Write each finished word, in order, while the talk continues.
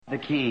The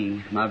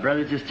King. My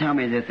brother just told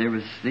me that there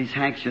was these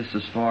handkerchiefs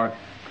was for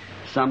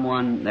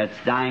someone that's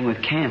dying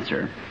with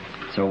cancer.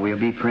 So we'll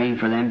be praying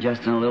for them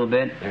just in a little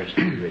bit. There's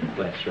 2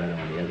 requests right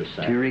on the other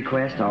side. 2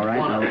 requests, all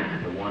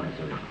right. The one is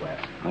a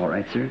request. All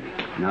right, sir.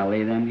 And I'll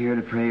lay them here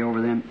to pray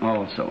over them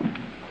also.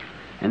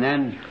 And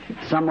then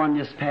someone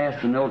just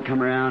passed a note,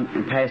 come around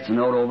and passed a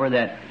note over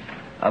that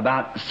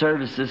about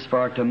services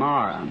for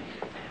tomorrow.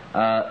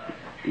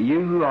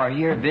 You who are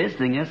here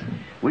visiting us,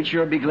 we'd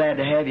sure be glad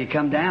to have you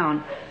come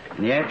down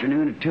in the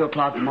afternoon at 2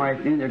 o'clock tomorrow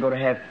afternoon. They're going to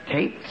have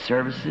taped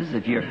services.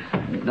 If you're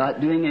not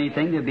doing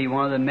anything, there'll be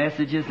one of the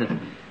messages that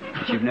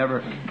you've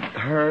never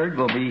heard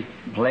will be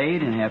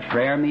played and have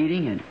prayer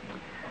meeting.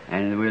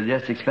 And we'll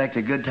just expect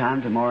a good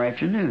time tomorrow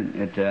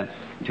afternoon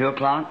at 2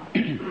 o'clock.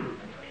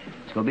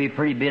 It's going to be a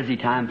pretty busy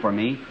time for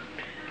me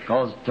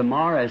because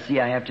tomorrow,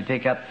 I have to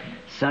pick up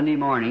Sunday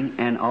morning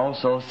and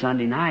also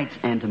Sunday nights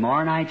and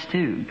tomorrow nights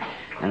too.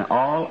 And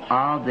all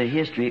of the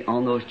history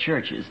on those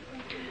churches.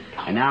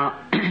 And now,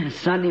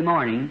 Sunday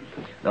morning,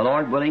 the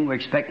Lord willing, we're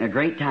expecting a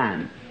great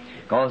time.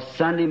 Because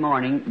Sunday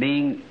morning,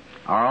 being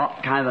our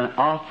kind of an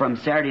off from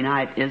Saturday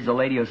night, is the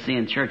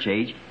Sardisean Church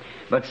Age.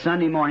 But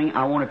Sunday morning,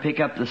 I want to pick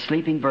up the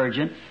Sleeping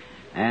Virgin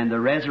and the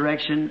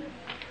Resurrection,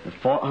 the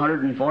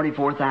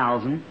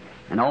 144,000,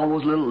 and all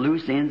those little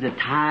loose ends that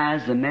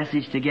ties the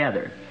message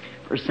together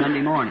for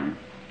Sunday morning.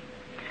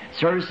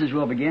 Services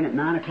will begin at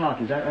 9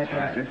 o'clock. Is that right,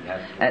 Pastor?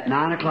 Yes. At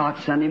 9 o'clock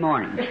Sunday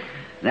morning.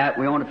 That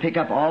we want to pick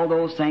up all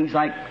those things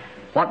like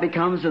what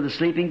becomes of the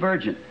sleeping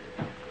virgin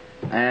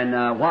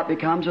and what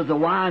becomes of the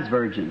wise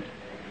virgin.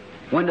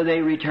 When do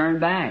they return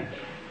back?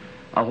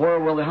 Where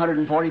will the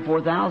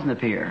 144,000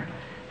 appear?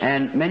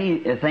 And many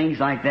things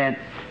like that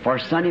for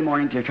Sunday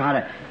morning to try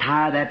to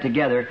tie that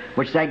together,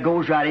 which that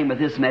goes right in with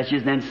this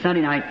message. Then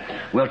Sunday night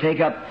we'll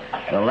take up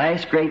the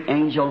last great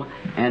angel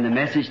and the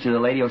message to the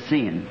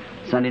Laodicean.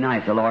 Sunday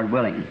night, the Lord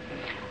willing.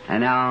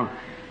 And now,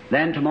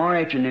 then tomorrow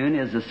afternoon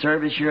is the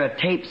service here, a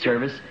tape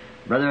service.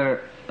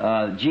 Brother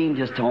Gene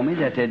just told me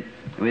that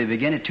we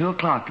begin at 2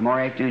 o'clock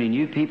tomorrow afternoon, and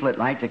you people that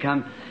like to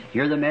come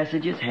hear the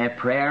messages, have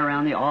prayer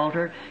around the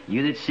altar,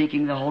 you that's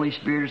seeking the Holy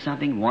Spirit or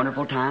something,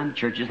 wonderful time.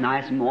 Church is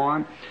nice and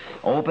warm,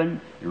 open,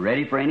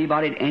 ready for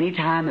anybody at any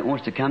time that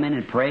wants to come in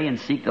and pray and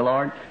seek the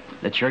Lord.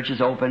 The church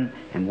is open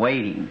and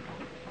waiting.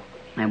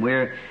 And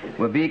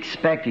we'll be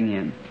expecting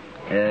Him.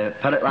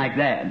 Put it like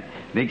that.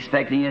 Be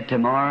expecting it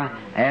tomorrow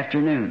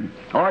afternoon.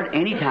 Or at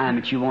any time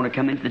that you want to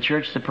come into the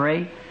church to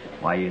pray,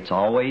 why, it's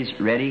always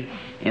ready.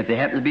 If they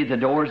happen to be the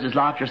doors is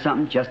locked or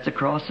something, just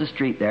across the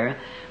street there,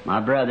 my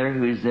brother,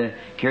 who's the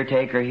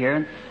caretaker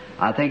here,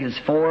 I think it's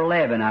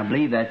 411, I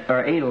believe that,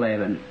 or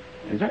 811.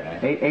 Is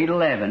that?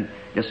 811.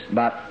 Just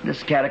about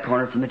this cat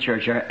corner from the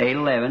church here,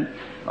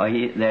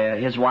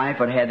 811. His wife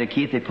would have the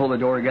key if they pull the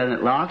door together and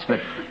it locks,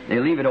 but they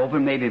leave it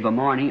open maybe of a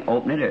morning,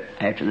 open it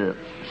after the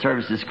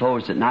service is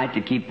closed at night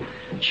to keep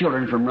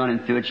children from running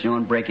through it,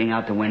 and breaking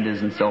out the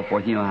windows and so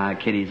forth. You know how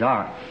kiddies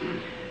are,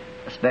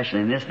 especially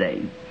in this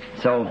day.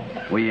 So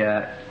we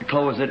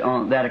close it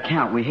on that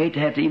account. We hate to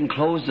have to even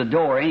close the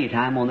door any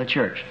time on the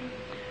church.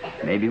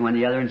 Maybe when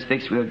the other one's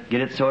fixed, we'll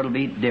get it so it'll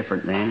be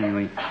different then,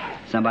 and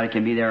somebody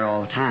can be there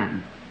all the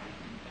time.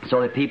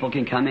 So that people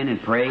can come in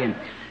and pray and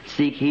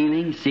seek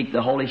healing, seek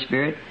the Holy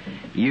Spirit.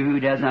 You who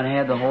does not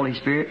have the Holy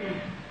Spirit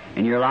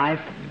in your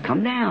life,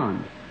 come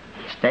down.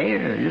 Stay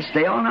here. Just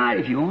stay all night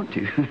if you want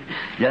to.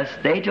 Just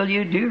stay till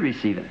you do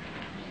receive it.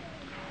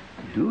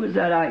 Who was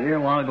that out here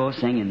a while ago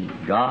singing,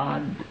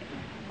 God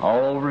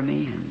all over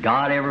me and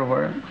God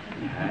everywhere?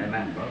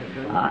 Amen.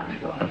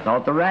 I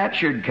thought the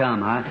rapture'd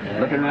come. I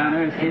looking around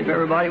there to see if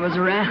everybody was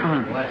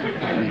around.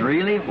 It was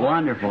really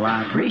wonderful.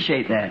 I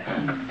appreciate that.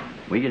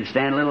 We could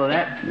stand a little of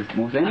that just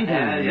most any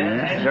time.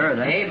 Yes,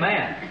 sir.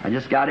 Amen. I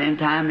just got in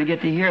time to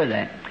get to hear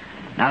that.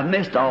 Now, I've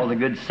missed all the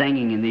good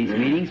singing in these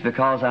meetings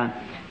because I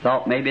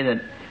thought maybe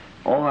that,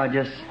 I'm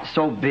just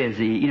so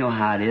busy. You know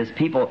how it is.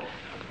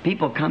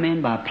 People come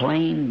in by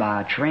plane,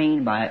 by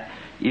train, by...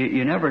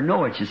 You never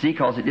know it, you see,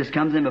 because it just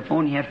comes in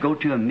before and you have to go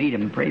to them, meet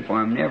them, and pray for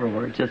them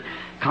everywhere. It's just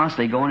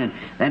constantly going and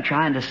then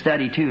trying to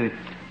study, too. It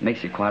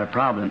makes it quite a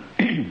problem.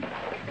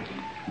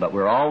 But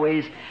we're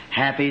always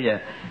happy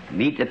to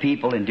meet the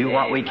people and do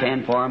what we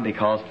can for them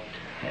because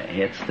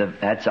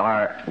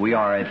we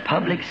are a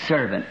public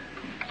servant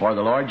for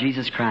the Lord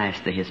Jesus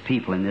Christ to His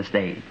people in this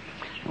day.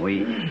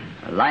 We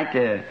like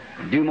to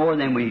do more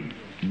than we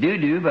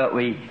do, but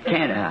we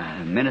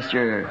can't.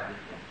 Minister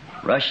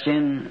rushed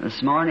in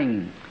this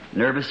morning,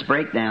 nervous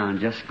breakdown,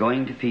 just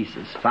going to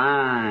pieces.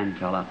 Fine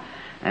fellow.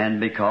 And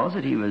because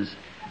of it,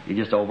 he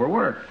just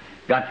overworked.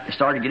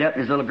 Started to get up,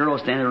 and his little girl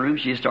was standing in the room.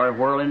 She started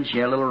whirling. She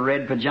had little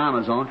red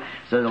pajamas on.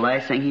 So the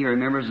last thing he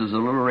remembers was a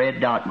little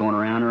red dot going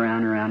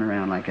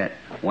around like that.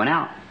 Went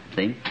out,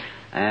 see?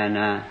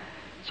 And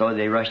so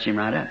they rushed him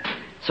right up.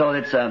 So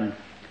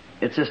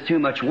it's just too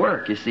much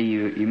work, you see.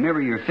 You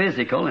remember you're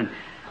physical, and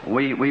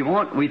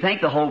we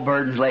think the whole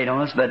burden's laid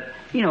on us, but,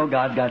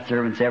 God's got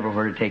servants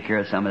everywhere to take care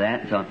of some of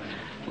that. So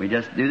we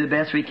just do the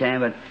best we can,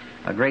 but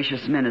a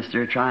gracious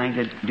minister trying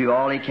to do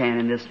all he can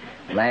in this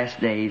last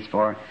days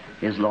for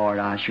his Lord,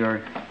 I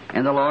sure.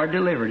 And the Lord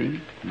delivered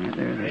him.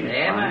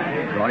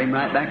 Amen. Brought him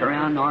right back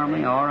around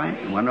normally, all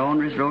right. Went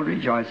on his road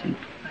rejoicing.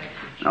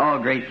 Oh,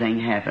 a great thing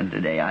happened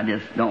today. I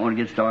just don't want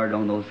to get started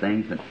on those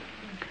things. But,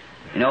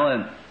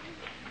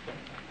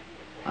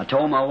 I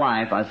told my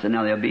wife, I said,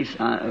 now there'll be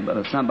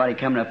somebody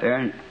coming up there,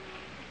 and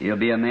he'll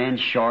be a man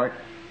short,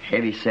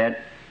 heavy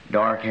set,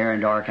 dark hair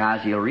and dark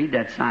eyes. He'll read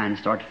that sign and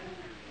start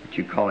what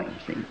you call him,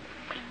 see.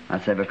 I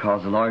said,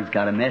 because the Lord's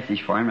got a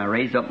message for him. I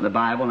raised up the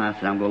Bible and I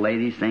said, I'm going to lay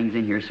these things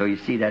in here so you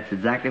see that's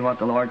exactly what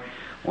the Lord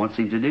wants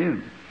him to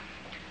do.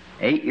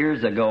 8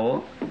 years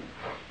ago,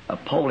 a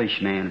Polish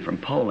man from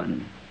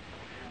Poland,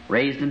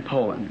 raised in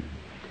Poland,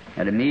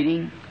 at a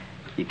meeting,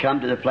 he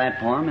come to the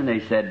platform and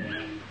they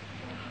said,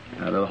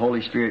 the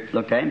Holy Spirit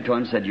looked at him, told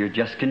him, said, you're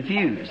just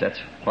confused. That's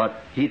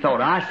what he thought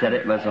I said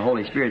it, but the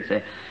Holy Spirit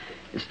said.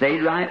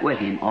 Stayed right with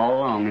him all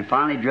along and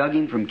finally drug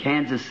him from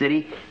Kansas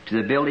City to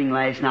the building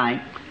last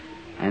night.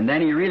 And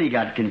then he really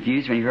got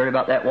confused when he heard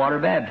about that water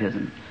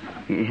baptism.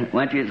 He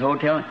went to his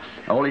hotel.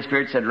 The Holy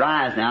Spirit said,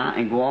 rise now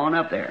and go on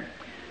up there.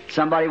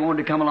 Somebody wanted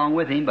to come along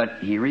with him, but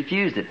he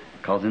refused it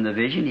because in the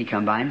vision he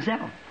come by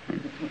himself.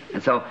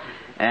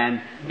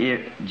 And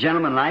the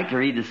gentleman liked to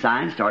read the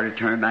sign, started to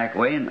turn back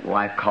away, and the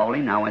wife called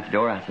him. And I went to the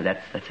door. I said,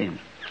 that's him.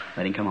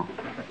 Let him come on.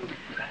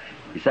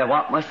 He said,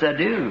 what must I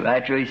do?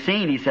 After he's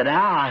seen, he said,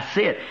 I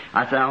see it.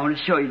 I said, I want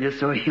to show you just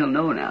so he'll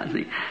know now.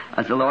 See,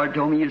 I said, the Lord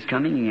told me he was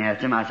coming. He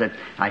asked him. I said,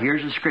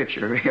 here's the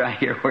scripture right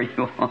here where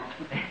you want.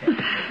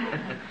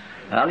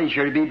 Well, he's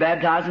sure to be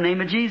baptized in the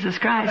name of Jesus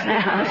Christ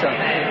now.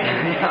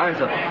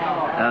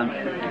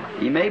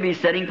 He may be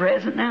sitting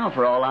present now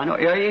for all I know.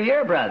 Are you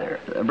here, brother?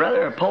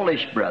 A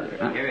Polish brother.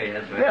 Huh? Here he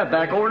is. Yeah,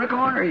 back over in the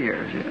corner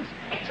here. Yes.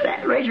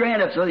 Stand, raise your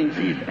hand up so you can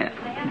see that.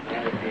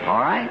 All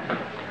right?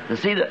 To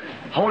see the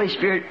Holy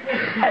Spirit,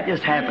 that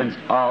just happens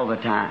all the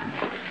time.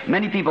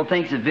 Many people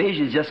think the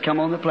visions just come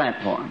on the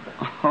platform.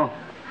 Oh,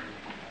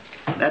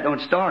 that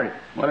don't start it.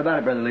 What about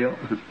it, Brother Leo?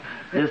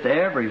 Just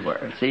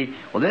everywhere. See,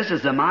 well, this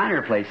is the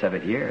minor place of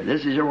it here.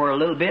 This is where a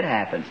little bit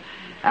happens.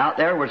 Out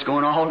there where it's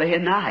going all day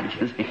and night.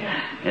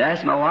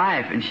 That's my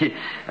wife.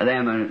 And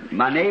then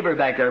my neighbor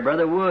back there,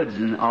 Brother Woods,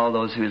 and all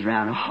those who's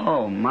around.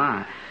 Oh,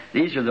 my.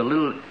 These are the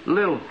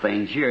little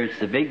things here. It's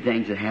the big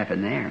things that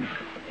happen there.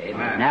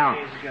 Amen. Now,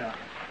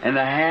 and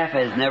the half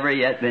has never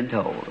yet been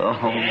told. Oh,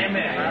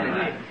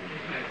 Amen.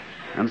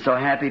 I'm so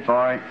happy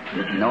for it,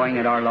 knowing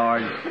that our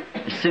Lord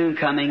is soon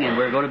coming, and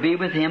we're going to be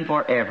with Him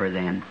forever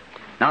then.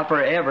 Not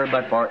forever,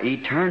 but for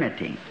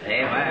eternity.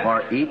 Amen.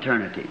 For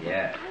eternity.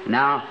 Yes.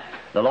 Now,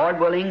 the Lord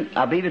willing,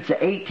 I believe it's the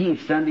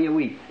 18th Sunday a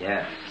week.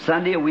 Yes.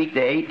 Sunday a week, the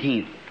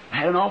 18th. I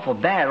had an awful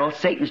battle.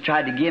 Satan's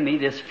tried to give me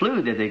this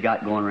flu that they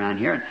got going around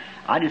here, and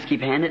I just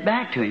keep handing it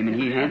back to him, and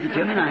he hands it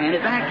to me, and I hand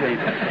it back to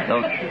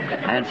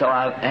him. So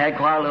I've had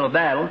quite a little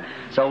battle,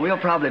 so we'll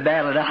probably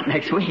battle it out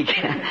next week.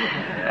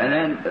 And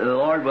then, the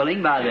Lord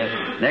willing, by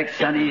the next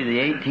Sunday, the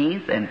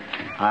 18th,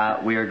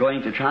 and we are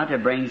going to try to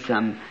bring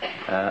some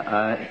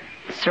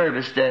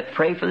service to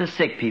pray for the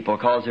sick people,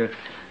 because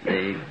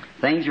the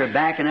things are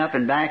backing up,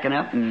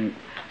 and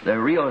the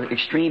real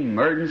extreme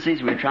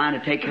emergencies we're trying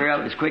to take care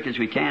of as quick as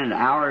we can in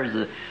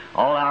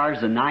all hours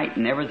of the night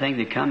and everything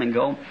that come and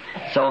go.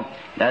 So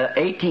the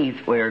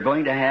 18th we're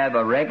going to have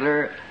a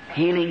regular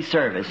healing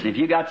service. And if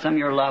you got some of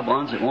your loved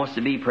ones that wants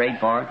to be prayed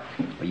for,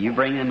 well, you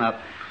bring them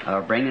up,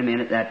 bring them in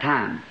at that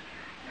time.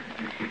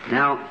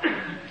 Now,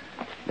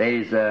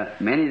 there's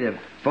many of the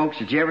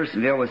folks at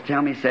Jeffersonville was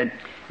telling me, said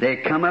they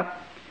come up.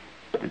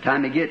 By the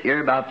time they get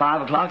here about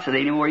 5 o'clock, so they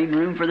didn't have even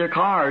room for their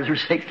cars or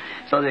 6.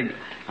 So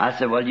I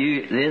said, well,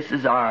 this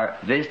is our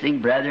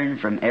visiting brethren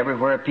from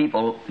everywhere.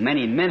 People,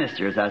 many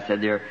ministers, I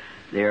said,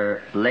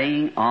 they're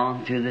laying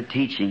on to the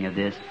teaching of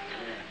this.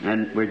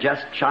 And we're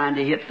just trying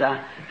to hit the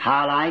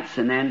highlights,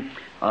 and then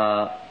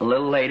a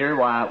little later,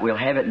 we'll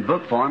have it in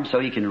book form so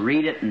you can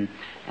read it,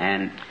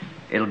 and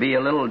it'll be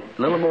a little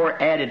more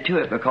added to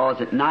it,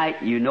 because at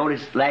night, you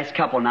notice last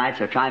couple of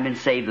nights I've tried to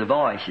save the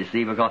voice, you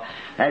see, because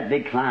that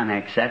big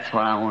climax, that's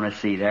what I want to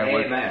see there.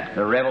 Amen.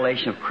 The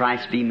revelation of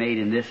Christ be made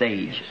in this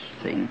age,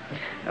 see,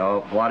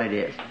 what it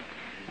is.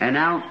 And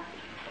now,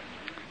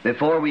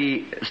 before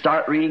we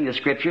start reading the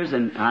Scriptures,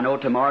 and I know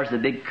tomorrow's the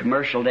big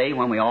commercial day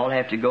when we all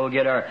have to go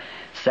get our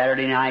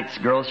Saturday night's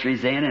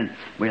groceries in, and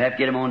we'll have to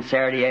get them on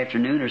Saturday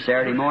afternoon or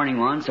Saturday morning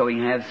one, so we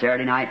can have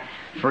Saturday night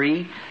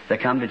free to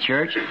come to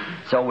church.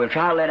 So we'll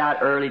try to let out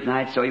early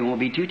tonight so you won't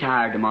be too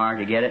tired tomorrow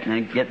to get it, and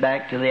then get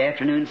back to the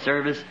afternoon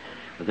service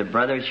with the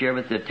brothers here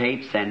with the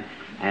tapes, and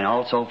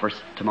also for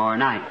tomorrow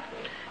night.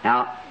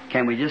 Now,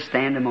 can we just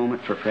stand a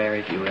moment for prayer,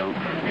 if you will?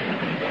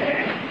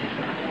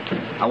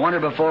 I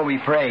wonder before we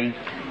pray,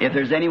 if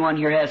there's anyone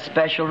here has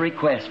special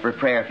requests for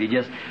prayer, if you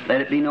just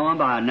let it be known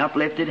by an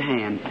uplifted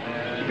hand.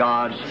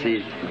 God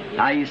sees.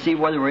 Now you see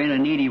whether we're in a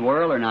needy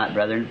world or not,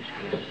 brethren.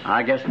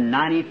 I guess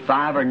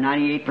 95 or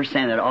 98% of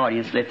that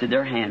audience lifted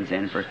their hands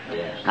in for.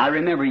 Now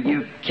remember,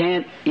 you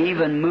can't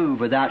even move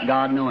without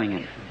God knowing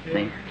it.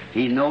 See?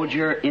 He knows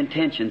your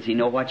intentions. He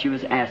knows what you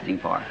was asking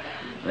for.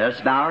 Let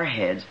us bow our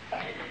heads.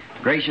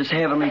 Gracious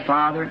Heavenly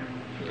Father,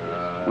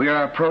 we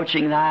are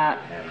approaching Thy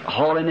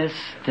holiness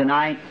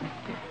tonight,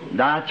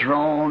 Thy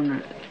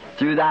throne,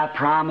 through Thy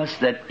promise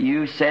that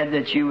You said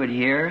that You would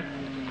hear.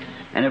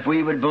 And if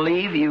we would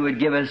believe, You would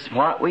give us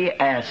what we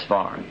ask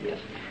for.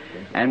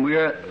 And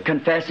we're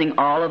confessing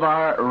all of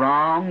our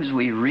wrongs.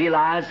 We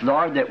realize,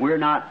 Lord, that we're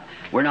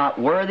not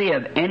worthy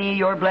of any of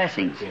Your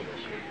blessings.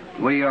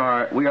 We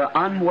are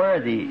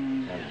unworthy.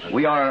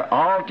 We are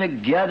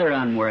altogether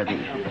unworthy.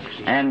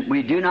 And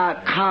we do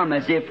not come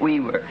as if we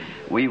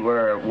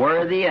were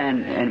worthy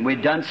and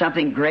we'd done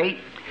something great.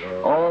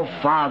 Oh,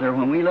 Father,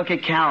 when we look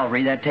at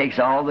Calvary, that takes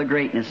all the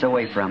greatness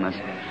away from us.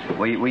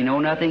 We know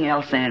nothing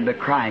else then but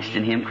Christ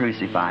and Him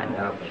crucified.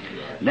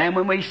 Then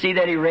when we see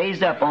that He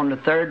raised up on the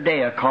third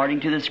day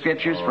according to the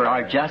Scriptures for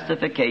our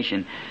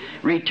justification,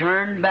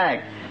 returned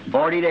back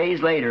 40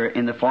 days later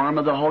in the form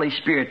of the Holy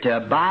Spirit to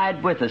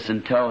abide with us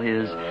until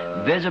His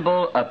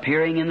visible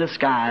appearing in the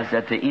skies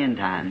at the end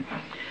time.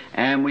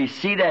 And we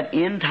see that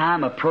end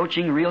time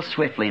approaching real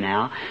swiftly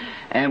now.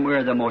 And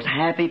we're the most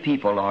happy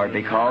people, Lord,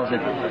 because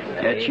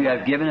that You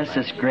have given us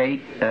this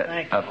great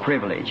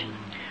privilege.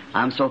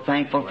 I'm so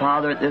thankful,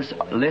 Father, that this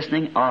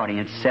listening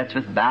audience sits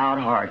with bowed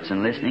hearts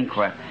and listening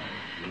questions.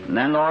 And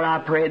then, Lord, I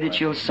pray that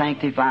You'll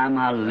sanctify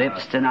my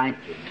lips tonight,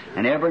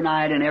 and every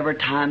night and every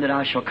time that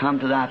I shall come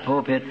to Thy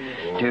pulpit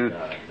to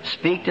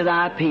speak to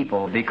Thy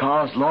people,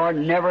 because, Lord,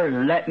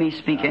 never let me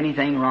speak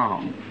anything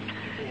wrong.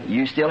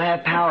 You still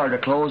have power to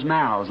close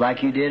mouths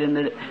like You did in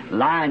the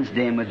lion's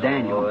den with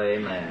Daniel.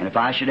 And if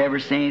I should ever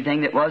say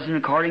anything that wasn't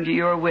according to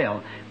Your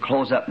will,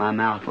 close up my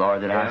mouth,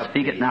 Lord, that I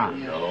speak it not.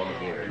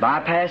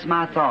 Bypass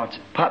my thoughts.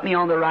 Put me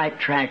on the right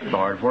track,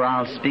 Lord, where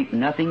I'll speak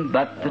nothing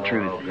but the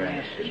truth.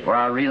 For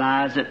I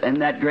realize that in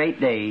that great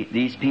day,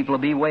 these people will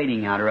be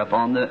waiting out or up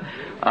on the,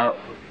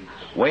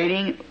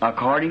 waiting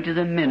according to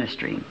the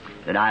ministry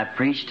that I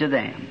preach to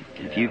them.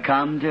 If You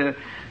come to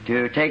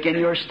take in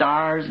Your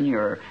stars and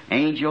Your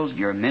angels,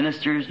 Your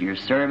ministers, Your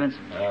servants,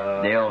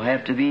 they'll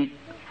have to be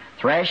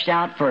thrashed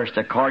out first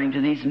according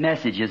to these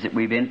messages that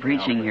we've been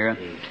preaching here.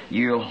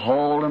 You'll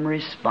hold them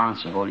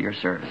responsible, Your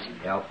servants.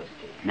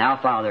 Now,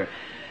 Father,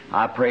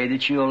 I pray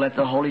that You'll let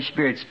the Holy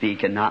Spirit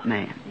speak and not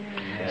man.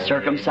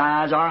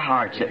 Circumcise our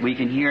hearts that we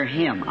can hear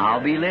Him.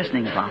 I'll be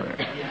listening, Father.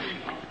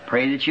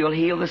 Pray that You'll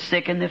heal the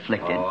sick and the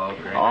afflicted.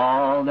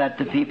 All that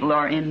the people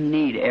are in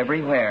need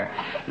everywhere.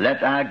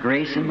 Let Thy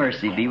grace and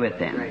mercy be with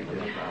them.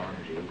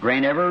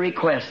 Grant every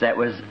request that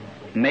was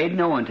made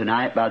known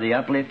tonight by the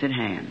uplifted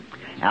hand.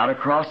 Out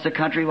across the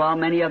country while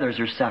many others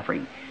are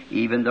suffering.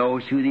 Even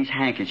those who these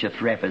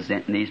handkerchiefs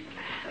represent and these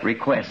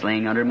requests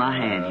laying under my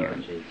hand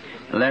here.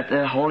 Let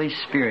the Holy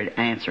Spirit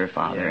answer,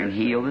 Father, and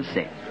heal the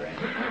sick.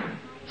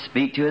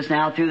 Speak to us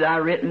now through Thy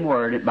written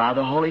word by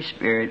the Holy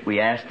Spirit. We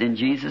ask in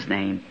Jesus'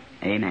 name.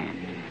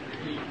 Amen.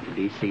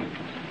 Be seated.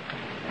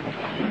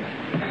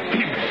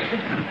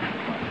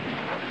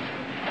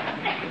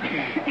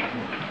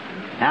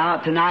 Now,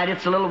 tonight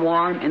it's a little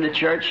warm in the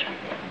church.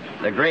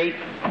 The great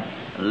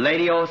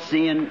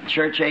Sardisean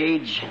Church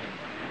Age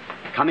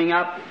coming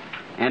up.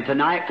 And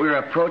tonight we're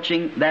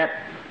approaching that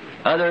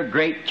other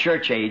great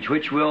church age,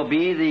 which will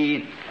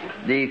be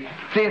the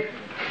fifth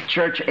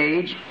church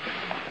age.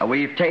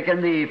 We've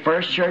taken the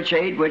first church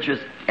age, which was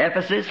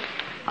Ephesus.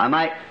 I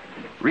might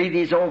read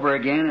these over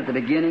again. At the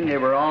beginning they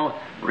were all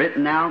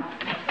written out,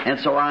 and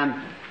so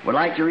I would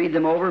like to read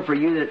them over for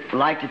you that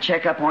like to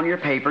check up on your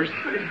papers.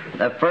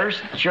 The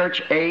first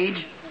church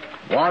age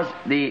was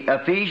the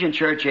Ephesian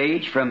church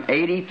age from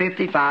AD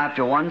 55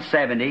 to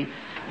 170,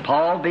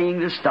 Paul being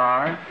the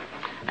star,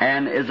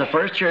 and is the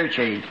first church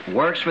age.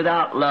 Works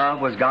without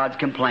love was God's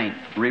complaint.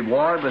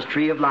 Reward was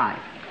tree of life.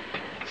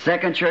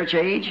 Second church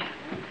age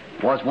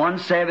was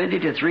 170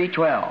 to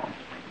 312.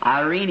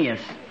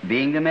 Irenaeus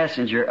being the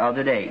messenger of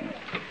the day.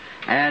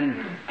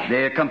 And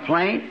the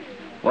complaint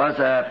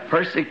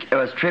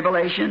was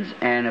tribulations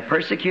and a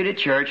persecuted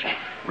church,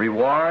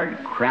 reward,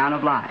 crown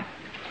of life.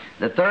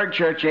 The third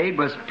church age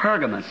was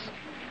Pergamos,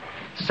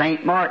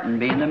 St. Martin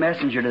being the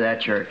messenger to that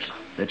church.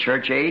 The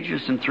church age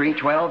was from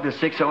 312 to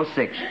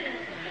 606.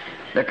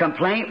 The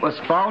complaint was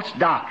false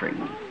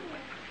doctrine.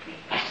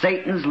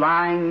 Satan's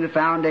lying the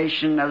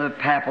foundation of the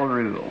papal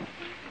rule.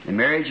 The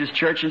marriage was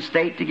church and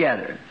state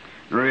together.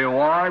 The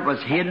reward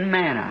was hidden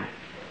manna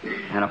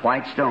and a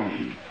white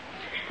stone.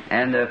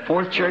 And the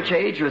fourth church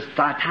age was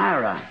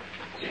Thyatira,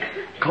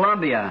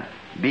 Columbia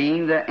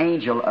being the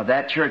angel of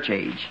that church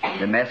age.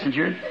 The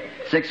messenger,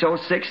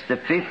 606 to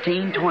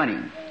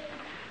 1520.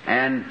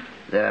 And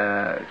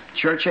the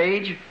church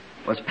age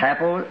was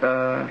papal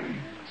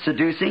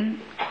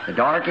seducing, the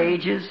dark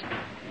ages.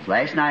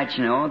 Last night,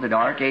 you know, the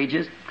dark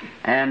ages.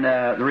 And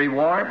the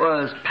reward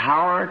was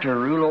power to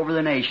rule over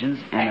the nations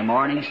and the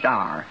morning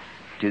star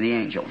to the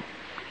angel.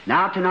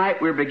 Now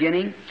tonight we're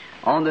beginning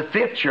on the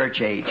fifth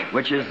church age,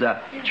 which is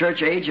the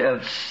church age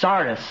of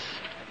Sardis.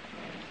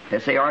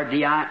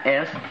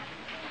 Sardis.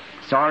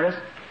 Sardis.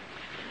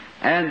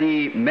 And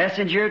the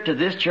messenger to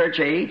this church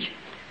age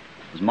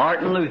was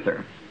Martin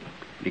Luther.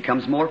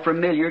 becomes more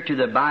familiar to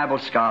the Bible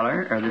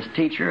scholar, or this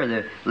teacher, or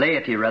the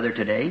laity rather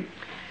today.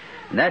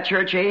 That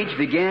church age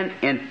began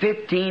in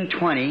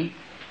 1520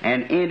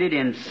 and ended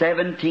in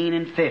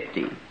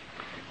 1750.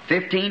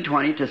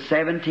 1520 to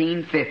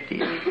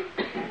 1750.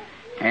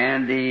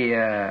 And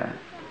the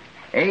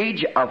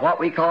age of what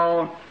we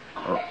call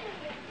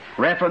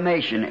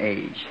Reformation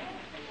age.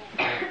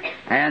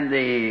 And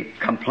the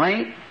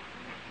complaint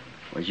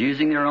was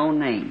using their own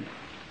name.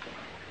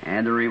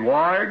 And the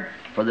reward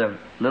for the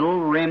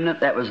little remnant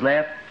that was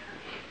left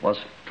was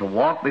to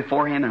walk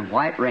before Him in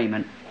white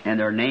raiment and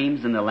their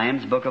names in the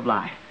Lamb's Book of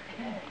Life.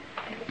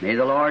 May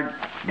the Lord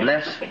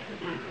bless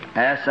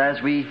us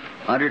as we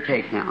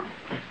undertake now.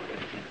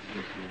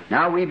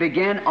 Now we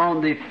begin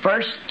on the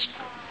first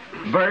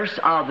verse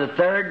of the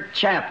 3rd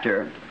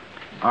chapter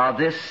of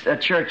this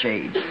church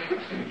age.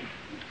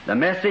 The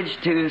message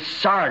to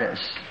Sardis,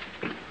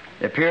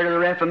 the period of the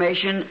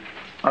Reformation,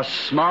 a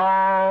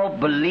small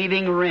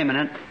believing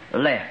remnant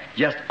left,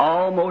 just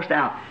almost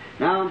out.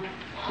 Now,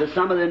 to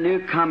some of the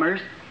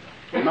newcomers,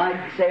 you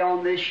might say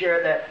on this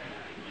year that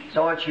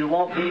so that you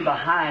won't be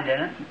behind in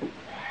it.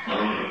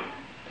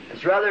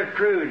 It's rather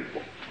crude,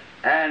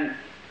 and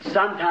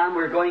sometime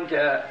we're going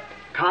to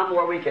come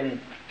where we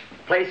can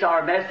place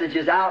our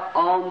messages out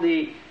on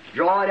the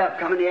draw it up,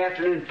 come in the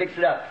afternoon, fix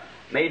it up.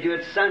 May do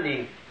it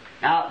Sunday.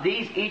 Now,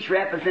 these each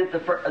represent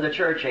the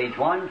church age.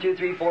 1, 2,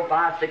 3, 4,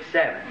 5, 6,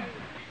 7.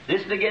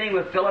 This beginning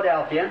with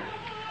Philadelphia,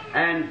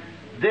 and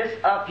this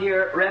up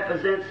here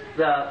represents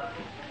the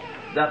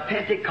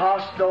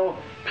Pentecostal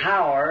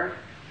power,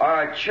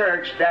 or a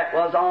church that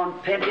was on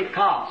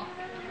Pentecost.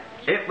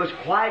 It was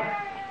quite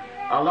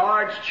a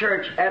large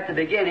church at the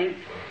beginning,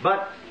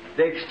 but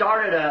they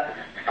started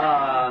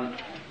a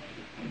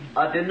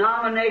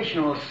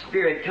denominational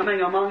spirit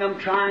coming among them,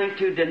 trying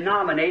to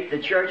denominate the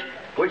church,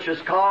 which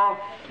was called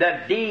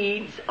the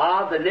Deeds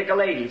of the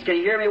Nicolaitans. Can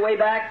you hear me way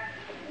back?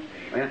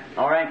 Yeah,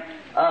 all right.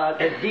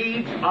 The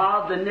Deeds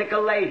of the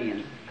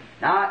Nicolaitans.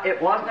 Now,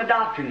 it wasn't a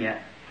doctrine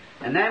yet.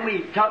 And then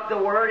we took the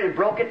word and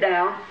broke it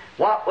down.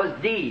 What was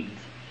deeds?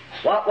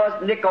 What was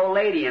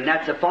Nicolaitan?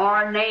 That's a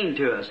foreign name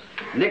to us.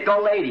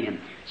 Nicolaitan.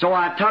 So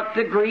I took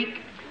the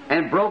Greek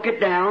and broke it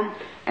down,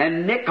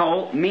 and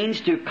Nico means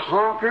to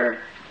conquer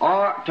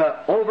or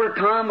to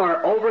overcome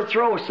or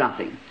overthrow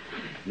something.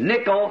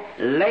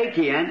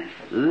 Nicolaitan,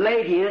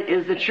 Latian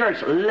is the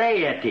church,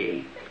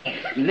 laity.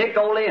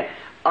 Nicolaitan,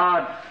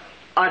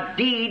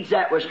 deeds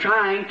that was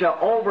trying to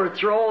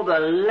overthrow the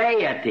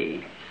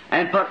laity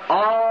and put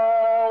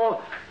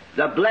all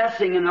the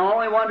blessing, and the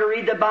only one to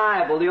read the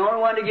Bible, the only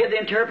one to give the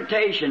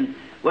interpretation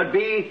would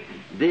be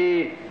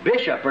the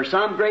bishop or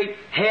some great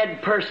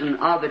head person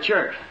of the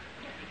church.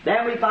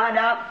 Then we find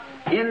out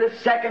in the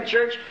second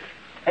church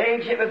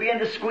age it would begin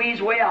to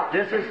squeeze way out.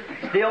 This is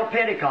still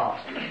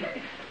Pentecost.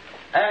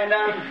 And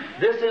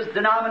this is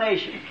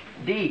denomination,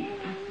 D.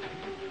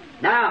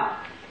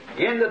 Now,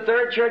 in the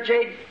third church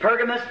age,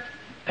 Pergamus,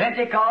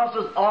 Pentecost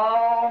was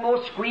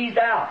almost squeezed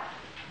out.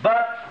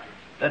 But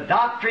the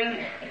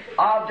doctrine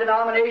of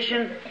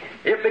denomination,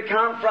 it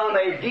become from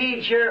a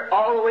deed here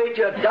all the way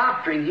to a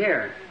doctrine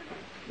here.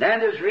 Then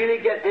there's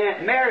really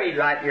getting married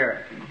right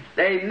here.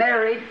 They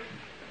married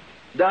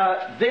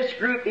this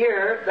group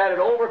here that had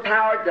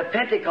overpowered the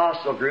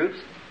Pentecostal groups.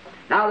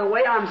 Now the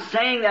way I'm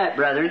saying that,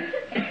 brethren,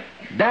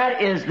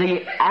 that is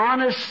the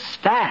honest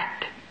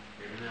fact.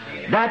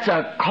 That's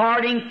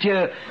according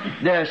to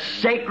the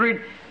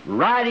sacred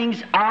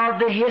writings of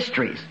the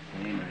histories.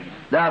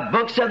 The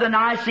books of the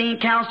Nicene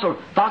Council,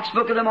 Fox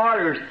Book of the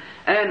Martyrs,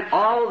 and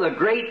all the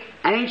great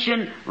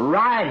ancient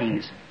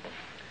writings.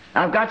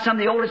 I've got some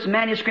of the oldest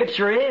manuscripts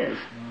there is.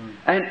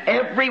 And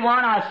every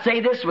one, I say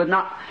this with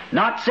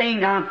not saying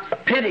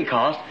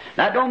Pentecost.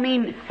 That don't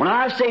mean, when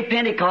I say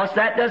Pentecost,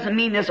 that doesn't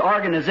mean this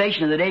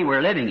organization of the day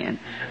we're living in.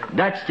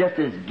 That's just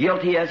as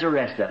guilty as the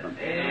rest of them.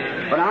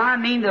 Amen. But I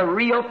mean the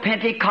real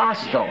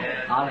Pentecostal.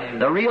 Amen.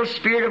 The real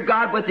Spirit of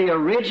God with the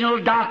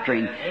original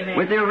doctrine, amen,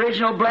 with the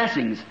original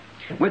blessings,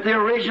 with the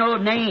original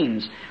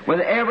names,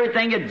 with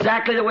everything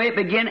exactly the way it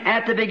began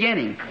at the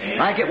beginning,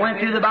 like it went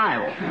through the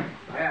Bible.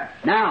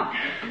 Now,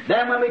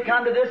 then when we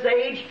come to this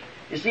age,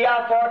 you see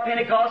how far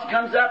Pentecost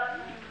comes up?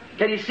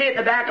 Can you see it in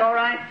the back all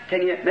right?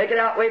 Can you make it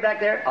out way back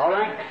there? All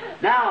right.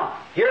 Now,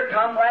 here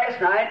come last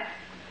night,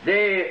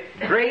 the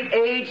great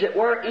age that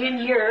we're in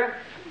here,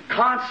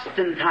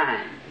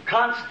 Constantine.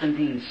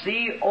 Constantine,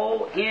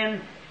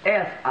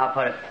 C-O-N-S, I'll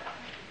put it.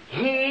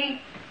 He,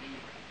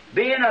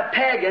 being a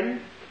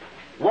pagan,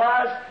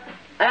 was,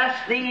 as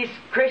these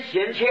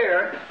Christians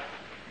here,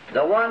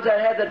 the ones that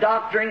had the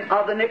doctrine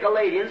of the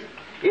Nicolaitans,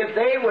 if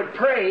they would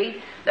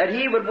pray that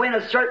he would win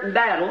a certain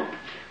battle,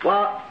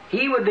 well,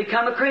 he would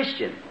become a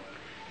Christian.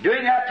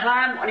 During that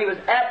time when he was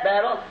at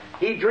battle,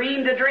 he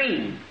dreamed a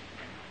dream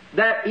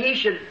that he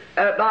should,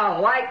 by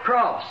a white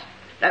cross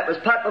that was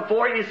put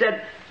before him, he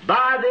said,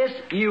 by this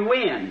you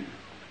win.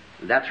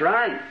 That's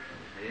right.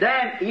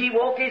 Then he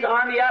woke his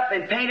army up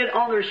and painted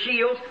on their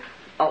shields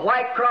a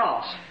white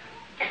cross.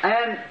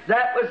 And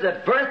that was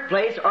the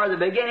birthplace or the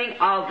beginning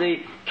of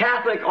the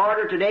Catholic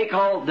order today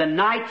called the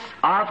Knights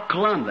of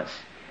Columbus.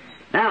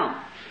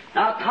 Now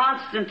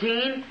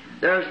Constantine,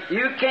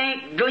 you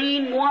can't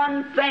glean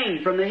one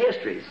thing from the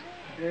histories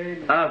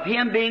of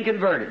him being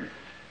converted.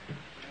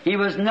 He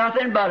was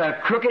nothing but a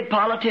crooked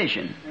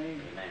politician.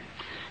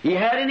 He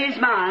had in his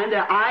mind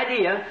the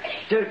idea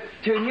to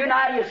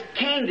unite his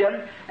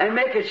kingdom and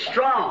make it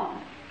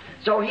strong.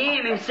 So he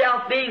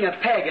himself, being a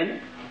pagan,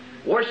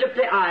 worshipped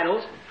the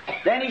idols.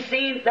 Then he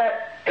seen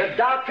that the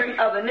doctrine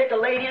of the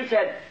Nicolaitans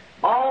had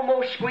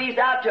almost squeezed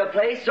out to a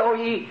place, so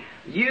he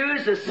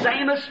used the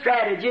same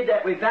strategy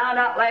that we found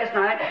out last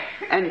night,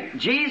 and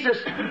Jesus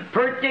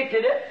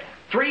predicted it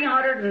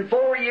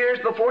 304 years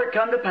before it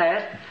come to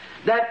pass,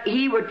 that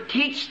he would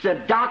teach the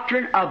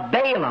doctrine of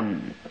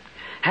Balaam.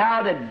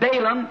 How that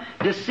Balaam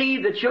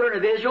deceived the children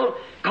of Israel,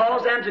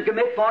 caused them to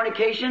commit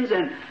fornications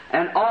and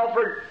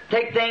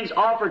take things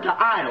offered to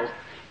idols,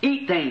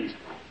 eat things.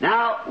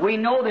 Now, we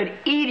know that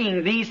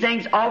eating these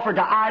things offered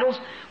to idols,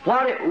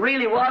 what it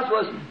really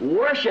was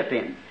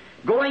worshiping.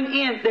 Going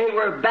in, they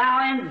were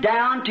bowing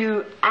down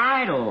to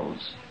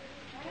idols.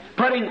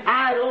 Putting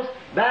idols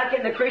back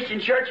in the Christian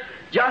church,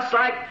 just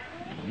like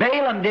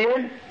Balaam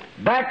did.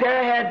 Back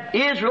there had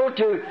Israel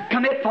to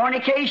commit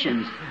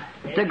fornications,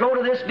 to go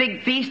to this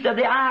big feast of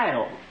the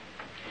idol.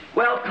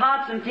 Well,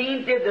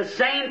 Constantine did the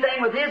same thing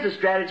with his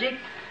strategy,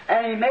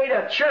 and he made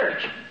a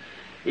church.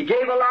 He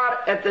gave a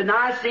lot at the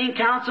Nicene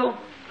Council,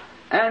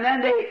 and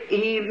then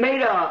he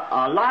made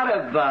a lot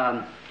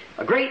of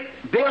great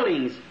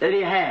buildings that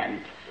he had,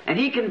 and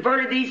he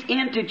converted these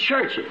into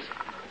churches.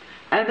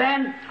 And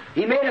then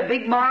he made a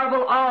big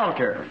marble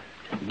altar,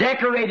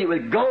 decorated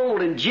with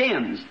gold and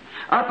gems.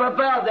 Up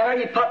above there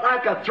he put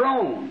like a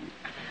throne.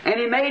 And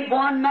he made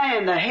one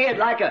man, the head,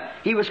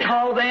 he was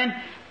called then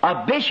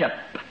a bishop.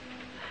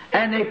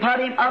 And they put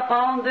him up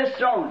on this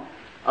throne.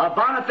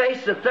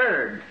 Boniface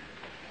III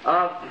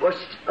was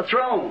a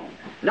throne.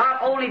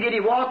 Not only did he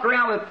walk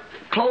around with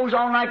clothes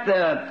on like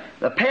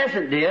the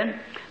peasant did,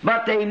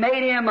 but they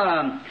made him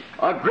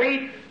a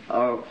great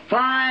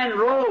fine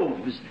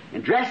robes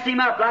and dressed him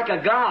up like a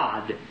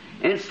god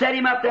and set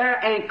him up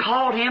there and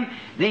called him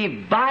the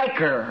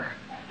Vicar.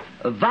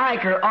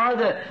 Vicar, or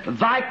the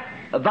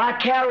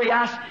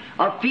Vicarious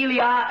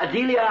Ophelia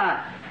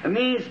Adelia,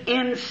 means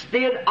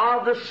instead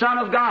of the Son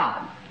of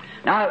God.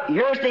 Now,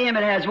 here's to him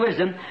that has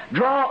wisdom.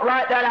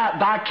 Write that out,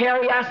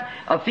 Vicarious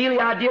Ophelia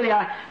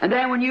Adelia, and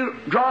then when you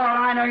draw a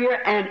line on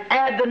here and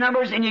add the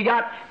numbers, and you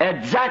got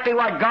exactly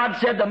what God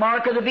said the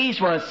mark of the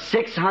beast was,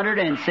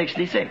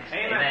 666.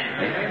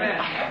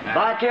 Amen.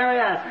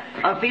 Vicarious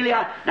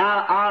Ophelia.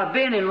 Now, I've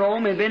been in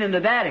Rome and been in the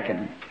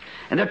Vatican.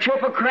 And the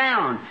Triple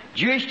Crown,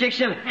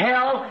 jurisdiction of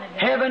hell,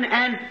 heaven,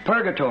 and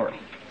purgatory.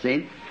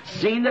 See?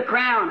 Seen the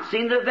crown,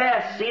 seen the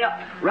vest, seen it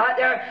right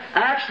there.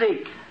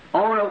 Actually,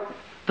 on a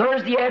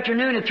Thursday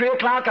afternoon at 3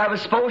 o'clock, I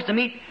was supposed to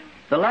meet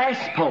the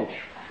last Pope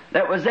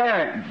that was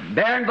there.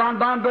 Baron von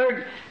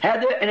Bomberg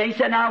had and he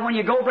said, now when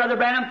you go, Brother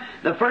Branham,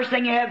 the first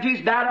thing you have to do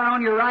is bow down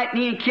on your right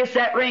knee and kiss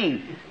that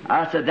ring.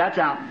 I said, that's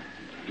out.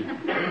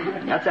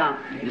 That's out.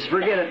 Just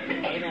forget it.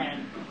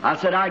 Amen. I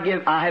said,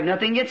 I have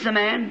nothing against the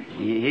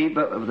man.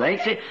 But I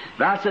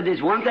said,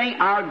 there's one thing,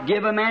 I'll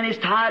give a man his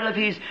title if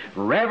he's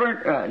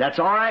reverend. That's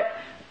all right.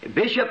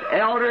 Bishop,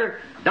 elder,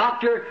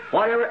 doctor,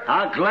 whatever.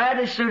 I'll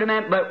gladly suit a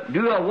man, but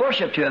do a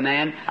worship to a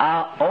man.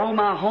 I'll owe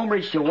my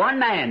homage to one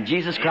man,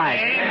 Jesus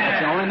Christ. Amen.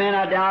 That's the only man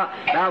I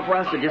doubt for.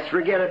 I said, just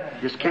forget it.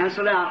 Just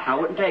cancel it out. I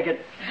wouldn't take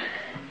it.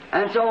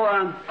 And so,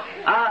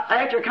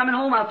 after coming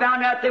home, I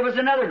found out there was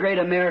another great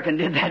American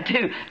did that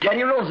too.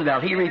 Teddy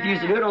Roosevelt. He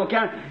refused to do it on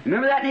account.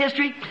 Remember that in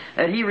history?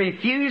 That he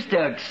refused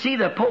to see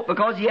the Pope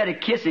because he had to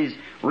kiss his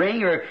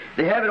ring, or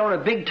they have it on a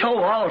big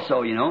toe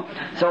also, you know.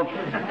 So,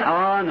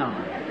 oh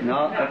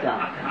no, that's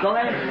out. So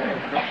then,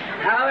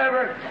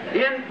 however,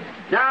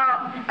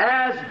 now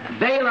as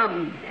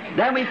Balaam,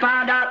 then we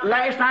found out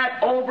last night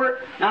over.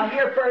 Now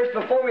here first,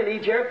 before we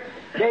leave here,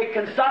 they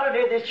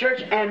consolidated this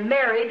church and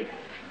married.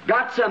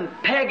 Got some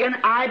pagan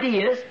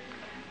ideas,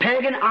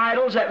 pagan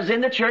idols that was in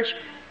the church.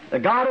 The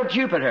god of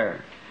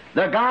Jupiter,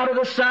 the god of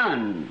the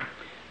sun,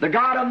 the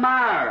god of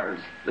Mars,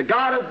 the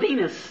god of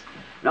Venus,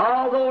 and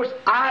all those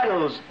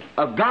idols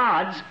of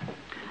gods.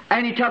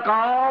 And he took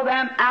all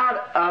them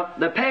out of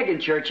the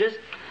pagan churches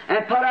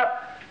and put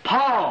up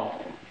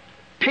Paul,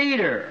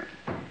 Peter,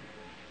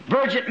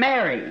 Virgin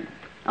Mary,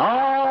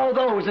 all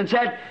those, and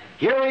said,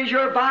 here is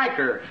your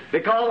vicar,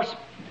 because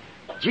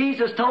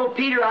Jesus told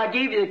Peter, I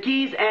gave you the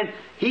keys, and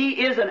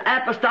he is an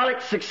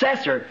apostolic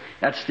successor.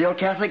 That's still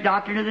Catholic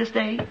doctrine to this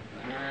day.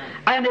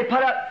 And they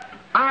put up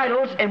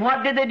idols, and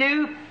what did they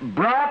do?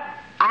 Brought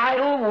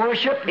idol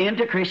worship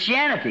into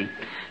Christianity.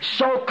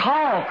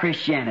 So-called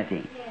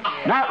Christianity.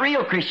 Not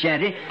real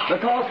Christianity,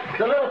 because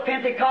the little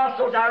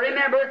Pentecostals, I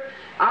remember,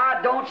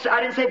 I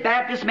didn't say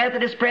Baptist,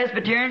 Methodist,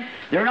 Presbyterian,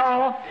 they're not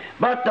all,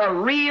 but the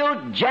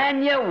real,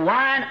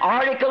 genuine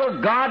article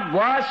of God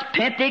was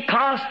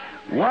Pentecost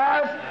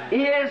was,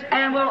 is,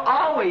 and will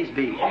always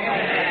be.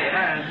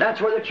 Amen.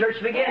 That's where the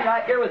church began,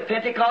 right here with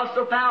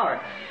Pentecostal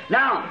power.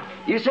 Now,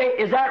 you say,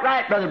 is that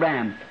right, Brother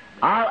Branham?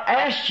 I'll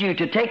ask you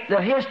to take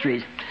the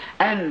histories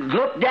and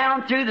look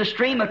down through the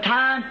stream of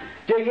time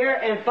to hear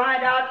and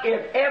find out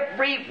if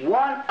every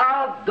one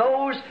of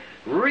those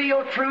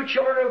real, true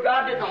children of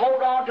God didn't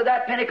hold on to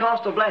that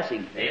Pentecostal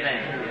blessing.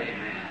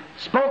 Amen.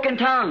 Spoke in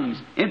tongues,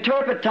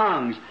 interpret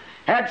tongues,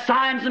 had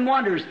signs and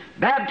wonders,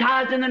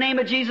 baptized in the name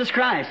of Jesus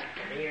Christ.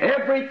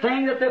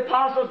 Everything that the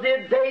apostles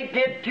did, they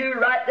did too,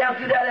 right down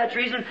through that. That's the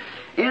reason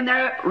in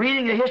there,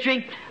 reading the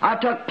history, I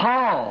took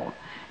Paul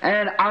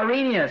and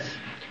Irenaeus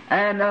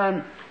and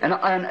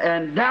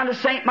down to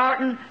St.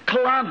 Martin,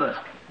 Columbus.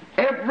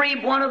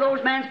 Every one of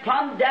those men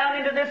plumbed down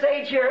into this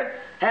age here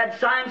had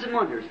signs and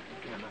wonders.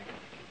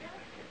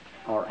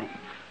 All right.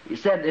 He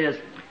said this,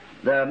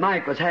 the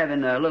mic was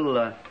having a little,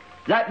 is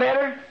that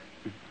better?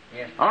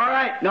 Yes. All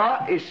right.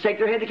 No, it's shake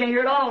their head. They can't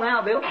hear it all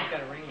now, Bill.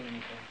 Got a ring in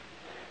it.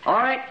 All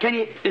right. Can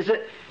you, is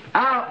it,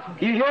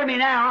 you hear me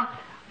now?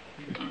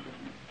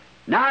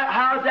 Now,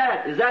 how's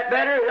that? Is that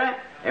better? Is that,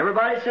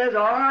 everybody says,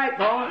 all right,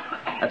 Paul.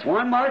 That's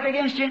one mark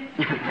against you.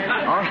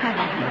 All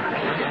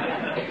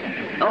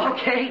right.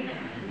 Okay.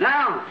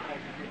 Now,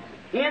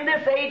 in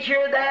this age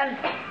here then,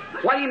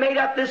 when he made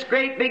up this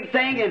great big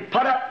thing and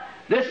put up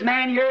this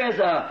man here as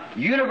a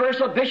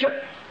universal bishop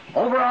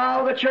over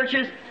all the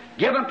churches,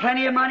 give them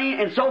plenty of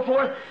money and so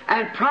forth,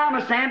 and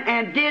promised them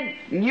and did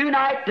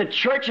unite the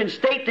church and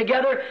state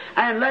together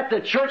and let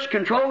the church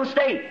control the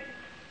state.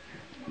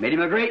 Made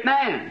him a great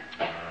man.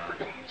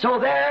 So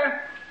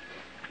there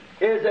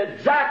is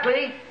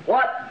exactly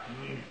what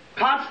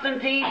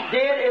Constantine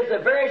did, is the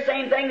very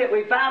same thing that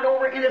we found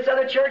over in this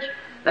other church,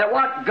 that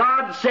what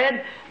God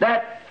said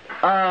that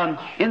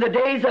in the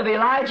days of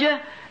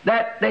Elijah,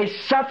 that they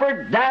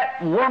suffered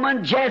that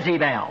woman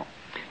Jezebel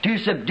to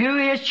subdue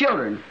his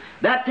children.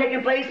 That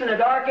taking place in the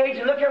dark age,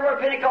 and look here where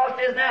Pentecost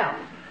is now.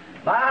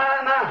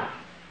 My.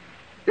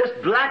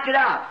 Just blacked it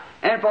out.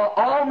 And for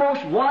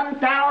almost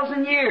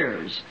 1,000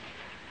 years,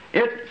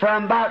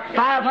 from about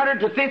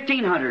 500 to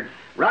 1,500,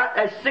 right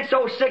at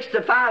 606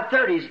 to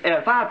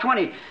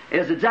 520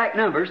 is exact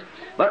numbers,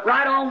 but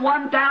right on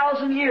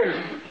 1,000 years,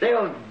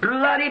 there were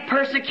bloody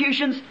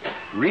persecutions.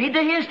 Read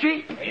the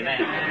history.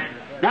 Amen.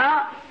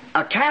 Now,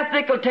 a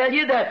Catholic will tell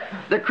you that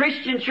the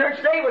Christian church,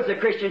 they was a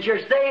Christian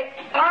church. They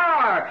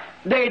are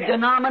the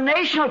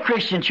denominational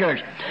Christian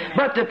church.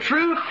 But the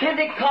true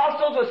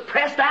Pentecostals was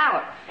pressed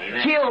out,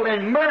 killed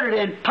and murdered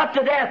and put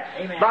to death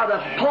by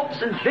the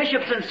popes and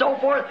bishops and so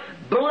forth,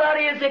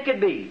 bloody as it could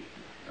be.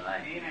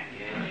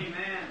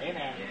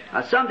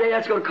 Now, someday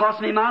that's going to cost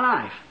me my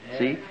life,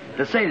 see,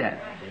 to say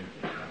that.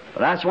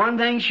 But that's one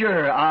thing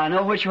sure, I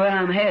know which way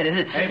I'm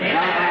headed.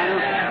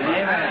 Amen.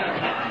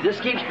 This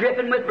keeps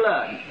dripping with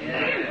blood.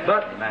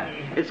 But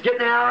it's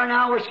getting an hour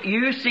now where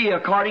you see,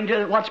 according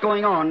to what's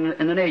going on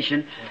in the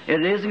nation,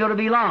 it isn't going to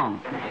be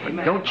long.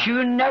 But don't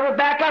you never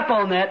back up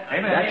on that.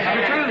 That's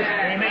the truth.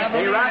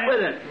 Stay right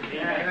with it.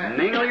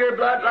 Mingle your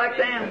blood like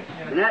them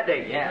in that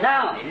day.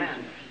 Now,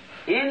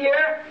 in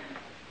here,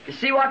 you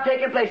see what's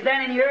taking place.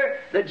 Then in here,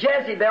 the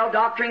Jezebel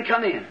doctrine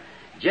come in.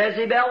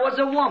 Jezebel was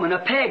a woman, a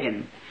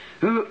pagan,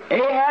 who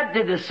Ahab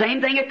did the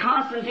same thing that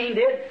Constantine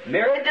did,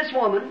 married this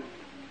woman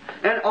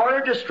in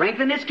order to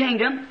strengthen his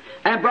kingdom,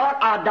 and brought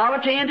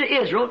idolatry into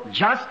Israel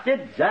just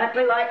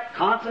exactly like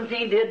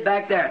Constantine did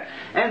back there.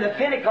 And the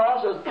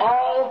Pentecost was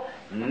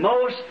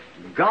almost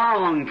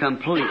gone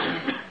completely.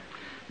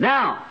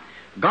 Now,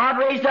 God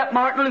raised up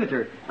Martin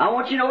Luther. I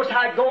want you to notice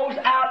how it goes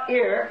out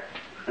here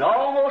and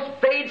almost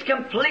fades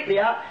completely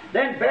out,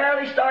 then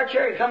barely starts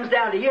here. It comes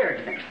down to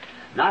here.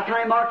 Now, I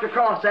kind of marked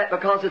across that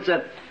because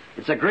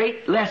it's a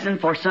great lesson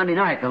for Sunday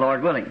night, the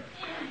Lord willing.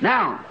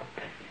 Now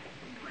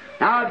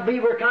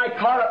we're kind of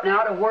caught up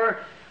now to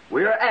where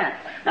we're at.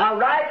 Now,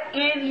 right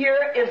in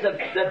here is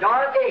the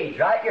Dark Age,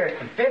 right here,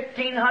 from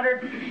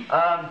 1500,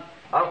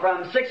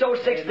 from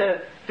 606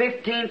 to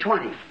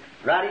 1520.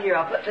 Right in here,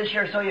 I'll put this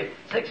here so you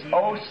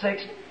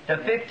 606 to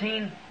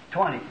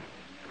 1520.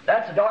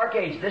 That's the Dark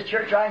Age. This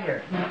church right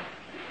here,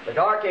 the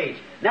Dark Age.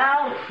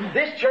 Now,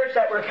 this church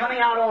that we're coming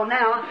out on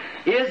now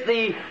is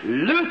the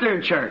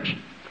Lutheran Church.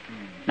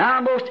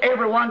 Now, most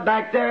everyone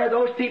back there,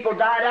 those people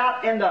died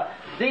out in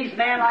these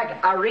men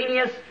like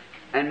Irenaeus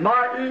and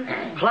Martin,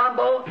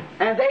 Columbo,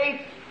 and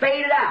they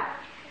faded out.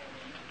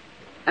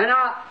 And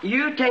now,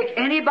 you take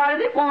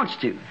anybody that wants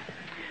to,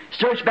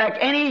 search back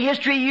any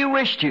history you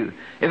wish to,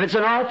 if it's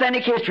an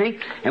authentic history,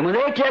 and when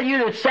they tell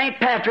you that St.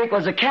 Patrick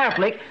was a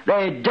Catholic,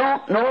 they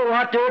don't know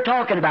what they're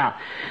talking about.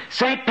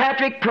 St.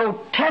 Patrick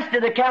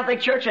protested the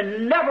Catholic Church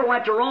and never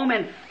went to Rome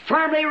and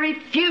firmly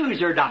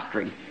refused their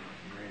doctrine.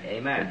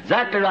 Amen.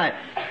 Exactly right.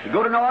 You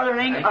go to Northern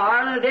England,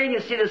 Ireland today, and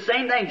you see the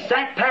same thing.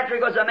 St.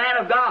 Patrick was a man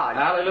of God.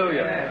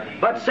 Hallelujah.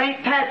 But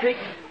St. Patrick,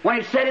 when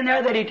it said in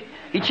there that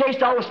he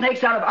chased all the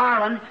snakes out of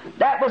Ireland,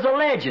 that was a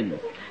legend.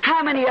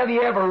 How many of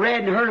you ever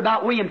read and heard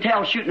about William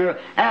Tell shooting an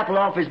apple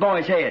off his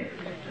boy's head?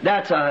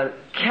 That's a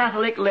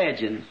Catholic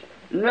legend.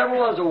 Never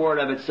was a word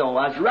of it so.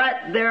 I was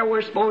right there where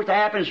it's supposed to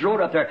happen. It's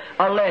wrote up there.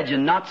 A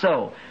legend, not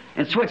so.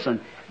 In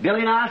Switzerland.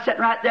 Billy and I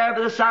sitting right there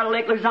by the side of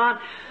Lake Luzon,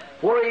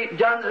 where he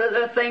done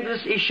the thing,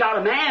 he shot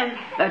a man.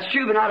 That's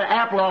true, but not an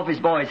apple off his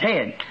boy's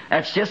head.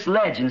 That's just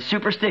legends,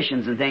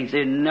 superstitions and things.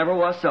 It never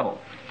was so.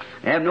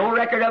 They have no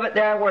record of it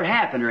there where it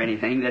happened or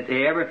anything, that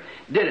they ever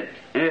did it.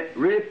 And it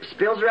really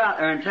spills her out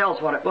there and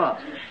tells what it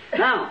was.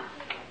 Now,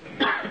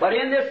 but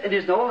in this, it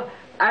is no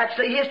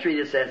actually history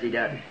that says he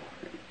does.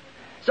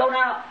 So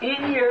now,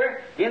 in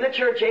here, in the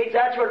church age,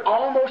 that's where it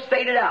almost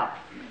faded out.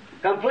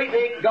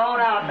 Completely gone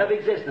out of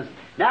existence.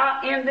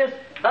 Now, in this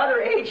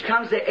other age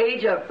comes the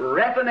age of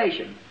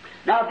Reformation.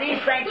 Now,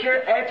 these things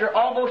here, after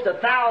almost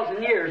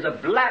 1,000 years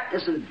of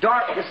blackness and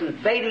darkness and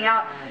fading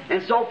out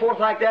and so forth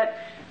like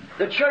that,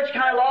 the church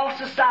kind of lost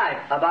the sight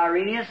of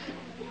Irenaeus.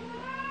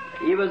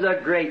 He was a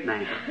great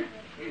man,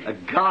 a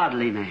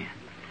godly man.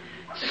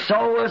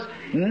 So was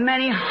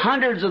many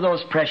hundreds of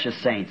those precious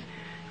saints.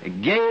 They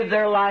gave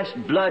their life's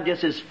blood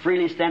just as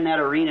freely stand in that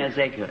arena as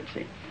they could,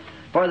 see.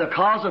 For the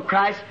cause of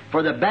Christ,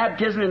 for the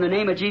baptism in the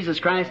name of Jesus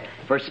Christ,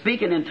 for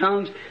speaking in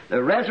tongues,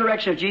 the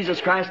resurrection of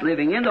Jesus Christ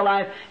living in the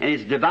life, and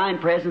His divine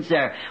presence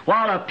there.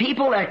 While a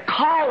people that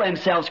call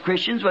themselves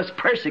Christians was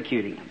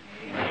persecuting them.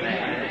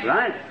 That's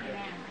right.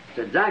 It's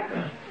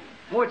exactly.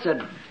 Oh,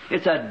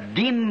 it's a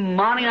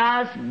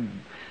demonized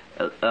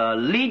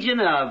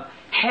legion of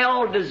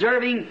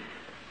hell-deserving,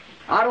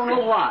 I don't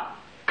know what,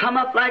 come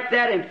up like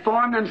that and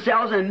form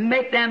themselves and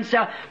make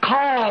themselves,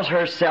 calls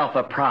herself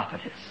a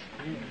prophetess.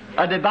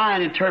 A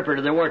divine interpreter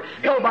of the Word.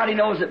 Nobody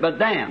knows it but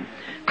them.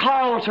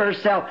 Calls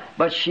herself,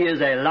 but she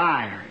is a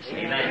liar.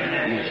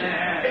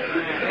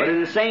 Amen. But at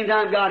the same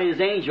time, God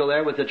is angel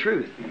there with the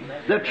truth.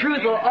 The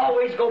truth will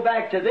always go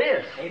back to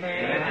this.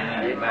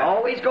 Amen. It will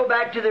always go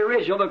back to the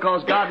original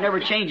because God never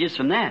changes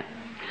from that.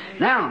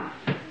 Now,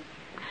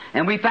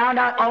 and we found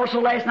out also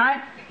last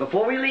night,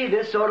 before we leave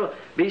this, so it'll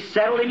be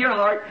settled in your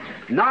heart,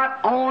 not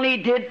only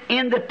did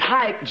in the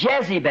type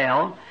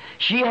Jezebel,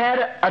 she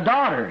had a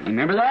daughter. You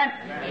remember that?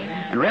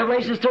 Amen. And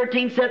Revelation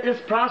 13 said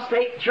this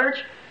prostate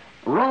church,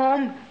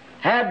 Rome,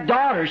 had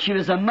daughters. She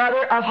was a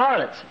mother of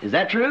harlots. Is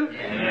that true?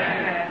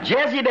 Amen.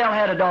 Jezebel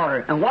had a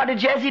daughter. And what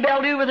did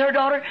Jezebel do with her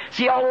daughter?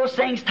 See all those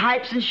things,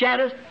 types and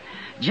shadows?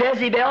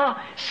 Jezebel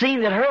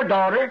seen that her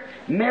daughter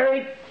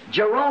married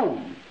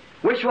Jerome,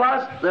 which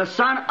was the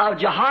son of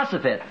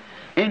Jehoshaphat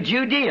in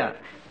Judea.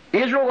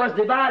 Israel was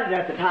divided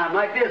at the time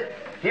like this.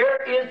 Here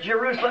is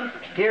Jerusalem,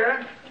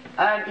 here.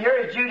 And here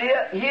is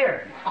Judea,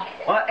 here.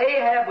 Well,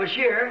 Ahab was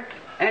here,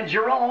 and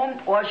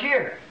Jerome was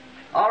here.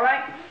 All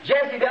right?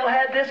 Jezebel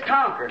had this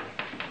conquered.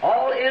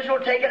 All Israel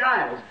taking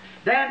idols.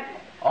 Then,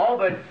 all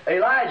but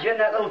Elijah and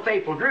that little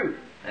faithful group.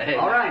 Hey.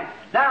 All right.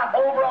 Now,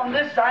 over on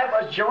this side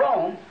was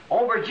Jerome,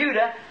 over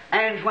Judah,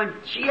 and when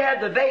she had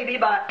the baby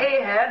by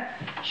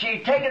Ahab,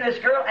 she'd taken this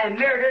girl and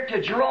married her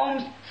to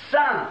Jerome's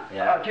son,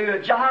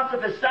 to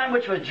Jehoshaphat's son,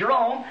 which was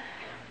Jerome,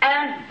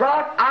 and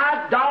brought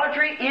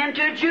idolatry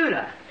into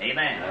Judah.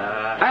 Amen.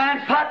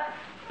 And put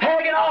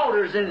pagan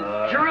altars in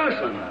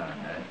Jerusalem.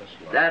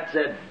 That's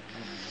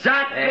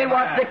exactly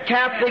what the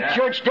Catholic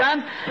Church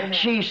done.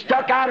 She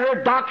stuck out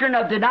her doctrine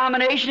of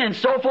denomination and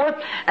so forth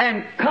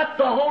and cut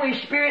the Holy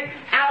Spirit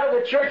out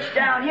of the church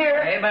down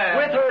here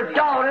with her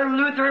daughter,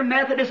 Luther,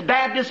 Methodist,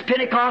 Baptist,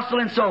 Pentecostal,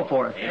 and so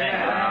forth.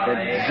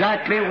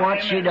 Exactly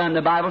what she done.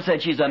 The Bible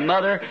said she's a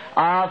mother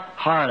of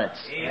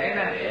harlots.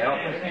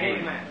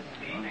 Amen.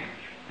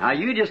 Now,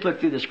 you just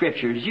look through the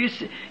Scriptures.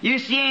 You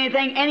see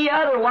anything any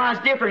otherwise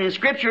different in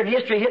Scripture and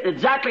history hitting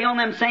exactly on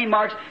them same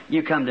marks,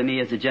 you come to me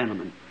as a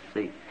gentleman.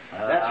 See?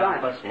 That's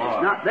right. It's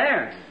not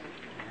there.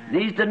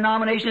 These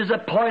denominations are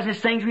the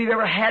poisonous things we've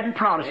ever had in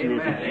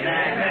Protestantism.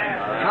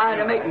 Trying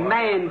to make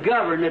man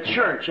govern the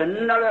church.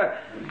 Another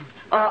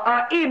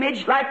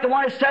image like the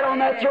one that's set on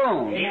that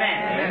throne. The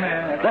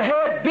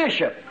head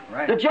bishop.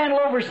 The gentle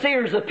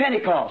overseers of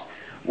Pentecost.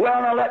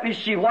 Well, now let me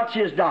see. What's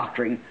his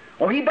doctrine?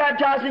 Oh, he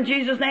baptized in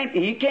Jesus' name?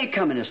 He can't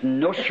come in this.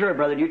 No, sure,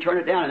 brother. You turn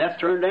it down, and that's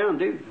turned down,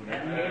 too.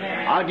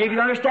 I'll give you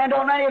to understand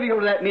on any of you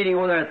over that meeting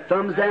over there.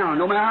 Thumbs down.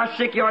 No matter how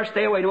sick you are,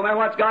 stay away. No matter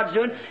what God's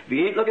doing, if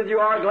you ain't looking through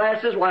our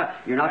glasses, well,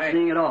 you're not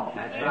seeing at all.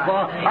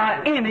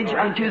 For image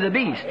unto the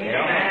beast.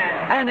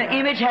 And the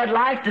image had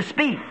life to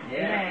speak.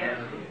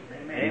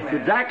 That's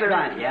exactly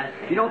right.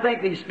 If you don't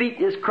think they speak,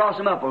 just cross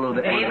them up a little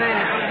bit.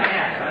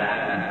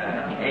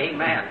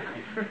 Amen.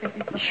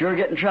 You sure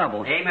get in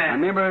trouble. Amen. I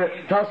remember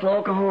at Tulsa,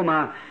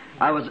 Oklahoma,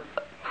 I was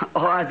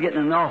getting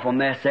in an awful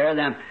mess there.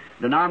 Them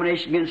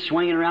denomination getting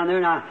swinging around there,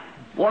 and I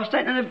was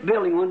sitting in the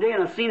building one day,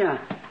 and I seen a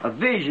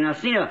vision. I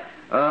seen a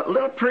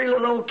pretty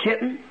little old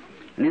kitten,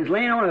 and he was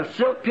laying on a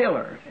silk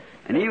pillar,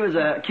 and he was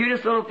the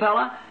cutest little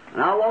fella.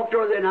 And I walked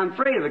over there, and I'm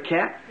afraid of a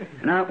cat,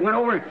 and I went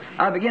over and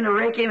I began to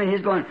rake him, and he's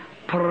going,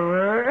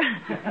 purr,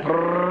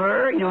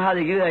 purr. You know how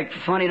they do that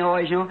funny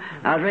noise, you know?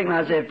 I was raking,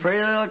 I said,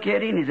 pretty little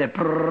kitty, and he said,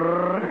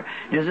 purr,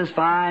 this is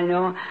fine, you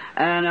know?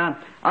 And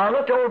I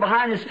looked over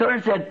behind this pillar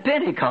and said,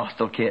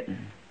 Pentecostal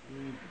kitten.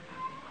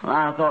 Well,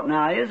 I thought,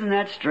 now, isn't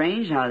that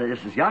strange? Now, this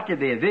has got to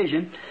be a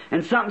vision.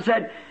 And something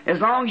said, as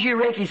long as you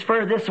rake his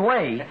fur this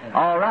way,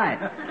 all right.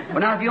 Well,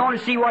 now, if you want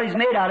to see what he's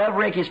made out of,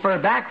 rake his fur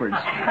backwards.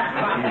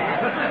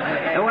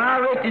 And when I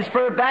raked his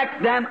fur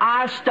back, them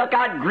eyes stuck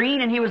out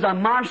green, and he was a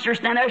monster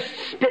standing there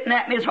spitting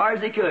at me as hard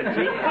as he could,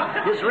 see?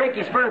 Just rake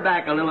his fur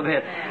back a little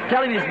bit.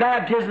 Tell him his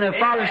baptism of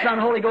Father, Son,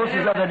 Holy Ghost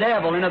is of the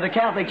devil and of the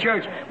Catholic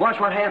Church. Watch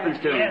what happens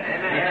to him.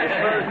 His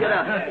furs get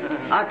up.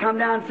 I come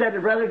down and said to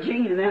Brother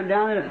Gene and them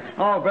down there,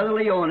 oh, Brother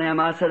Leo and them,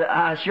 I said,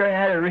 I sure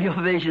had a real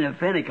vision of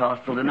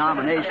Pentecostal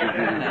denomination.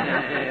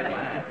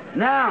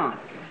 Now,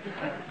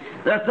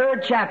 the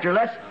third chapter,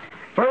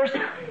 first,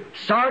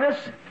 Sardis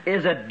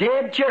is a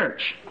dead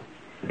church.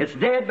 It's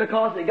dead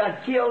because it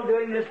got killed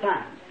during this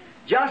time.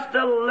 Just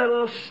a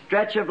little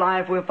stretch of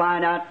life, we'll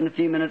find out in a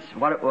few minutes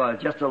what it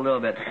was, just a little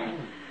bit.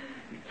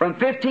 From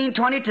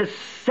 1520 to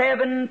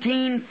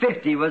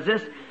 1750 was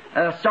this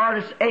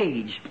Sardis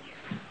age.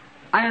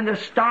 And the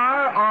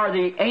star, or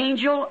the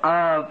angel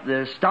of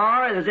the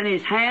star that was in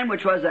his hand,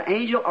 which was the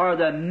angel or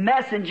the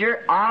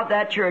messenger of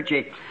that church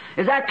age.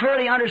 Is that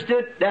clearly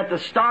understood that the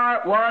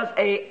star was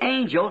an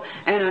angel,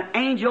 and an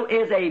angel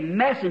is a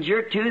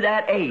messenger to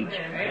that age?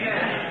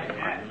 Amen.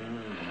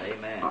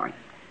 Amen. All right.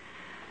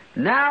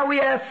 Now we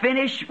have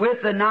finished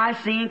with the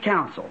Nicene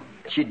Council.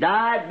 She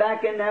died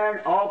back in there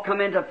and all come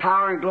into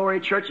power and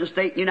glory, church and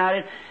state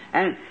united.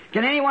 And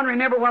can anyone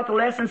remember what the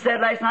lesson said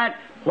last night?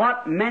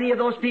 What many of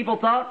those people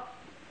thought?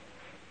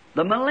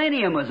 The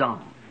millennium was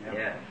on.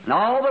 Yeah. And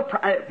all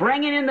the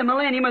bringing in the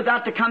millennium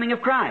without the coming of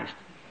Christ.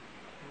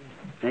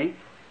 See?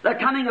 The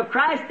coming of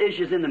Christ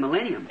issues in the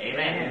millennium.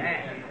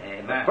 Amen.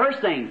 Amen. First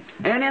thing.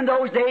 And in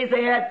those days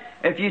they had,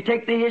 if you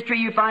take the history,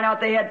 you find out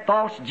they had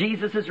false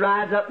Jesuses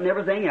rise up and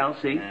everything else,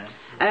 see? Yeah.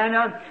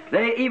 And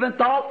they even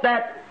thought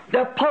that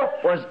the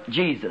Pope was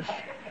Jesus,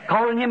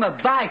 calling him a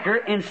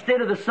biker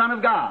instead of the Son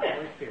of God.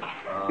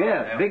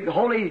 Yeah, big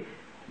holy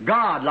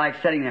God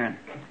like sitting there.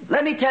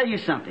 Let me tell you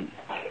something.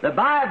 The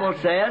Bible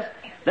says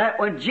that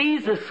when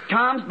Jesus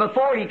comes,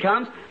 before He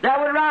comes, there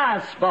would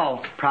rise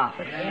false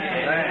prophets.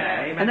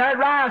 Amen. And there would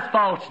rise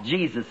false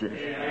Jesuses.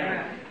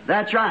 Amen.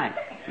 That's right.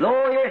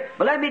 Lord,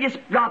 but let me just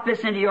drop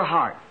this into your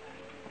heart.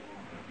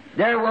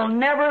 There will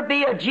never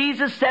be a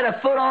Jesus set a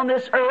foot on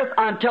this earth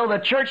until the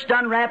church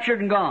done raptured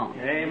and gone.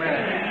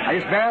 Amen. I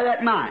just bear that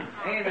in mind.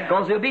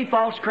 Because there'll be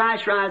false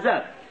Christ rise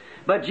up.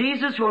 But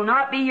Jesus will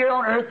not be here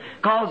on earth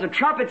because the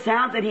trumpet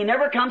sounds that He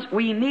never comes.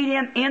 We meet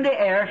Him in the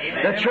air.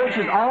 Amen. The church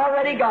is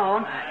already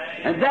gone.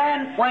 And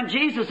then when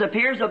Jesus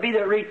appears, there'll be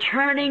the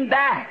returning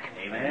back.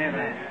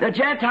 Amen. The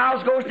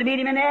Gentiles goes to meet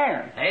Him in the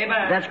air.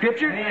 Amen. That's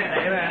Scripture?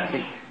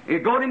 Amen. You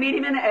go to meet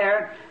Him in the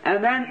air,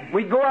 and then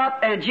we go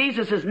up, and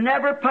Jesus has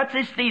never puts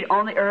His feet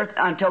on the earth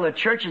until the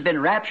church has been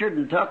raptured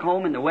and took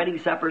home and the wedding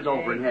supper's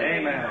over in heaven.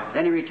 Amen.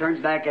 Then He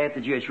returns back at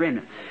the Jewish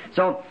remnant.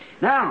 So,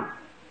 now,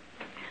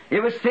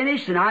 it was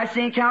finished, the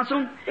Nicene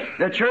Council.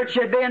 The church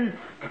had been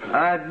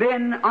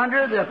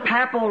under the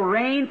papal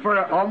reign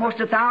for almost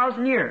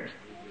 1,000 years.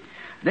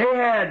 They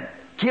had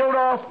killed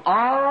off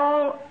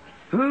all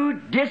who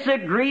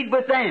disagreed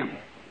with them.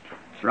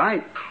 That's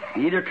right.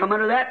 You either come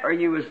under that or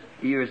you was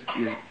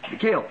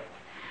killed.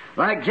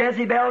 Like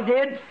Jezebel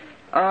did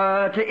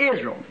to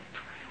Israel.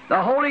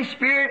 The Holy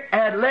Spirit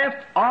had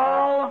left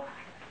all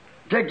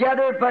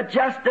together but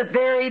just a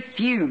very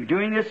few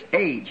during this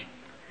age.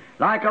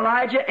 Like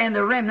Elijah and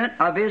the remnant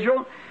of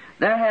Israel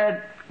that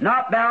had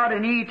not bowed a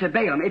knee to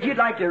Balaam. If you'd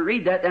like to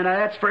read that, then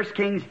that's 1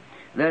 Kings,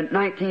 the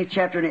 19th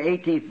chapter and the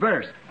 18th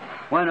verse.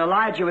 When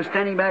Elijah was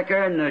standing back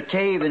there in the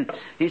cave and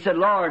he said,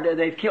 Lord,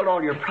 they've killed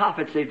all your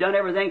prophets. They've done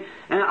everything.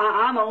 And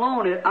I'm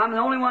alone. I'm the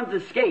only one to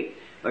escape.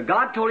 But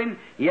God told him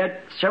he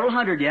had several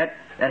hundred yet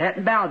that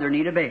hadn't bowed their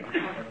knee to Baal.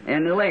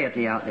 And the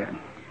laity out there.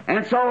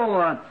 And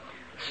so,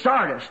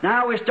 Sardis.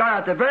 Now we start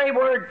out the very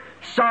word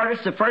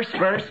Sardis, the first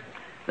verse.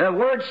 The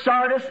word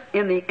Sardis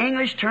in the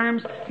English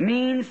terms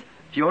means,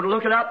 if you want to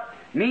look it up,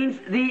 means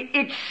the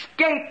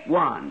escaped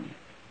one.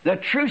 The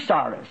true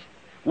Sardis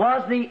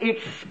was the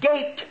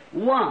escaped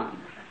one.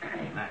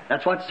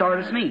 That's what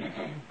Sardis means.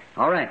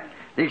 All right.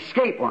 The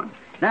escaped one.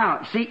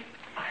 Now, see,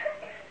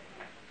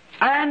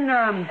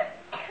 and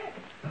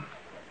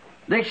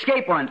the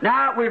escaped one.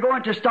 Now we're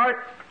going to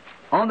start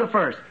on the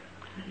first.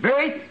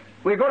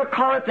 We're going to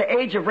call it the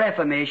Age of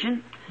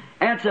Reformation,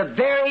 and it's a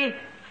very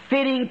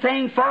fitting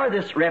thing for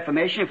this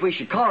Reformation, if we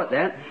should call it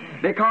that,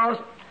 because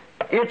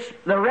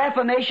the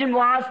Reformation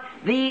was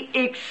the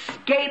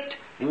escaped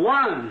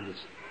ones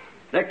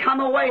that come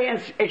away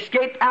and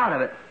escaped out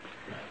of it.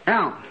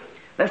 Now,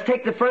 let's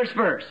take the first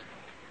verse.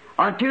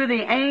 Unto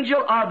the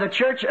angel of the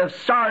church of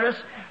Sardis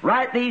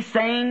write these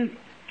sayings,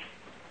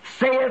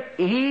 saith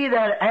he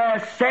that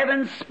has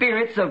 7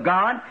 spirits of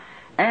God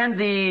and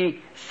the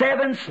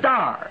 7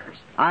 stars.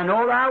 I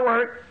know thy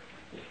work,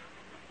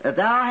 that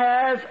thou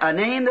hast a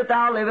name that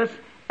thou livest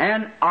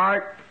and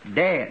art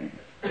dead.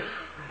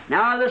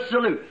 Now the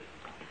salute.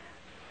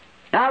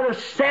 Now the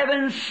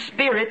 7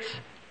 spirits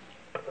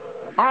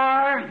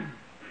are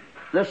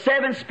the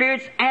 7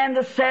 spirits and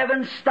the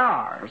 7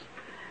 stars.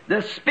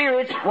 the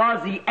spirits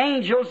was the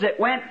angels that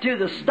went to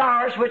the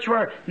stars, which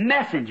were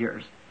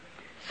messengers.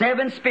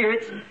 7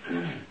 spirits,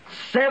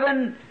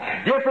 7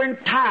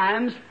 different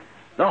times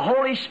the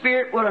Holy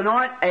Spirit would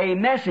anoint a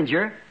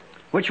messenger,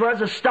 which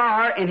was a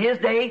star in His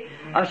day.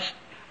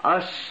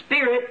 A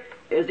spirit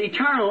is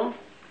eternal,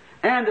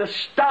 and a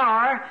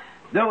star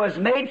that was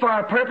made for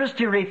a purpose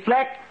to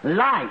reflect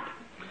light.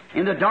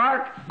 In the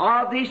dark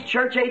of these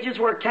church ages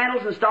where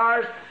candles and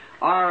stars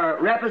are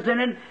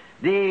represented,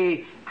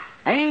 the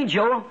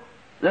angel,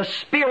 the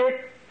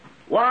Spirit,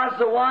 was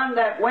the one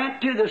that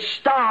went to the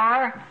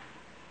star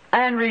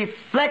and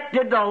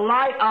reflected the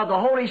light of the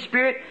Holy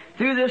Spirit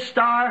through this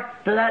star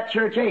to that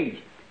church age.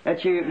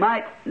 That you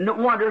might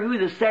wonder who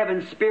the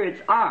 7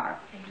 spirits are.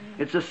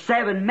 It's the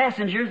 7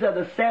 messengers of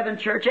the 7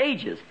 church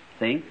ages.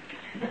 See?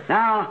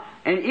 Now,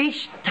 and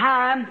each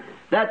time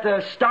that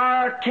the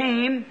star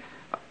came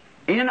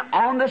in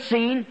on the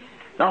scene,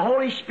 the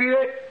Holy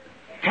Spirit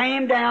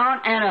came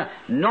down and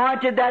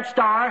anointed that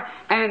star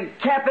and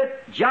kept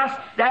it just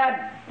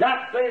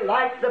exactly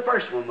like the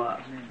first one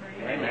was.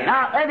 Amen.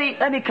 Now,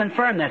 let me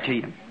confirm that to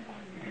you.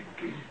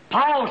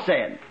 Paul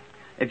said,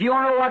 if you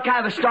want to know what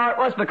kind of a star it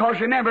was, because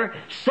remember,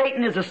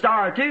 Satan is a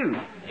star too.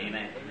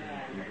 Amen.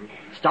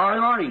 Star of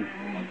the morning.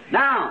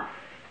 Now,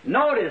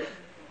 notice,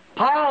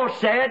 Paul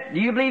said, do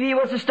you believe he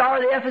was the star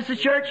of the Ephesus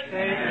church?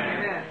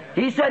 Amen.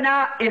 He said,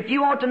 now, if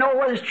you want to know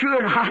whether it's true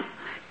or not,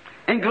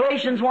 in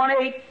Galatians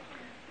 1:8,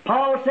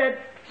 Paul said,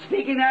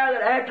 speaking there,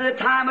 that after the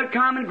time had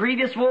come and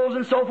grievous wolves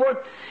and so forth,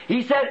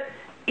 he said,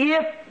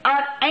 if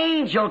an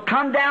angel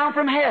come down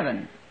from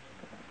heaven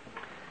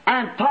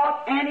and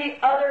taught any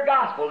other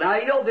gospel. Now,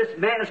 you know this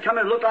man is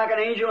coming to look like an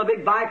angel, a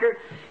big biker.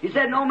 He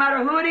said, no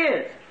matter who it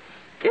is,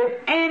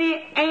 if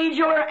any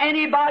angel or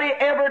anybody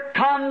ever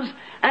comes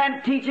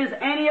and teaches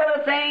any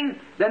other thing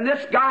than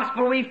this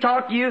gospel we've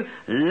taught you,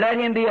 let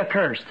him be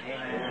accursed.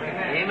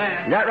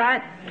 Amen. Is that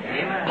right?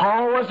 Amen.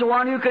 Paul was the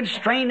one who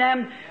constrained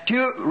them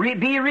to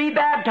be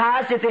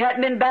rebaptized if they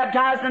hadn't been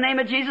baptized in the name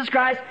of Jesus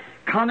Christ.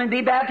 Come and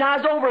be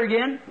baptized over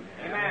again.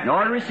 Amen. In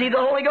order to receive the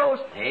Holy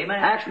Ghost. Amen.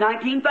 Acts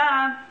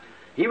 19:5.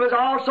 He was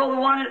also the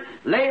one that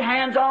laid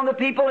hands on the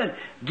people and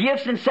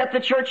gifts and set the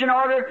church in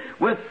order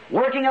with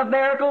working of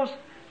miracles,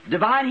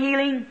 divine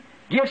healing,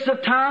 gifts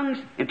of tongues,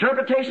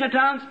 interpretation of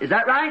tongues. Is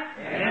that right?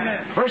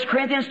 Amen. 1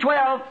 Corinthians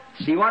 12.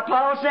 See what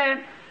Paul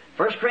said.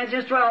 1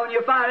 Corinthians 12, and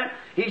you'll find it.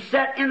 He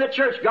set in the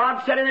church.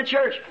 God set in the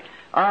church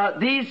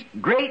these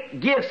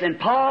great gifts, and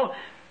Paul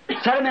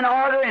set them in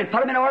order and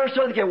put them in order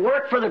so they could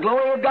work for the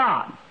glory of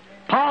God.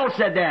 Paul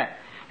said that.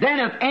 Then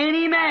if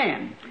any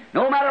man,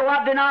 no matter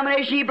what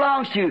denomination he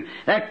belongs to,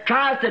 that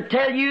tries to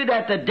tell you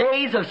that the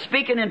days of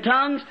speaking in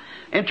tongues,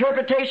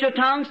 interpretation of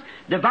tongues,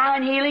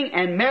 divine healing,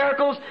 and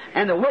miracles,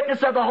 and the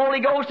witness of the Holy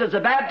Ghost as a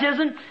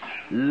baptism,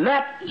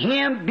 let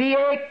him be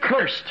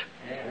accursed.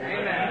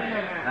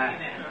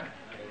 Amen.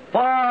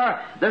 For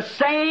the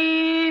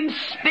same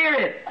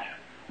Spirit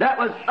that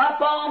was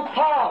up on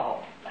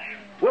Paul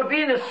will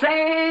be the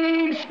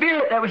same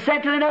Spirit that was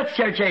sent to the next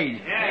church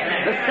age.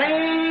 Amen. The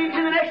same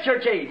to the next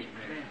church age.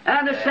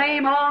 And the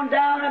same on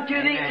down unto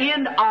the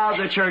end of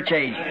the church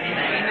age.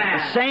 Amen.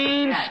 The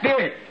same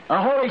Spirit,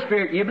 the Holy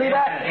Spirit. You believe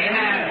that?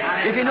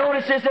 Amen. If you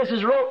notice this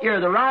is wrote here,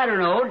 the writer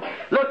note.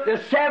 Look,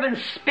 the 7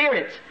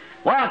 spirits.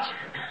 Watch.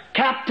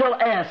 Capital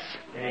S.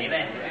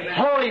 Amen.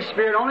 Holy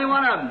Spirit, only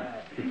one of them.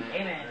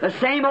 Amen. The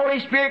same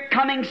Holy Spirit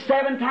coming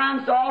 7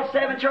 times to all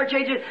 7 church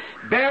ages,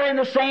 bearing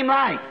the same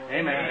light.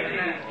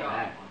 Amen.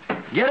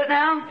 Get it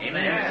now?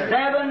 Amen.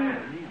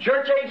 7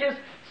 church ages,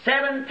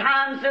 7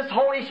 times this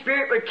Holy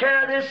Spirit would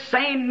carry this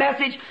same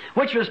message,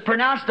 which was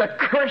pronounced a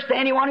curse to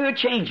anyone who would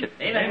change it.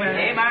 Amen.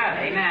 Amen.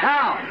 Amen.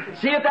 Now,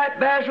 see if that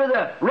bears with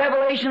the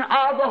revelation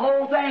of the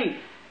whole thing.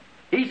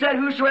 He said,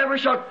 whosoever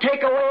shall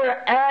take away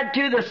or add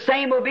to, the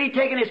same will be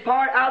taking his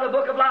part out of the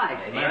book of life.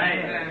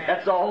 Amen.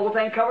 That's the whole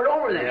thing covered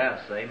over there.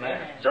 Yes,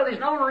 amen. So there's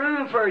no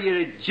room for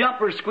you to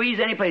jump or squeeze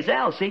anyplace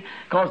else, see?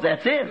 Because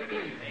that's it.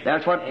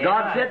 That's what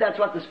God said, that's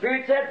what the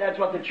Spirit said, that's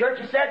what the church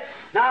has said.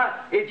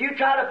 Now, if you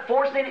try to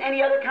force in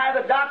any other kind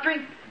of a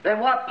doctrine than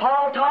what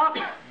Paul taught,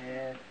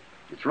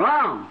 it's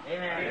wrong.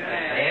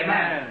 Amen.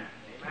 Amen.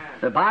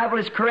 The Bible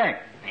is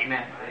correct.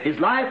 Amen. His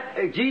life,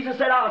 Jesus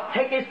said, I'll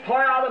take his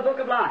part out of the book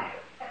of life.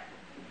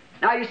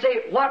 Now you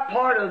say, what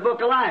part of the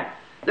book of life?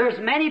 There's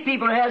many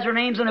people who has their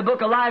names in the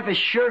book of life is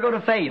sure going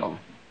to fail.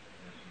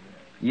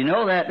 You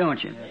know that,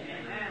 don't you?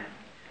 Amen.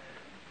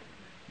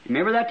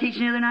 Remember that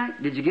teaching the other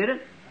night? Did you get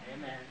it?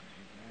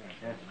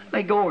 Amen.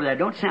 Let go over that.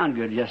 Don't sound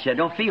good just yet.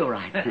 Don't feel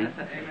right.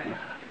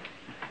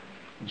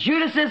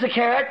 Judas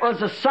Iscariot was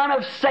the son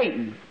of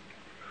Satan.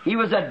 He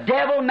was a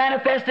devil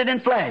manifested in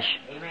flesh.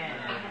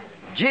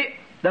 Amen.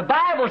 The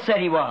Bible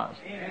said he was.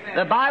 Amen.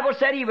 The Bible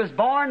said he was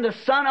born the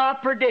son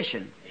of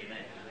perdition.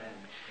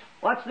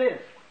 Watch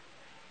this.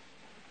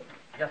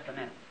 Just a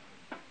minute.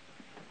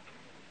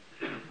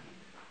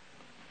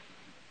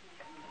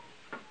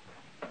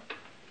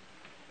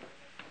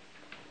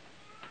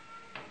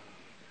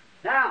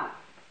 Now,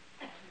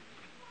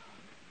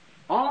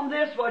 on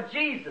this was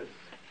Jesus.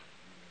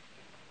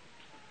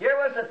 Here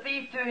was was a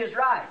thief to his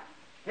right.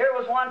 Here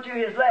was one to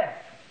his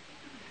left.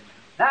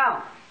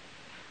 Now,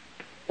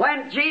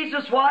 when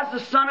Jesus was the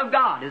Son of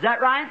God, is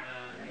that right?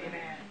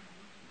 Amen.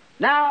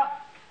 Now,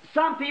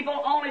 some people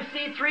only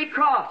see 3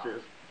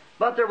 crosses,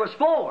 but there was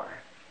 4.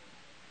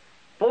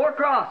 4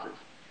 crosses.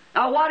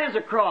 Now, what is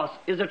a cross?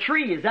 Is a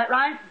tree, is that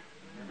right?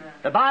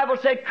 The Bible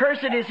said,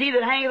 "Cursed is he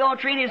that hangeth on a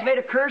tree, and he has made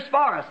a curse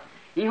for us."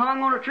 He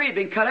hung on a tree. It had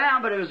been cut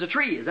down, but it was a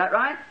tree. Is that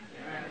right?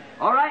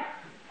 All right.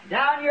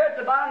 Down here at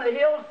the bottom of the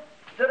hill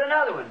stood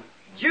another one.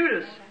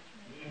 Judas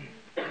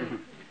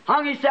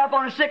hung himself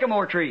on a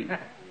sycamore tree.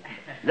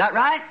 Is that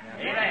right?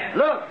 Amen.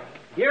 Look,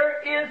 here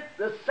is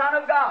the Son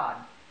of God,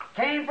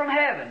 came from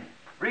heaven,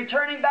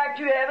 returning back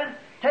to heaven,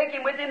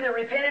 taking with him the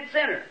repentant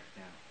sinner.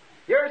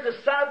 Here's the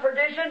son of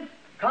perdition,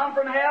 come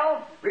from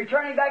hell,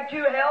 returning back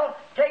to hell,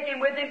 taking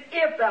with him,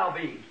 if thou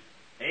be.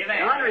 Amen.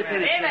 The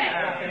unrepentant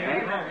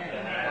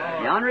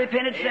sinner. The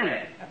unrepentant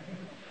sinner.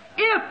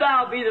 If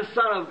thou be the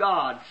Son of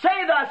God,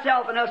 save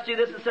thyself and us. Do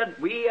this. And said,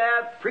 we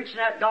have preached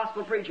that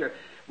gospel preacher.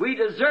 We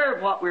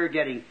deserve what we're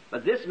getting,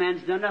 but this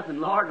man's done nothing.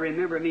 Lord,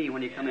 remember me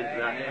when you come into that.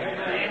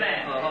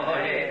 Amen. Oh,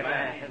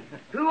 amen.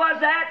 Who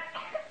was that?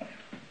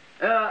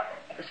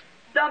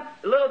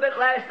 Stumped a little bit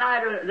last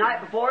night or the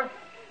night before.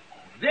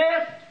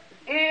 This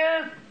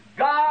is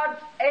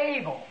God's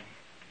Abel.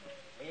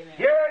 Amen.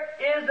 Here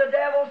is the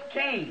devil's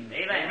Cain.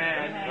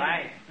 Amen.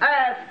 Right.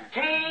 As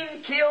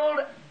Cain killed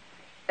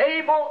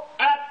Abel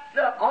at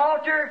the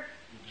altar,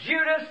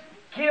 Judas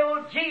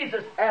killed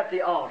Jesus at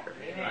the altar.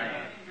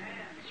 Amen.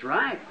 That's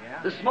right.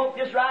 Yeah. The smoke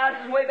just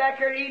rises way back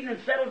here at Eden and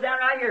settles down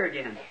right here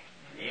again.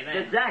 Amen.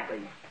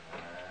 Exactly.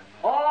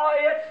 Oh,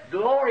 it's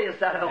glorious,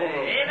 that whole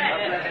road.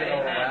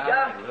 Amen.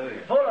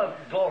 Just full of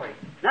glory.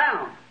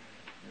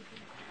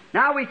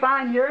 Now we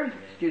find here,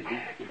 excuse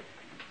me,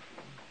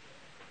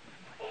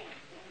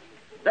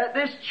 that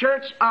this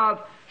church of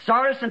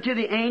Sardis unto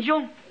the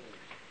angel,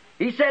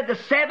 he said the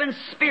 7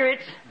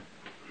 spirits,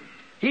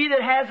 he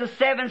that has the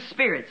 7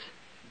 spirits.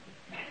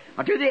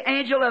 Unto the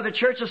angel of the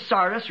church of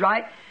Sardis,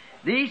 right?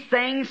 These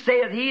things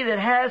saith he that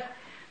has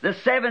the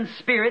 7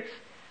 spirits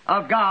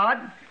of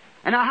God.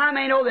 And now how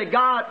many know that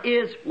God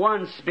is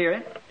one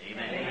spirit?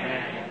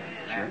 Amen.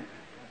 Sure.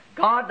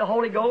 God, the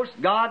Holy Ghost,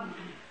 God,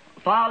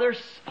 Father,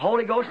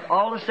 Holy Ghost,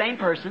 all the same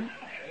person.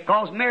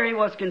 Because Mary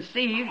was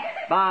conceived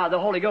by the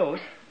Holy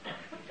Ghost.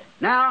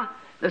 Now,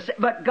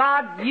 but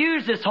God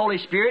used this Holy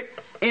Spirit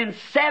in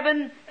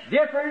 7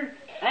 different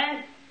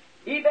and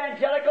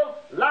evangelical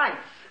lights.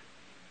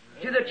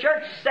 To the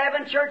church,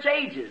 7 church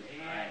ages.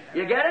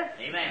 You get it?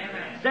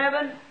 Amen.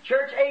 7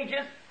 church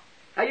ages.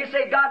 Now you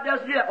say God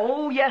doesn't do that.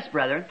 Oh, yes,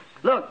 brother.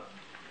 Look,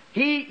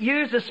 He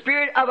used the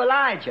spirit of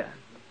Elijah.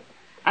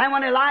 And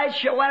when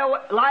Elijah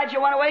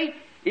went away,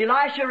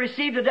 Elisha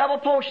received a double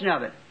portion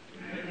of it.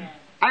 Amen.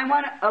 And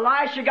when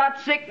Elisha got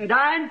sick and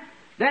died,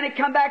 then it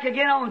come back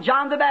again on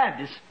John the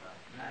Baptist.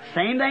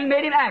 Same thing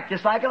made him act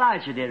just like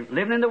Elijah did,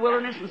 living in the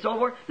wilderness and so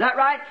forth. Is that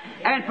right?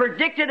 And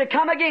predicted to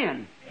come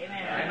again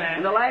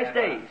in the last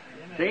days.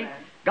 See?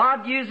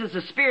 God uses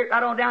the Spirit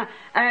right on down.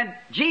 And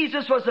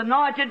Jesus was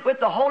anointed with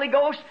the Holy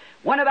Ghost,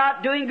 went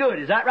about doing good.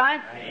 Is that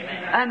right?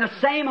 Amen. And the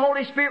same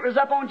Holy Spirit was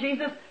up on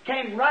Jesus,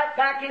 came right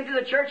back into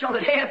the church on the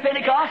day of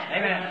Pentecost.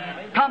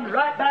 Amen. Comes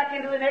right back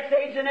into the next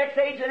age, the next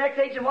age, the next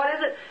age. And what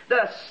is it?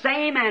 The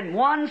same and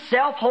one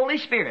self Holy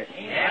Spirit.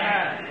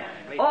 Amen.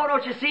 Oh,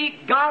 don't you see?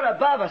 God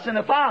above us in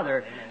the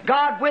Father.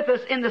 God with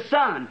us in the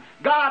Son.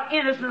 God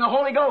in us in the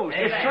Holy Ghost.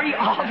 Amen. It's 3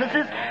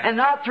 offices and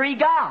not 3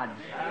 gods.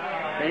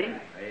 See?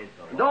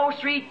 Those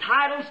 3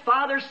 titles,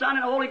 Father, Son,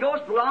 and Holy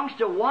Ghost, belongs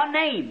to one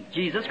name,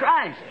 Jesus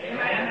Christ.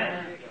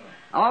 Amen.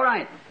 All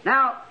right.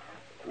 Now,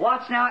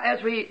 watch now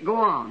as we go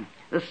on.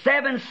 The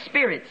 7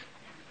 spirits.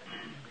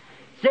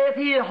 Saith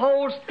he that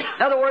holds,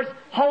 in other words,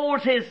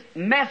 holds his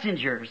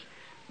messengers.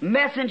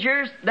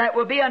 Messengers that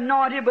will be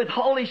anointed with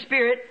Holy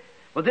Spirit,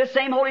 with this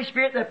same Holy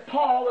Spirit that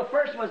Paul, the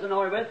first, was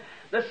anointed with.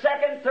 The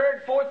 2nd,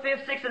 3rd, 4th,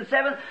 5th, 6th, and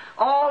 7th,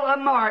 all of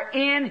them are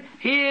in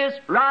his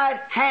right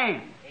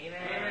hand.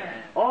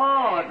 Amen.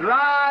 Oh,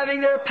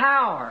 driving their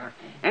power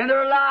and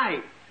their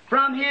light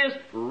from his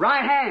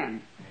right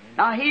hand.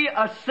 Now he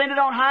ascended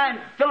on high, and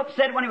Philip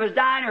said when he was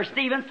dying, or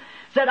Stephen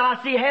said,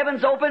 I see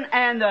heavens open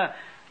and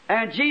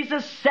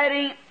Jesus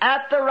sitting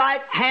at the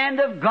right hand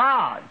of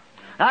God.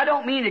 Now, I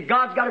don't mean that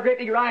God's got a great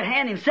big right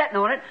hand, Him sitting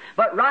on it,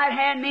 but right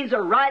hand means a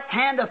right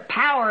hand of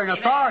power and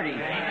authority.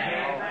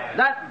 Amen.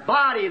 That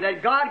body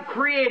that God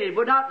created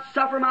would not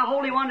suffer my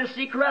Holy One to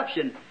see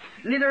corruption.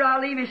 Neither will I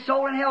leave his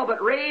soul in hell,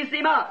 but raised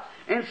him up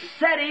and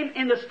set him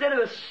in the stead of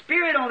a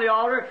spirit on the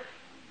altar.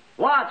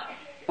 Watch,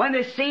 when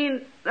they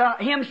seen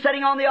him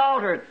sitting on the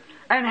altar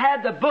and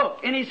had the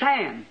book in his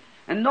hand,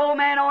 and no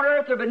man on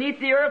earth or beneath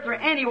the earth or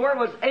anywhere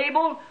was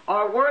able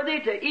or worthy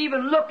to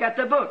even look at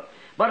the book,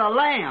 but a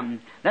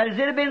lamb that as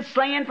it had been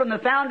slain from the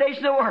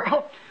foundation of the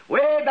world,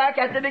 way back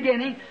at the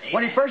beginning,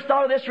 when he first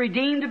thought of this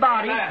redeemed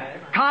body,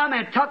 come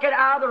and took it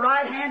out of the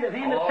right hand of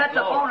him that sits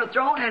upon the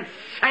throne and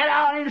sat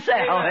out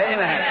himself.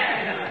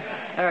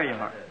 Amen. There you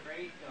are.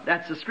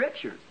 That's the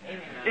Scripture.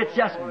 It's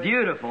just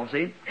beautiful,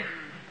 see?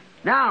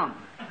 Now,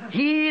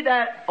 he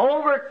that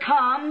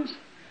overcomes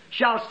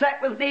shall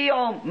sit with me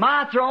on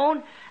my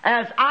throne,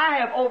 as I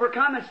have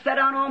overcome and sat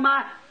down on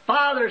my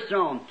Father's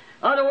throne.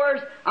 In other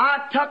words,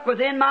 I tuck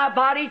within my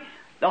body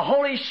the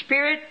Holy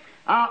Spirit.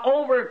 I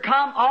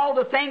overcome all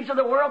the things of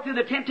the world through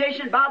the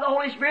temptation by the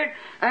Holy Spirit,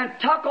 and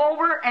tuck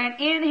over, and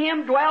in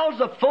Him dwells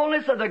the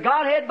fullness of the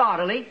Godhead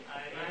bodily.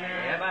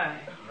 Amen.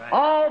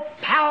 All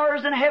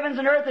powers in heavens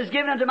and earth is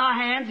given unto my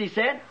hands, He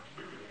said.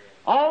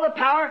 All the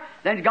power,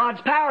 then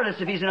God's powerless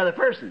if He's another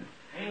person.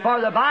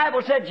 For the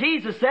Bible said,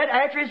 Jesus said,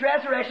 after His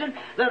resurrection,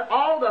 that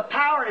all the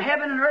power in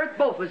heaven and earth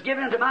both was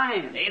given into my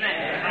hands.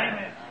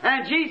 Amen.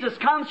 And Jesus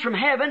comes from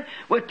heaven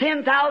with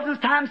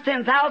 10,000s times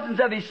 10,000s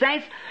of His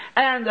saints,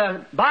 and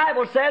the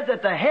Bible says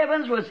that the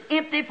heavens was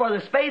empty for the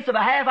space of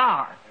a half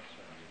hour.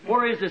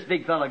 Where is this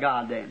big fellow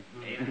God then?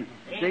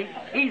 See?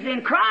 He's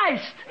in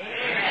Christ.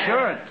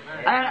 Sure.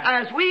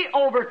 And as we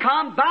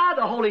overcome by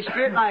the Holy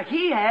Spirit like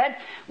He had,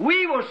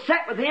 we will sit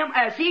with Him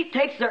as He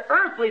takes the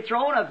earthly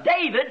throne of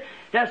David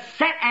to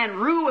sit and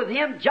rule with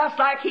Him just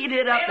like He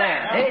did up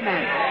there.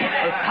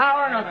 Amen. With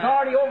power and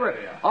authority over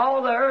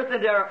all the earth.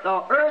 And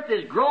the earth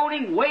is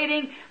groaning,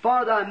 waiting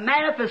for the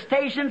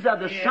manifestations of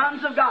the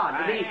sons of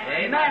God to be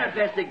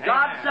manifested.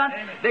 God's Son,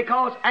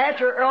 because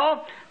after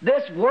all,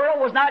 this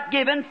world was not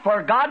given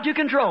for God to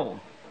control.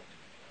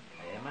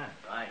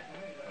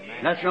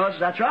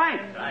 That's right.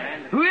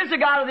 Who is the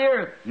God of the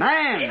earth?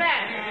 Man.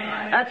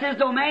 That's His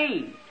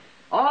domain.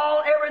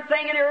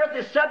 Everything in the earth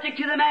is subject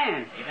to the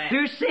man.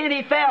 Through sin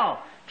He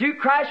fell. Through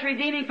Christ's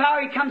redeeming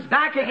power He comes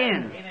back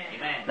again.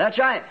 That's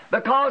right.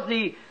 Because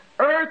the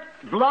earth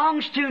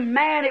belongs to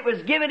man, it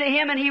was given to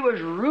Him, and He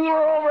was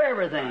ruler over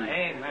everything.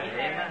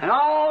 And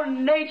all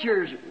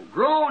nature's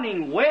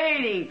groaning,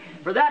 waiting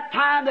for that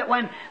time that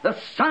when the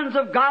sons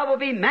of God will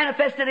be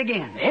manifested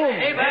again.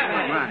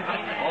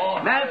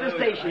 Right.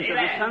 Manifestations of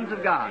the sons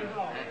of God.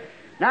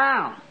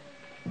 Now,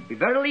 we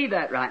better leave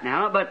that right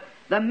now, but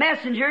the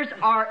messengers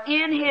are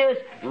in His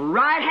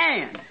right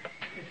hand,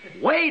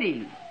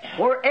 waiting.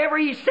 Wherever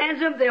He sends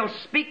them, they'll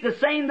speak the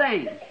same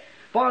thing.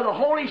 For the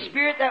Holy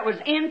Spirit that was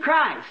in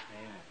Christ.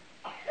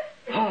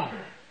 Oh.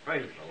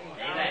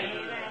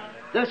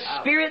 The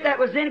Spirit that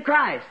was in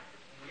Christ.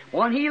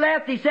 When He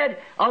left, He said,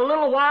 a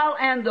little while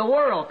and the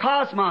world,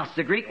 cosmos,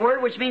 the Greek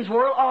word, which means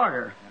world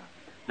order.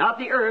 Not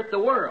the earth, the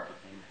world.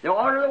 The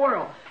order of the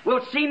world.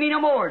 Will see me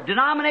no more.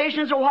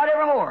 Denominations or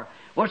whatever more.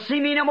 Will see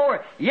me no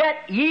more.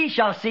 Yet ye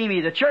shall see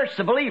me, the church,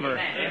 the believer.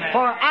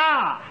 For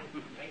I,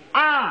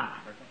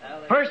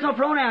 personal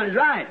pronoun is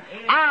right.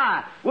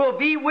 I will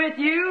be with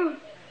you,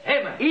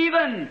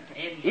 even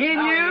in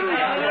you,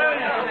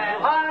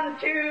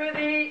 unto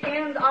the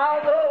end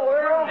of the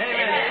world.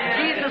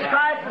 Jesus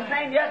Christ the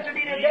same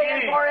yesterday, today,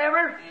 and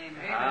forever.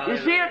 You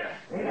see it?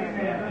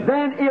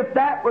 Then if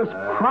that was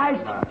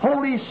Christ's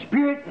Holy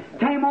Spirit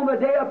came on the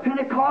day of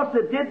Pentecost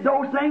that did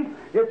those things,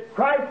 if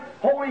Christ's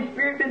Holy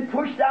Spirit been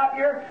pushed out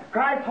here,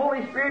 Christ's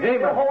Holy Spirit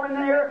still holding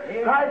here,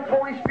 Christ's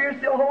Holy Spirit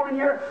still holding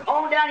here,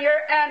 on down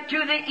here, and to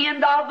the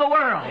end of the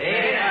world.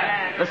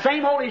 Amen. The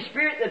same Holy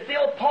Spirit that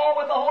filled Paul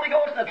with the Holy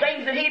Ghost and the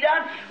things that he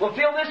done will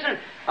fill this one.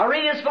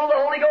 Arenas full of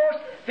the Holy Ghost,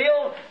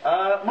 fill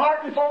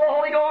Martin full of the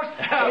Holy Ghost,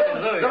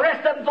 the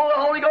rest of them full of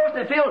the Holy Ghost,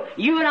 and fill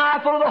you and I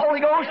full of the Holy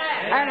Ghost.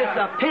 And it's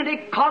the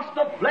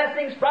Pentecostal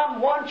blessings from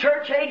one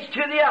church age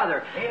to the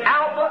other.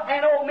 Alpha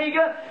and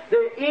Omega,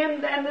 the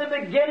end and the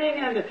beginning,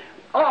 and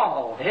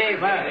all.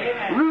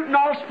 Amen. Root and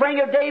offspring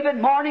of David,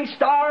 morning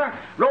star,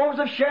 rose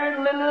of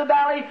Sharon, lily of the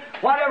valley,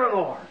 whatever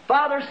more.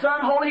 Father,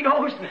 Son, Holy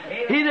Ghost,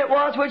 He that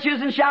was, which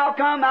is, and shall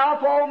come,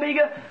 Alpha,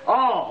 Omega,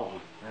 all.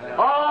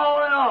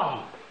 All in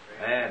all.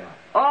 Amen.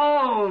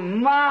 Oh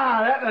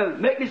my, that would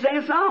make me sing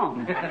a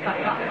song.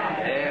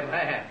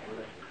 Amen.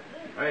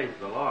 Praise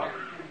the Lord.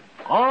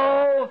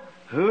 Oh,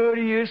 who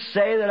do you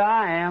say that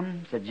I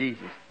am? Said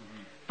Jesus.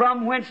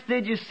 From whence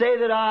did you say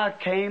that I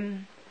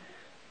came?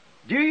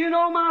 Do you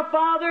know my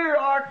Father,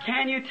 or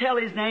can you tell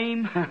His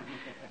name?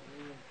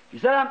 He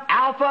said, I'm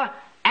Alpha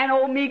and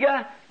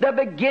Omega, the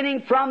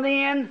beginning from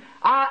the end.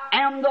 I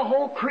am the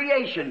whole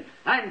creation,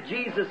 and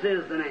Jesus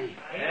is the name.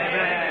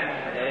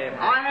 Amen.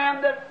 I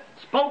am that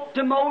spoke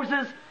to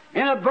Moses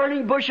in a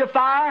burning bush of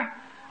fire.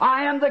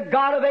 I am the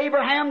God of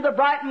Abraham, the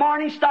bright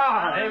morning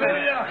star.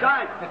 Amen.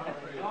 Right.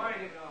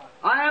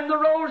 I am the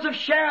rose of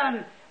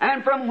Sharon.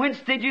 And from whence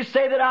did you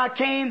say that I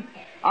came?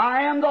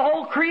 I am the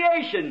whole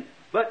creation.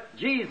 But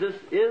Jesus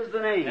is the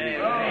name.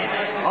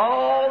 Amen.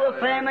 All the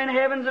family in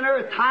heavens and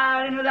earth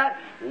tied into that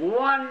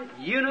one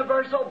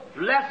universal,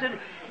 blessed,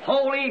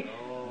 holy,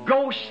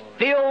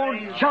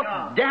 Ghost-filled,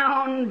 chucked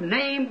down,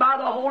 named by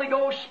the Holy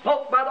Ghost,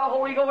 spoke by the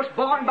Holy Ghost,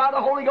 born by the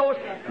Holy Ghost,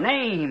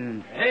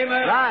 name.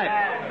 Amen.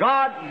 Right.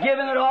 God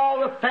given it all,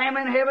 the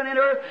family in heaven and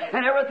earth,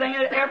 and everything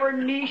that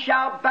every knee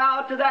shall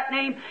bow to that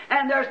name,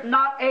 and there's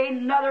not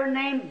another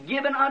name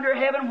given under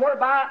heaven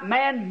whereby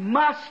man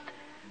must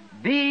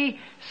be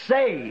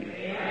saved.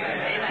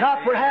 Amen.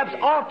 Not perhaps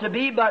ought to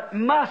be, but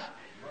must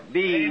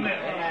be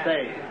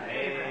saved.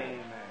 Amen.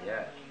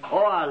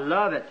 Oh, I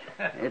love it.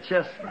 It's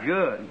just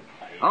good.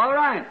 All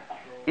right.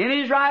 In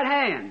His right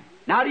hand.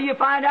 Now do you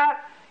find out?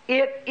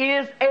 it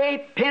is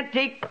a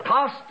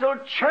Pentecostal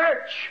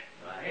church.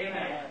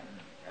 Amen.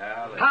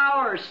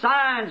 Power,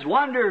 signs,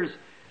 wonders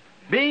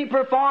being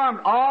performed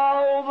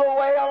all the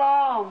way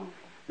along.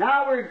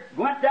 Now we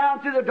went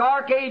down through the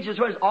dark ages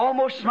where it's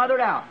almost smothered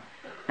out.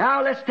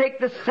 Now let's take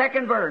the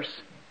second verse.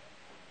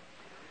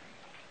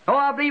 Oh,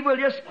 I believe we'll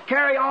just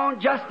carry on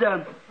just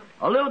a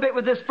little bit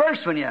with this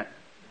first one yet.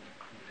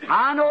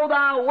 I know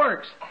thy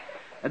works.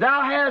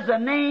 Thou hast a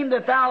name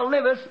that thou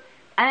livest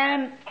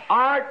and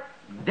art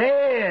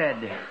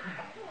dead.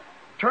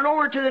 Turn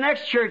over to the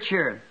next church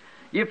here.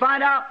 You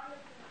find out,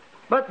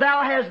 but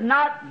thou hast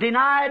not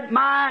denied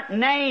my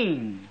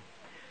name.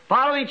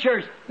 Following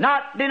church,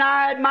 not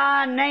denied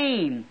my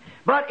name.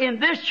 But in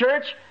this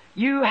church,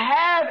 you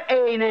have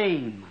a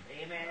name.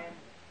 Amen.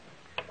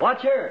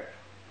 Watch here.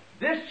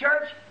 This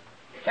church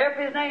kept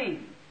his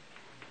name.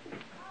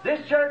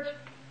 This church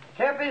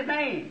kept his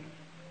name.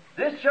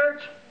 This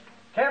church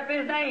kept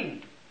his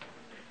name.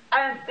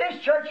 And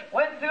this church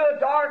went through a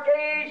dark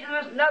age and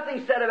there's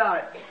nothing said about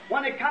it.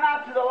 When they come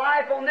out to the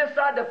life on this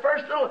side, the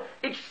first little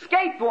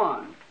escaped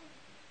one.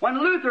 When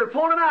Luther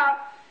pulled him out,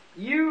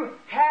 you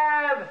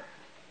have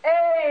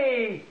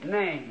a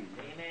name.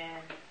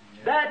 Amen.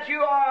 That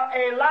you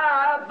are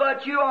alive,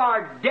 but you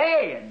are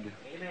dead.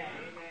 Amen.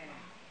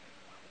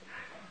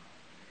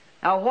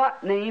 Now,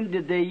 what name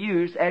did they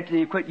use after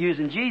they quit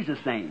using Jesus'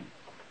 name?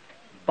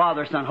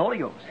 Father, Son, Holy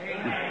Ghost.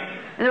 Amen.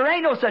 And there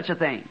ain't no such a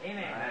thing.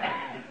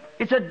 Amen.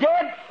 It's a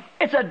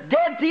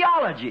dead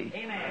theology.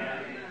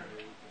 Amen.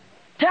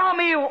 Tell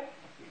me,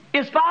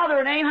 is Father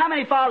a name? How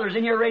many fathers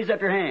in here raise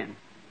up your hand?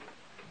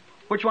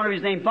 Which one of you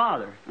is named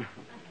Father?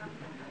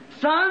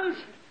 Sons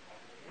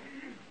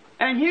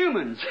and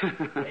humans.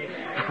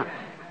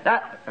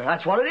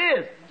 That's what it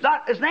is.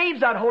 His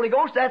name's not Holy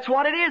Ghost. That's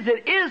what it is.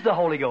 It is the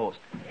Holy Ghost.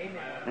 Amen.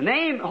 The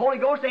name Holy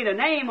Ghost ain't a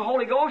name.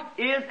 Holy Ghost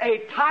is a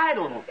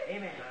title.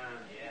 Amen.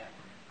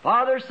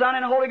 Father, Son,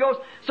 and Holy Ghost.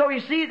 So you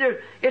see,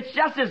 it's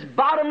just as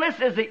bottomless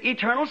as the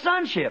eternal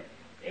sonship.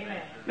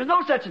 Amen. There's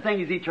no such a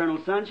thing as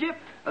eternal sonship.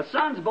 A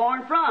son's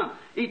born from.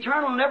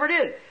 Eternal never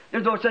did.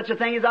 There's no such a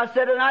thing, as I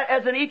said tonight,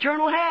 as an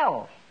eternal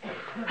hell.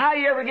 How do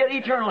you ever get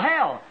eternal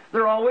hell?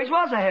 There always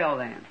was a hell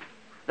then.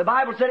 The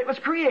Bible said it was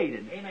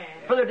created. Amen.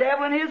 For the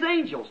devil and his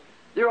angels.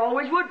 There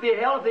always would be a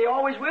hell. If there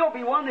always will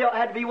be one, there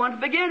had to be one at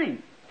the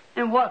beginning.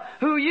 And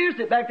who used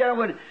it back there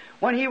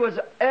when he was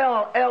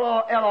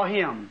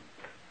Elohim?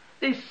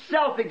 The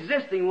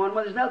self-existing one,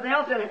 when there's nothing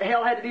else in it,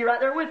 hell had to be right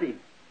there with him.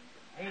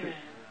 Amen.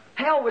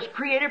 Hell was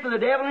created for the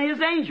devil and his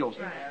angels.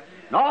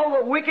 And all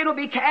the wicked will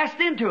be cast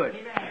into it.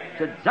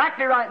 It's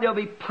exactly right. They'll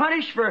be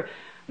punished for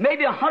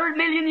maybe 100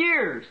 million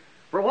years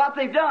for what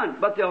they've done.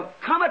 But there'll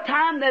come a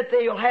time that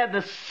they'll have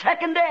the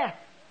second death.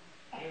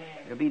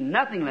 There'll be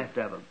nothing left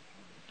of them.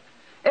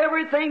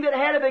 Everything that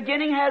had a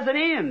beginning has an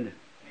end.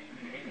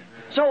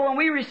 So when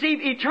we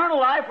receive eternal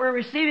life, we're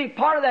receiving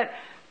part of that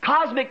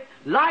cosmic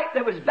light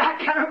that was back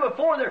there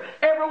before there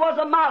ever was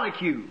a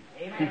molecule.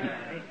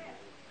 Amen.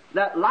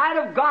 That light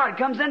of God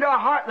comes into our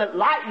heart that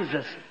lightens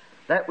us,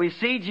 that we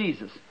see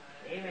Jesus.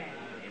 Amen.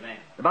 Amen.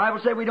 The Bible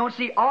said we don't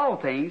see all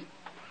things,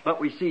 but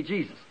we see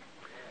Jesus.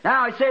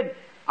 Now, he said,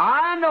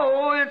 I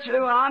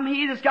know I'm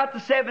he that's got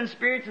the seven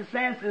spirits and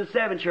stands to the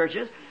seven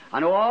churches.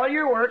 I know all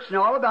your works and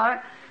all about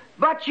it.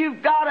 But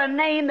you've got a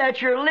name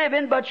that you're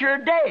living, but you're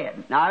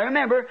dead. Now,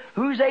 remember,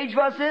 whose age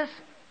was this?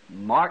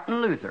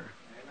 Martin Luther.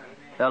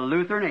 The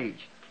Lutheran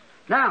age.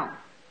 Now,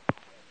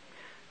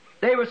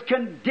 they was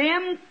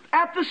condemned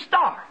at the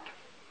start.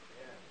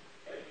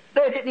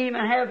 They didn't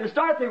even have the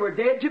start. They were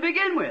dead to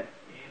begin with.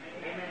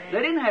 They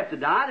didn't have to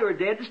die. They were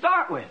dead to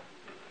start with.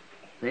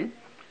 See?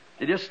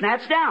 They just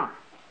snatched down.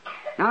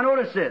 Now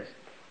notice this.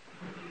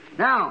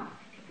 Now,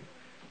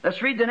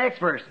 let's read the next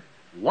verse.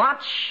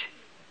 Watch.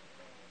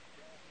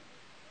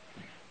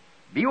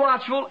 Be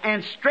watchful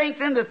and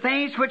strengthen the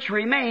things which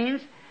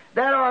remains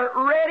that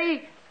are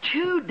ready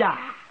to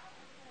die.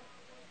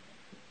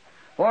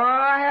 For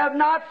I have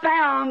not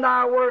found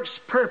thy works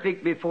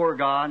perfect before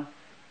God.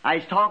 Now,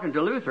 he's talking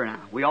to Luther now.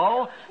 We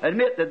all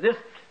admit that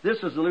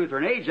this was the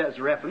Lutheran age. That's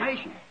the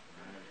Reformation.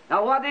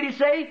 Now, what did he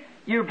say?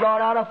 You brought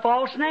out a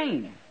false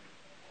name.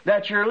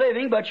 That you're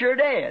living, but you're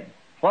dead.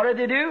 What did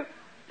they do?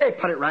 They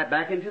put it right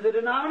back into the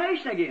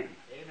denomination again.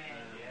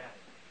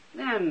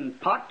 Amen.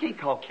 And pot can't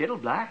call kettle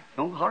black.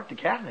 Don't heart the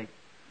Catholic.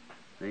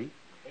 See?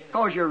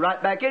 Because you're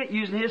right back in it,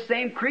 using his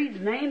same creeds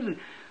and names. And,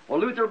 well,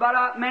 Luther brought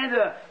out many of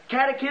the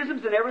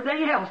catechisms and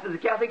everything else that the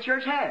Catholic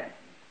Church had.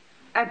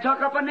 And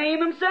took up a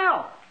name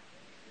himself.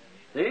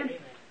 See?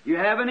 You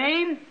have a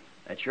name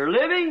that you're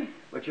living,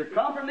 but you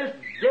come from this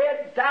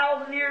dead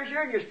 1,000 years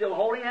here, and you're still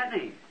holding that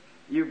name.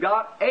 You've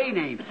got a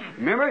name.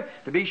 Remember,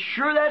 to be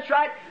sure that's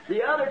right,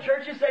 the other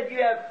churches said,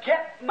 you have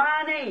kept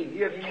my name.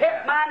 You have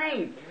kept my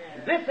name.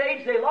 This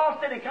age, they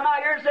lost it and come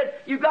out here and said,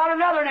 you've got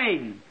another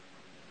name.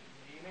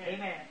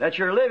 Amen. That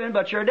you're living,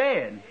 but you're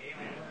dead.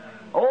 Amen.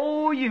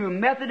 Oh, you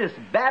Methodist,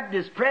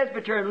 Baptist,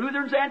 Presbyterian,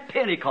 Lutherans, and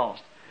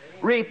Pentecost.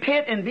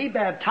 Repent and be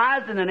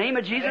baptized in the name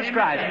of Jesus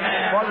Christ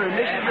for the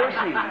remission of your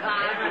sins.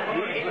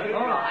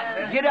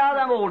 Get out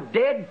of them old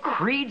dead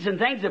creeds and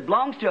things that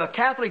belongs to a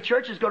Catholic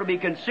church is going to be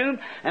consumed,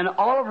 and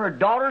all of her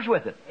daughters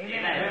with it.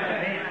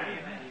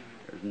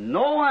 There's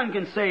no one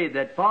can say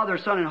that Father,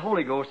 Son, and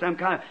Holy Ghost, some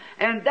kind of...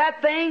 And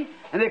that thing,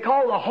 and they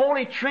call the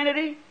Holy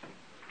Trinity,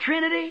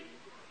 Trinity,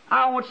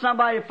 I want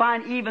somebody to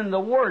find even the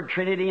word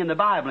Trinity in the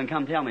Bible and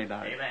come tell me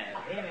about it.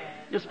 Amen.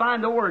 Just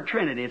find the word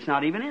Trinity. It's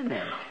not even in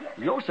there.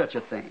 There's no such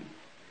a thing.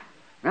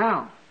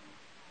 Now,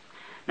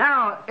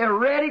 you're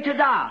ready to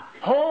die.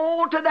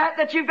 Hold to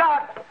that you've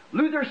got.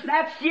 Luther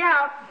snatched you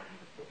out.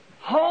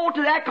 Hold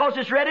to that because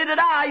it's ready to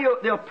die.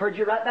 They'll purge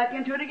you right back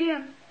into it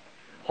again.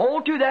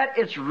 Hold to that.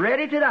 It's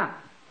ready to die.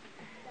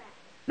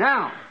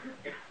 Now,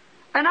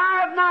 and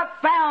I have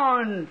not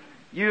found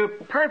you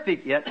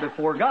perfect yet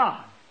before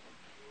God.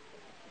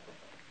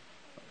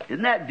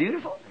 Isn't that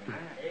beautiful?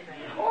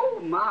 Oh,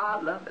 my,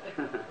 I love it.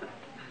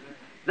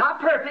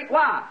 Not perfect.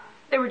 Why?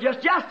 They were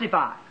just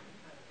justified.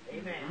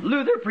 Amen.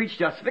 Luther preached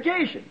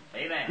justification.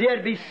 Amen. They had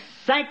to be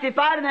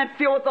sanctified and then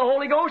filled with the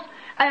Holy Ghost,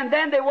 and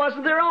then they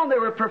wasn't their own. They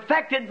were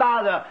perfected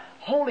by the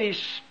Holy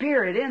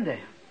Spirit in them.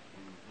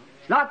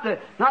 It's not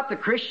the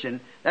Christian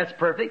that's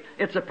perfect.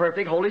 It's the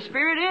perfect Holy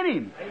Spirit in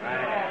him.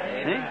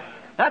 Amen.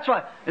 That's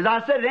why, as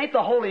I said, it ain't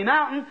the holy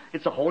mountain.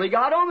 It's the holy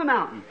God on the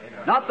mountain.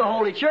 Not the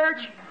holy church,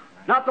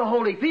 not the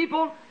holy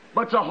people,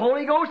 but it's the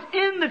Holy Ghost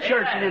in the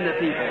church and in the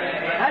people.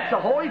 That's the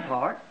holy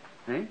part.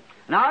 See?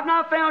 Now, I've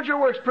not found your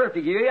works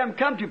perfect. You haven't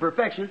come to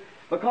perfection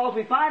because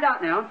we find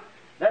out now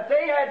that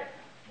they had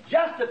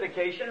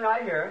justification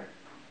right here.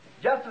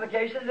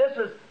 Justification, this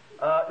is,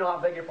 I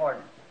beg your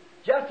pardon.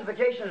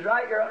 Justification is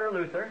right here under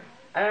Luther,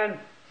 and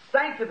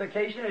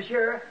sanctification is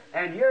here,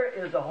 and here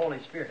is the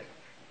Holy Spirit.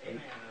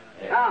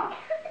 Now,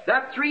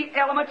 that three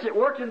elements that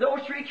worked in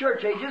those three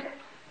church ages,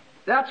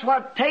 that's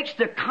what it takes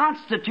to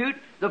constitute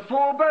the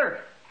full birth.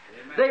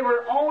 They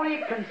were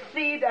only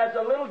conceived as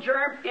a little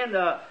germ in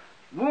the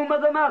womb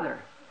of the mother.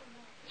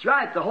 That's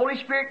right, the Holy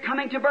Spirit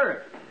coming to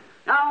birth.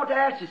 Now I want to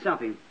ask you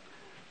something.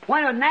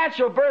 When a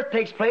natural birth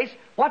takes place,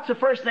 what's the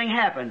first thing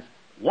happens?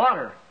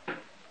 Water.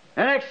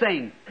 The next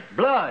thing,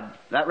 blood.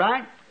 Is that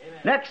right? Amen.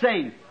 Next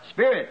thing,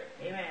 spirit.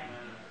 Amen.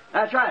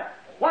 That's right.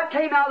 What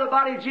came out of the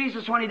body of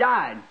Jesus when He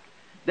died?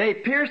 They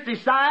pierced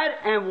His side,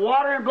 and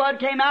water and blood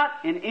came out,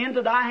 and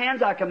into thy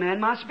hands I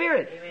command my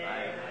spirit.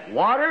 Amen.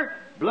 Water,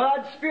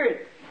 blood,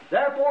 spirit.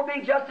 Therefore,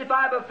 being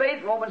justified by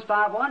faith, Romans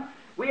 5:1,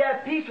 we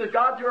have peace with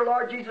God through our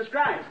Lord Jesus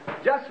Christ.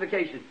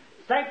 Justification.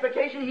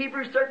 Sanctification,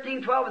 Hebrews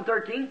 13:12 and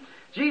 13.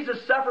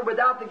 Jesus suffered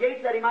without the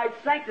gates that He might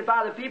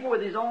sanctify the people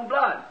with His own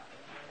blood.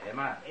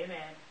 Amen.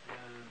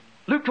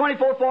 Luke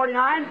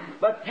 24:49.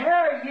 But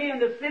tarry ye in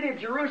the city of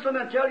Jerusalem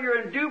until you're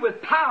endued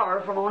with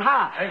power from on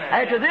high. Amen.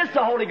 After this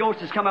the Holy Ghost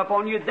has come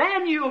upon you,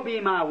 then you will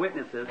be my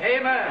witnesses.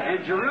 Amen.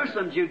 In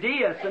Jerusalem,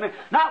 Judea, Samaria.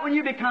 Not when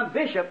you become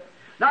bishop,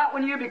 not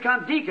when you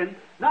become deacon,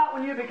 not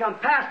when you become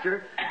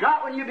pastor,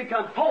 not when you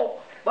become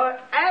pope,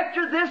 but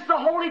after this the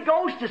Holy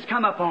Ghost has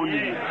come upon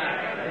you.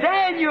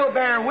 Then you'll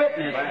bear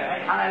witness.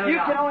 You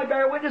can only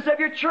bear witness of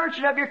your church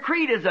and of your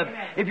creed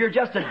if you're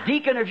just a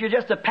deacon, if you're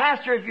just a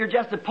pastor, if you're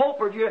just a pope,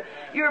 or if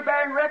you're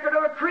bearing record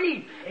of a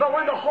creed. But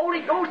when the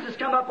Holy Ghost has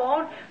come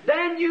upon,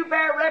 then you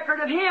bear record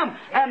of Him.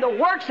 And the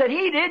works that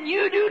He did,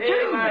 you do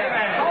too.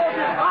 Because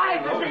His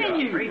life is in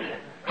you.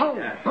 Oh,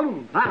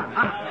 boom,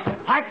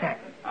 like that.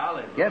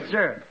 Yes,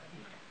 sir.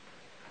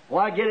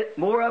 Well, I get it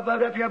more up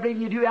here, I believe,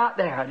 than you do out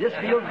there. I just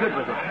feel good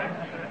with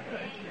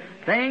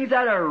it. Things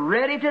that are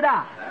ready to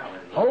die.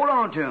 Hold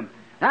on to them.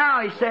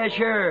 Now, he says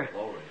here,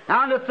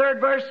 now in the third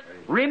verse,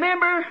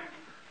 remember,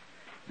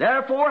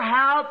 therefore,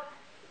 how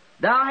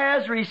thou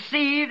hast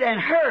received and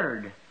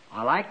heard.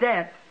 I like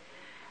that.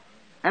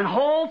 And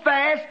hold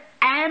fast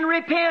and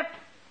repent.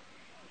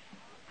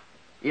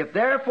 If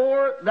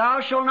therefore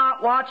thou shalt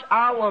not watch,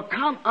 I will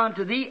come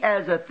unto thee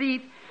as a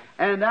thief,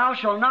 and thou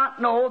shalt not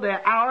know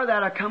the hour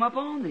that I come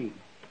upon thee.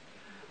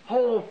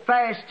 Hold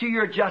fast to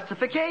your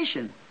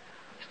justification.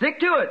 Stick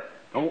to it.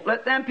 Don't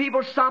let them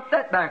people stop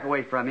that back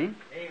away from you.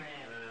 Amen.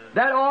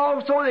 That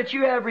also that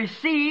you have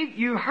received,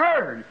 you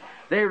heard.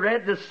 They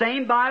read the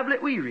same Bible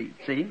that we read,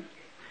 see?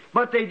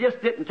 But they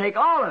just didn't take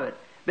all of it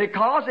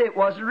because it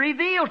wasn't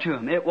revealed to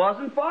them. It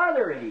wasn't for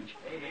their age.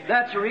 Amen.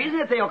 That's the reason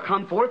that they'll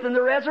come forth in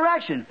the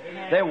resurrection.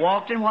 Amen. They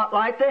walked in what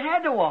life they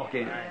had to walk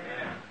in.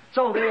 Amen.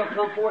 So they'll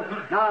come forth.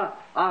 Now,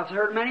 I've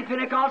heard many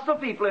Pentecostal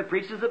people that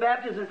preaches the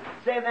baptism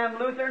saying them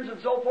Lutherans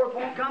and so forth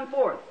won't come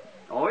forth.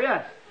 Oh,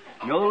 yes.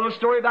 You know the little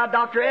story about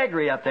Dr.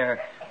 Eggery up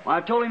there. Well,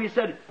 I told him, he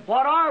said,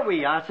 what are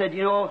we? I said,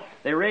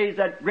 they raised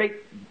that great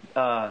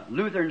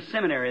Lutheran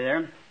seminary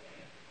there,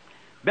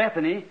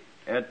 Bethany,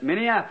 at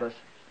Minneapolis.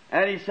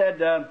 And he said,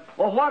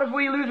 well, what have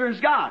we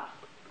Lutherans got?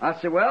 I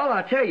said, well,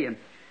 I tell you,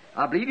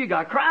 I believe you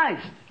got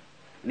Christ.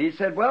 And he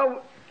said,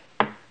 well,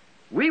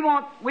 we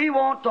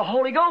want the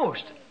Holy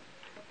Ghost.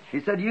 He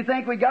said, do you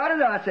think we got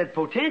it? I said,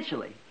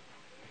 potentially.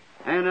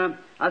 And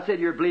I said,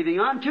 you're believing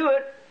unto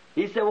it.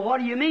 He said, well, what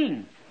do you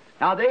mean?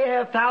 Now, they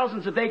have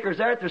thousands of acres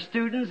there at their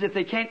students. If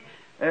they can't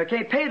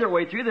can't pay their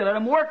way through. They let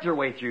them work their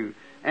way through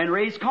and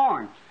raise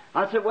corn.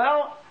 I said,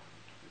 well,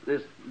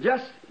 there's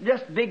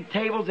just big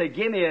tables. They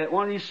give me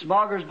one of these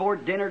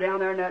smorgasbord dinner down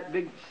there in that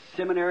big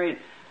seminary.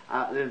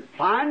 The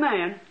fine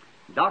man,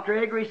 Dr.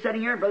 Eggery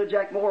sitting here, and Brother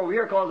Jack Moore over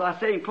here, because I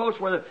sat him close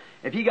where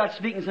if he got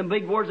speaking some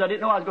big words, I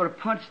didn't know I was going to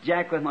punch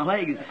Jack with my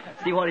leg and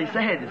see what he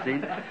said, you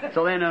see.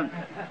 So then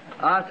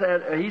I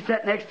said, he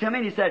sat next to me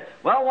and he said,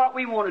 well, what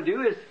we want to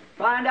do is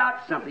find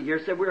out something here.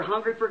 He said, we're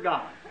hungry for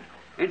God.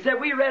 And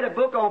said, we read a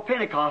book on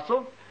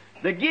Pentecostal,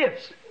 the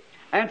gifts.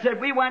 And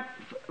said, we went,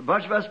 a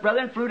bunch of us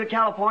brethren, flew to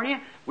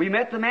California. We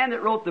met the man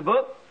that wrote the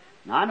book.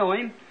 I know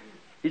him.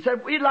 He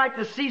said, we'd like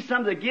to see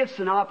some of the gifts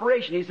in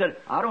operation. He said,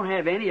 I don't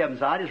have any of them,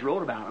 so I just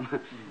wrote about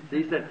them.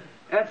 He said,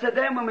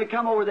 then when we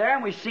come over there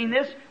and we've seen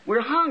this,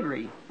 we're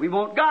hungry. We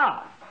want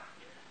God.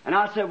 And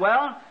I said,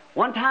 well,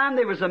 one time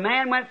there was a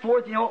man went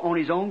forth, on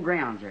his own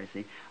grounds there,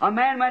 see. A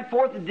man went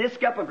forth and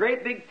disked up a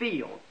great big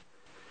field.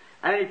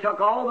 And he took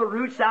all the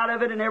roots out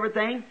of it and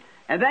everything.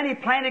 And then he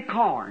planted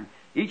corn.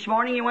 Each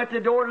morning he went to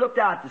the door and looked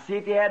out to see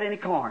if he had any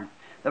corn.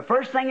 The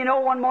first thing you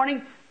know, one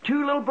morning,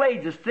 2 little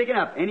blades is sticking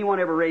up. Anyone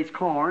ever raised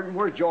corn?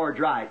 Where's George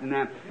Wright and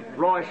them,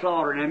 Roy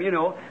Slaughter and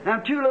them,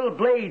 Them 2 little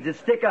blades that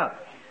stick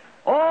up.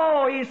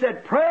 Oh, he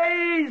said,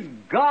 praise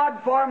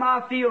God for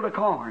my field of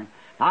corn.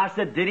 I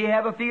said, did he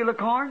have a field of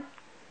corn?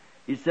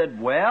 He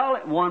said, well,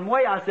 one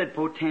way. I said,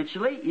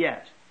 potentially,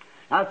 yes.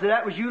 I said,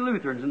 that was you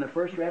Lutherans in the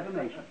First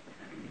Reformation,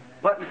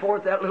 putting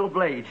forth that little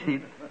blade.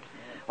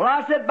 Well,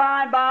 I said,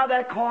 by and by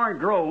that corn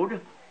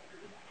growed.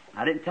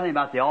 I didn't tell him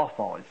about the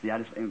off-fall. See, I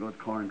just let him go with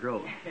the corn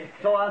growed.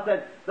 So I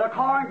said, the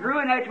corn grew,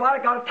 and that's why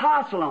it got a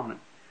tassel on it.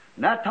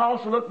 And that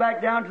tassel looked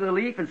back down to the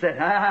leaf and said,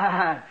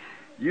 ha,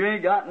 you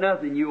ain't got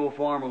nothing, you old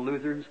farmer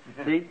Lutherans.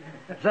 See?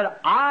 Said,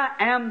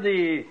 I'm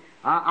the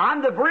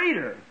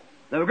breeder.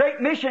 The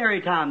great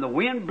missionary time, the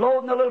wind blowed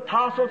and the little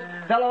tassels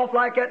fell off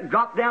like that and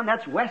dropped down.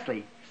 That's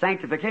Wesley.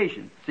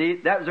 Sanctification. See,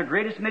 that was the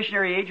greatest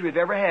missionary age we've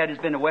ever had, has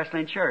been the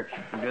Wesleyan Church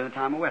during the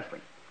time of Wesley.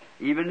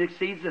 Even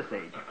exceeds this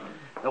age.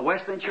 The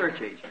Wesleyan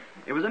Church Age.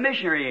 It was a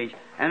missionary age.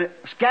 And it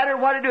scattered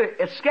what it did.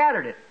 It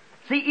scattered it.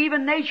 See,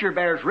 even nature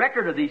bears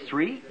record of these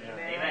 3.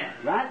 Amen.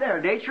 Right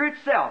there. Nature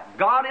itself.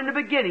 God in the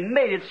beginning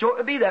made it so it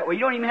would be that way.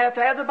 You don't even have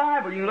to have the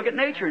Bible. You can look at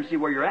nature and see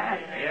where you're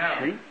at.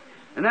 Yeah. See?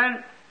 And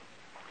then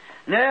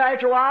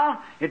after a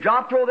while, it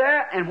dropped over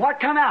there, and what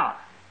come out?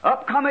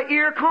 Up come an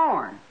ear of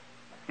corn.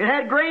 It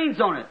had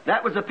grains on it.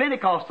 That was a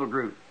Pentecostal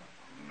group.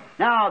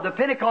 Now, the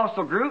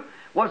Pentecostal group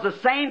was the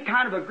same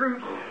kind of a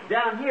group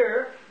down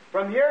here.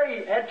 From here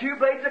he had 2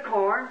 blades of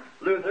corn,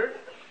 Luther.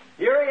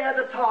 Here he had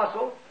the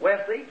tassel,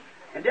 Wesley.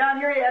 And down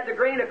here he had the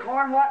grain of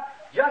corn, what?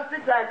 Just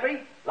exactly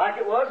like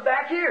it was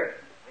back here.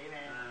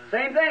 Amen.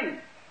 Same thing.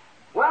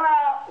 Well,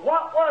 now,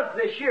 what was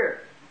this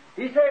here?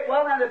 He said,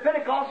 well, now the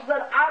Pentecostals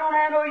said, I don't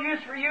have no use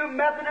for you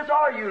Methodists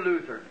or you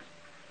Lutherans.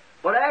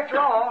 But after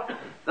all,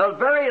 the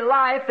very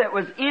life that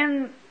was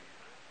in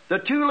the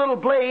 2 little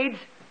blades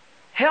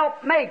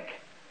helped make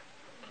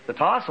the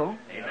tassel.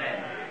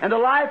 Amen. And the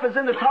life is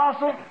in the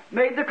tassel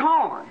made the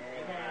corn.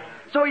 Amen.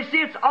 So you see,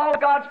 it's all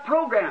God's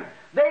program.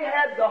 They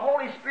had the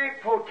Holy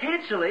Spirit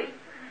potentially.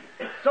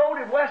 So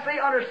did Wesley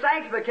under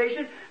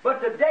sanctification.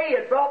 But today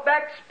it brought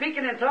back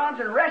speaking in tongues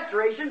and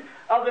restoration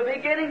of the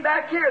beginning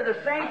back here.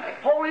 The same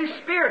Holy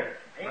Spirit.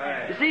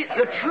 Amen. You see,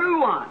 the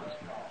true ones.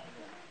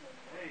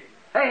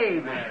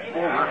 Amen.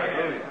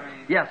 Amen.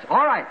 Yes,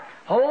 all right.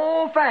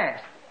 Hold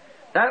fast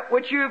that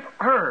which you've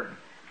heard,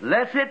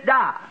 lest it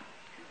die.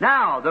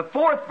 Now, the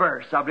 4th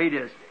verse, I believe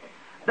it is.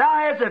 Thou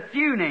hast a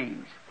few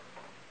names,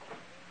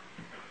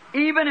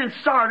 even in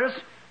Sardis,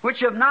 which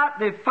have not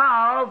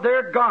defiled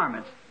their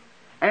garments,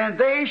 and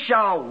they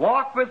shall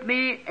walk with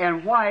me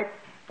in white,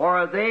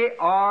 for they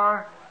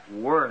are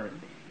worthy.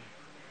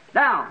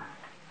 Now,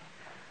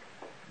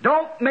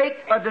 don't make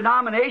a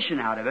denomination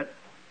out of it.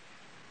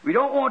 We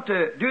don't want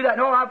to do that.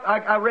 No,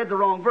 I read the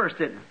wrong verse,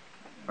 didn't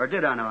I? Or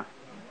did I not?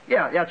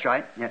 Yeah, that's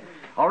right. Yeah.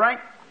 All right?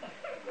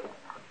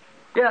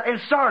 Yeah, in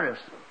Sardis,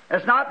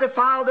 has not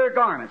defiled their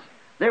garments.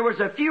 There was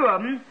a few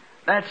of them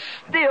that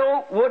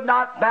still would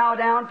not bow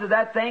down to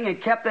that thing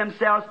and kept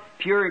themselves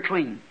pure and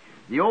clean.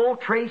 The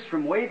old trace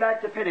from way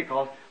back to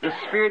Pentecost, the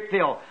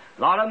Spirit-filled.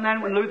 A lot of them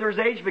then, when Luther's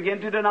age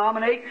began to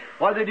denominate,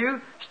 what did they do?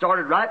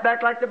 Started right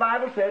back like the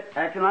Bible said,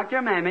 acting like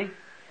their mammy.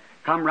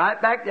 Come right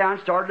back down,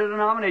 started a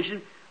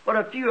denomination. But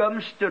a few of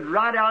them stood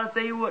right out if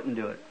they wouldn't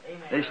do it.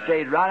 Amen. They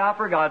stayed right out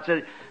for God.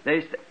 So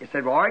they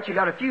said, well, all right, you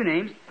got a few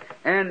names,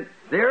 and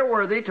they're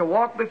worthy to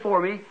walk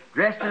before me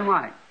dressed in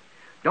white.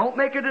 Don't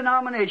make a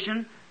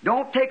denomination.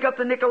 Don't take up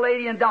the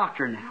Nicolaitan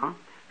doctrine now.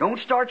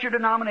 Don't start your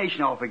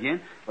denomination off again,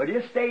 but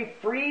just stay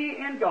free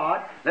in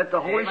God. Let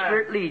the Holy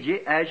Spirit lead you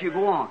as you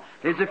go on.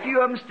 There's a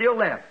few of them still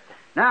left.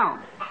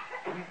 Now,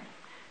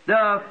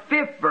 the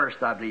 5th verse,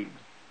 I believe.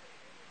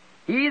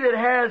 He that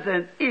has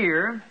an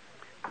ear,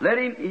 let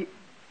him...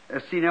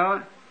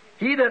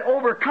 he that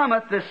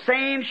overcometh, the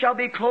same shall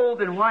be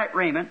clothed in white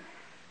raiment,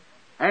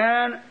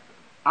 and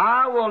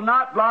I will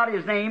not blot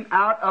his name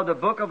out of the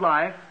book of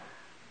life,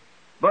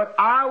 but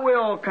I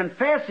will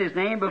confess his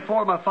name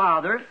before my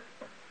Father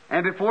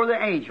and before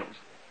the angels.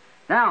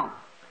 Now,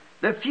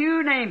 the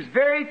few names,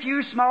 very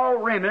few small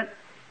remnant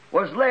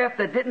was left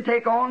that didn't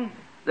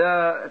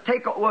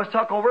was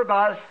took over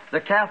by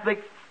the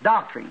Catholic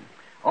doctrine.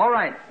 All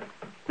right.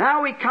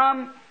 Now we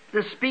come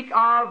to speak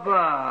of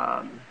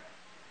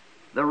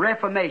the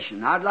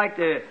Reformation. I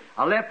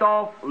left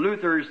off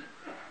Luther's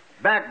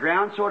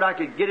background so that I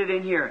could get it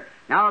in here.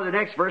 Now the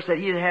next verse said,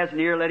 he that has an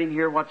ear, let him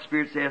hear what the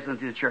Spirit says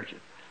unto the churches.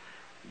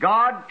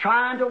 God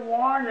trying to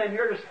warn them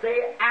here to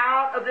stay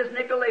out of this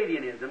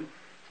Nicolaitanism.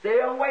 Stay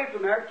away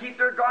from there. Keep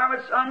their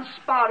garments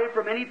unspotted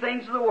from any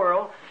things of the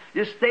world.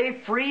 Just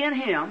stay free in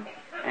Him,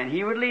 and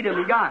He would lead them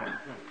and guide them.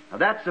 Now,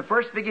 that's the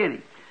first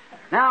beginning.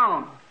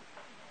 Now,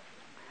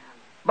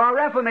 by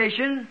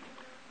Reformation,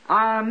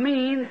 I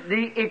mean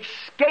the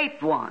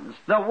escaped ones.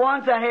 The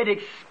ones that had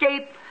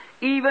escaped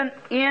even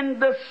in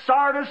the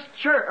Sardisean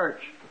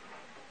Church.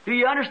 Do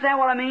you understand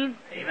what I mean?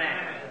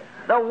 Amen.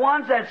 The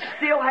ones that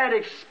still had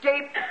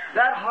escaped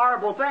that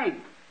horrible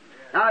thing.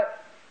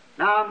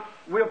 Now,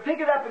 we'll pick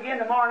it up again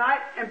tomorrow night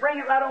and bring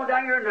it right on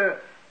down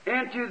here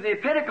into the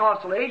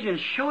Pentecostal age and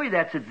show you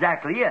that's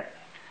exactly it.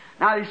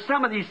 Now, there's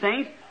some of these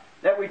things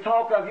that we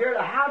talk of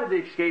here, how did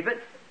they escape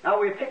it?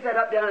 Now, we pick that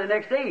up down to the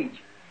next age.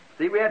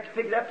 See, we have to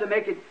pick it up to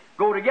make it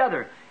go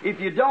together. If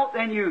you don't,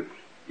 then you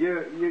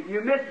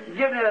miss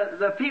giving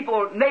the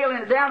people nailing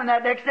it down in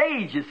that next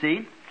age, you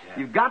see.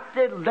 You've got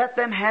to let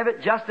them have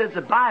it just as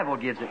the Bible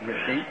gives it, you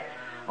see.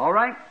 All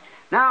right?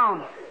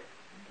 Now,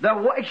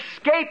 the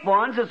escape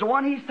ones is the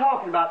one he's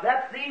talking about.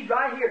 That's these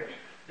right here.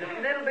 This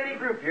little bitty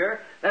group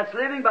here that's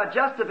living by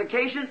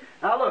justification.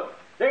 Now look,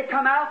 they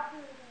come out,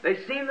 they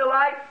seen the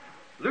light.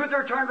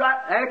 Luther turned right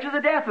after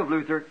the death of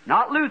Luther.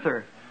 Not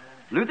Luther.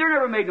 Luther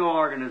never made no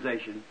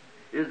organization.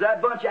 Is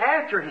that bunch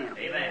after him?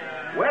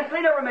 Amen.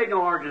 Wesley never made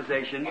no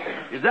organization.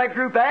 Is that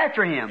group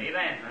after him?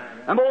 Amen.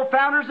 Them old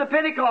founders of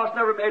Pentecost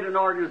never made an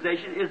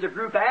organization. Is the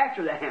group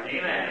after them?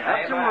 Amen.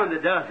 That's the one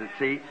that does it,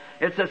 see.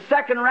 It's the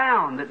second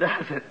round that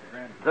does it.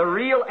 The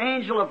real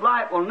angel of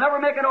light will never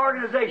make an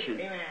organization.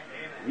 Amen.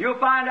 You'll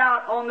find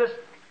out on this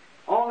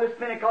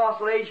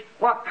Pentecostal age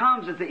what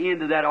comes at the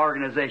end of that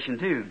organization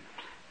too.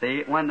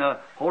 See, when the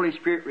Holy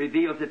Spirit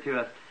reveals it to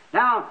us.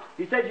 Now,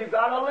 he said you've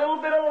got a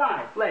little bit of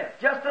life left.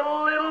 Just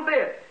a little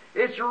bit.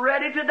 It's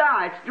ready to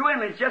die. It's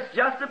dwindling. It's just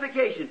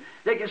justification.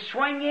 They can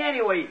swing you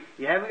anyway.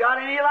 You haven't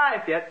got any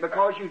life yet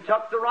because you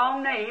took the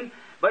wrong name,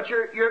 but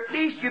you're at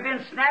least you've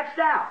been snatched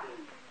out.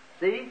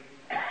 See?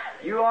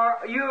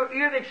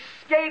 You've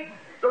escaped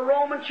the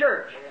Roman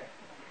Church.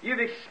 You've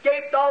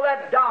escaped all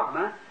that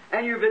dogma,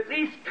 and you've at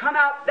least come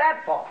out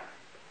that far.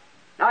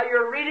 Now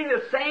you're reading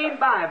the same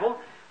Bible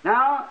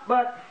now,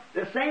 but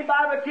the same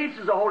Bible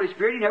teaches the Holy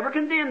Spirit. He never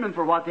condemned them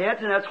for what they had,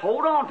 and let's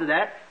hold on to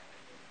that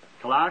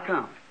till I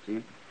come.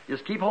 See?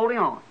 Just keep holding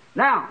on.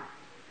 Now,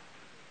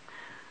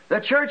 the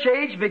church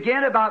age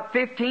began about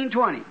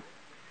 1520,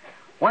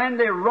 when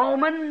the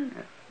Roman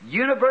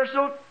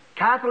Universal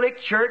Catholic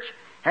Church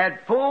had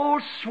full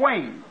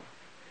swing.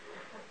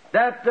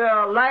 That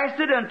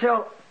lasted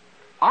until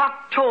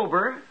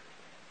October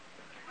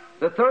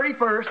the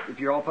 31st, if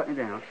you're all putting it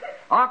down,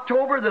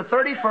 October the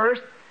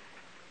 31st,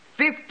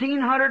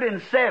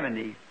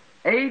 1570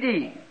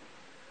 A.D.,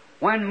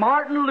 when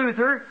Martin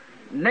Luther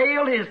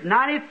nailed his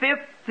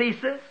 95th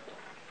thesis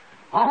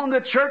on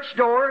the church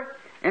door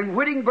in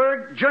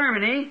Wittenberg,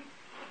 Germany,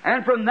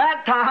 and from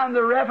that time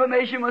the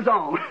Reformation was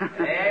on.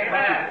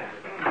 Amen.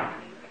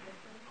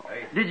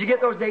 Did you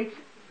get those dates?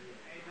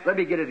 Let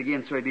me get it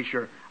again so I'd be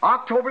sure.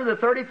 October the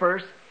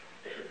 31st,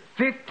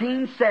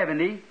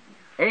 1570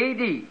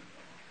 A.D.,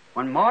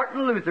 when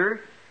Martin Luther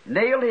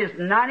nailed his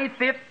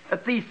 95th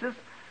thesis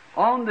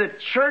on the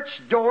church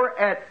door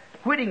at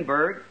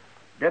Wittenberg,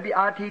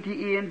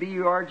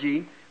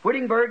 Wittenberg,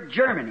 Wittenberg,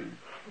 Germany.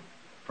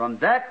 From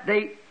that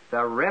date,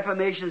 the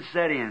Reformation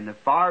set in. The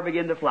fire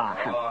began to fly.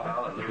 Oh,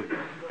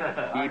 hallelujah.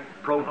 He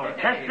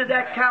protested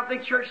that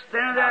Catholic Church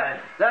standing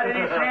that in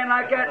his hand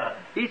like that.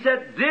 He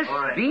said, this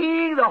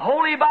being the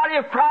holy body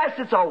of Christ,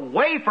 it's a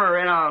wafer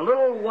and a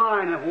little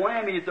wine, and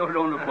whammy, you throw it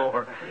on the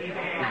floor.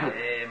 Amen.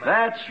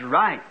 That's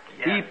right.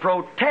 Yeah. He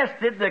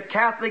protested the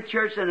Catholic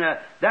Church, and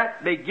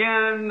that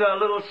began the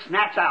little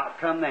snatch out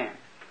come then.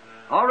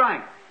 All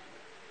right.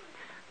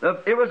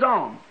 It was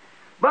on.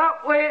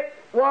 But it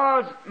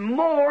was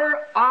more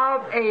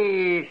of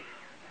a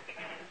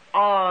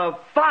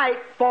fight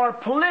for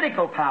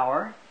political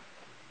power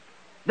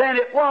than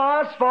it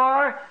was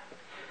for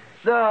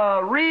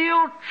the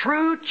real,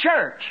 true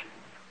church.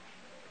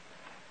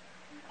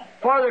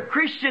 For the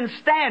Christian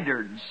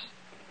standards.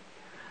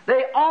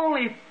 They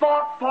only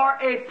fought for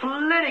a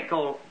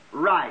political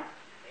right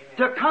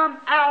to come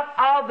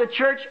out of the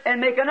church and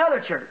make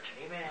another church.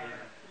 Amen.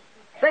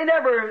 They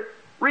never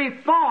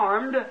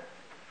reformed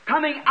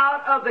coming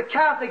out of the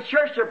Catholic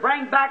Church to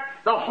bring back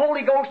the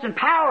Holy Ghost and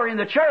power in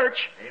the church.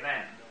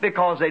 Amen.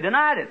 Because they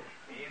denied it.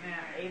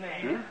 Amen.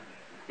 Amen.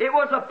 It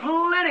was a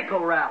political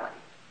rally.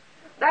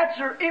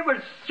 It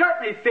would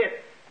certainly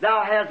fit,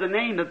 thou hast a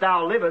name that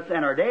thou livest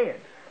and are dead.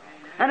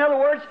 In other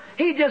words,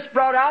 he just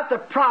brought out the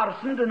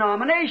Protestant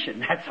denomination,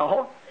 that's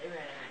all. Amen.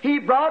 He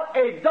brought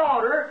a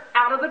daughter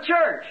out of the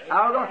church.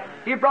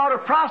 He brought a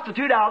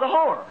prostitute out of the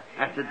whore.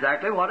 That's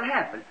exactly what had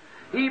happened.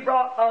 He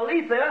brought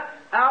Aletha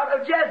out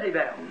of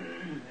Jezebel.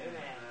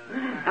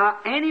 Now,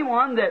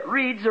 anyone that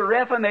reads the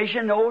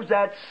Reformation knows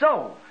that's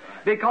so.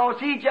 Because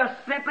he just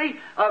simply,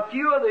 a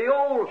few of the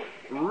old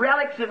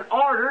relics and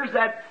orders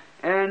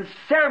and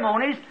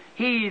ceremonies,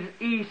 he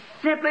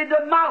simply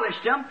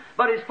demolished them.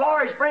 But as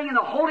far as bringing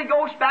the Holy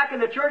Ghost back in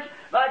the church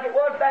like it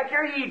was back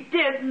here, he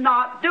did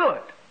not do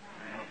it.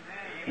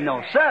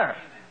 No, sir.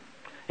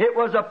 It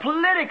was a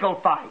political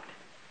fight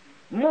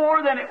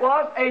more than it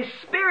was a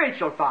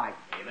spiritual fight.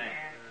 Amen.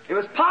 It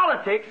was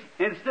politics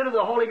instead of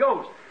the Holy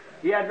Ghost.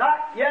 He had not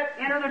yet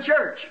entered the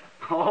church.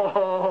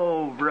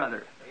 Oh,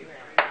 brother. Amen.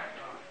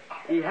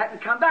 He hadn't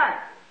come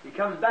back. He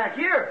comes back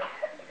here,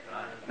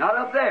 not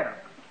up there.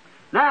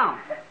 Now,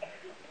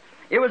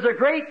 it was a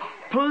great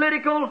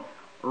political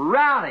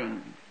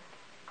rallying.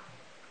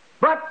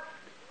 But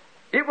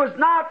it was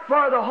not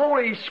for the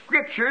Holy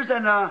Scriptures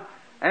and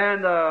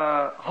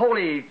the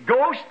Holy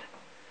Ghost.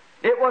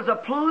 It was a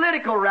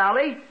political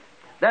rally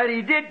that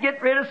he did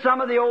get rid of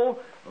some of the old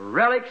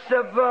relics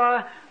of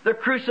the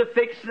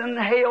crucifix and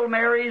the Hail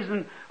Marys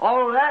and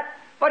all of that.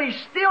 But he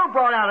still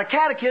brought out a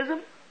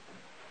catechism.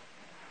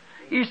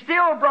 He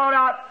still brought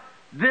out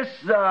this,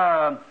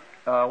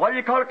 what do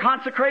you call it,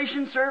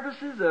 consecration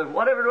services,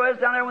 whatever it was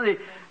down there when they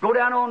go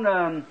down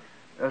on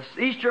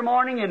Easter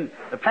morning and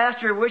the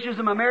pastor wishes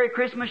them a Merry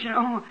Christmas, you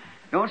know.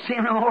 Don't see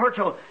them no more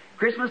till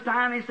Christmas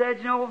time, he said,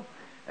 you know.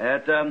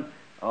 At,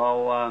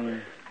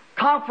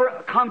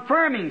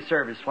 confirming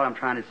service, what I'm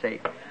trying to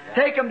say.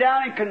 Take them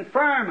down and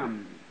confirm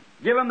them.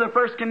 Give them the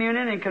first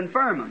communion and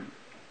confirm them.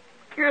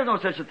 There's no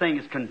such a thing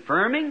as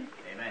confirming.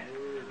 Amen.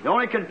 The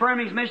only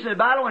confirming is mentioned in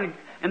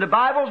the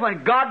Bible is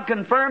when God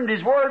confirmed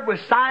His Word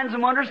with signs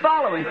and wonders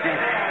following.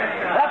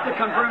 That's the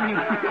confirming.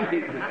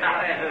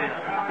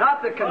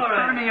 Not the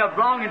confirming of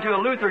belonging to a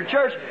Lutheran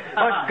church,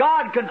 but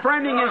God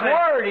confirming His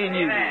Word in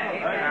you.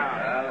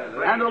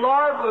 And the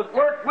Lord was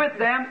worked with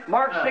them,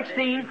 Mark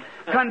 16,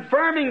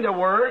 confirming the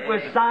Word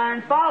with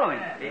signs following.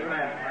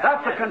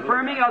 That's the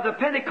confirming of the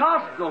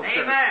Pentecostal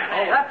church.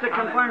 That's the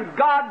confirming.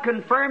 God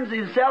confirms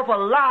Himself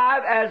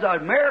alive as a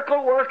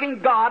miracle-working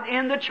God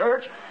in the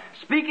church,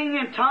 speaking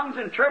in tongues,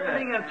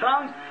 interpreting in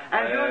tongues,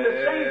 and doing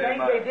the same thing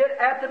they did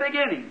at the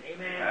beginning.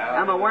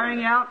 Am I wearing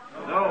you out?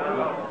 No.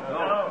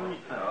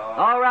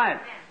 All right.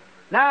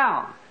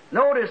 Now,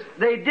 notice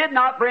they did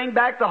not bring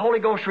back the Holy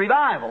Ghost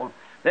revival.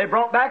 They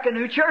brought back a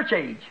new church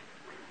age.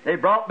 They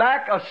brought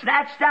back a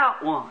snatched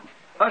out one,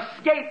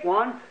 escaped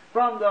one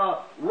from the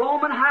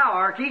Roman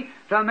hierarchy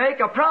to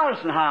make a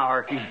Protestant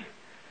hierarchy.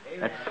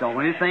 That's the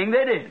only thing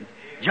they did.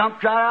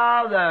 Jumped right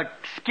out of the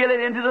skillet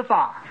into the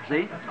fire.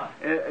 See?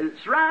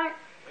 It's right.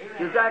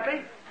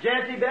 Exactly.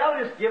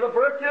 Jezebel just gave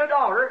birth to a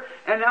daughter.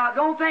 And now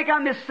don't think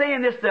I'm just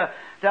saying this to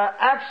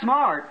act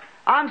smart.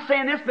 I'm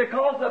saying this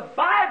because the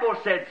Bible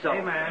said so.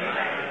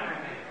 Amen.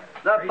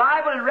 The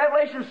Bible in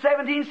Revelation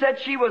 17 said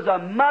she was a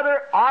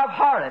mother of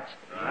harlots.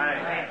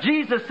 Right.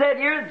 Jesus said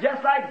here,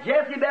 just like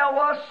Jezebel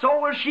was,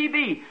 so will she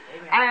be.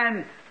 Amen.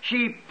 And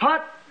she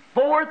put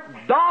forth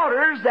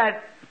daughters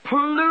that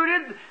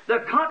polluted the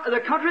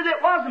country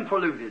that wasn't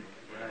polluted.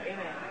 Right.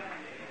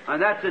 And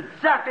that's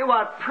exactly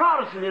what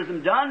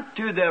Protestantism done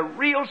to the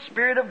real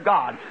Spirit of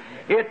God.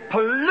 It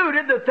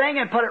polluted the thing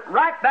and put it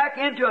right back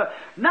into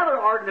another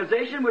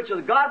organization, which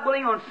is God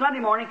willing on Sunday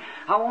morning.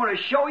 I want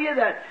to show you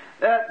that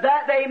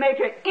they make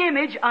an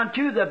image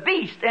unto the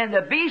beast, and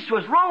the beast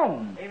was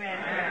Rome. Amen.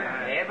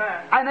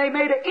 Amen. And they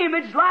made an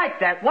image like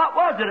that. What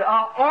was it?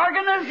 An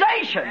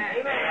organization.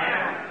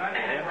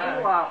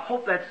 Amen. Oh, I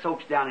hope that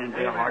soaks down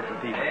into the hearts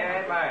of people.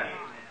 Amen.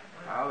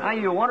 Now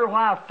you wonder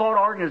why I fought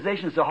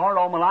organizations so hard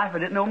all my life I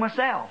didn't know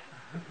myself.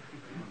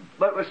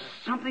 But it was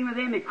something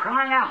within me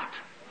crying out.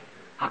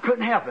 I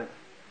couldn't help it.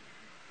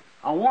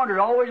 I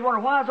always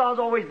wondered why I was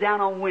always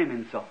down on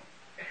women so.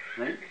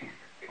 See?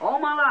 All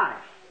my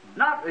life.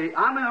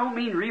 I don't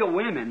mean real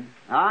women.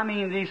 I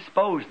mean these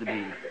supposed to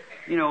be.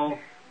 You know,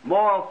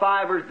 moral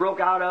fibers broke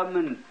out of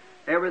them and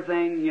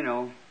everything, you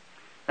know.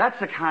 That's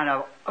the kind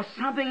of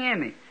something in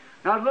me.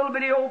 Now, a little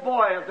bitty old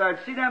boy up there,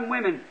 I'd see them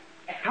women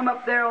come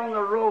up there on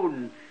the road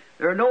and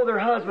they know their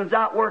husband's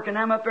out working.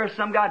 Them up there,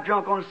 some guy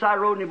drunk on the side of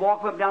the road, and he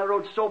walk up and down the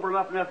road, sober him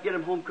up enough to get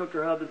him home, cook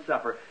their husband's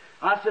supper.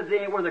 I said they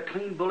ain't worth a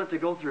clean bullet to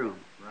go through them.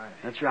 Right.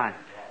 That's right.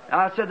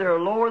 I said they're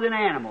lower than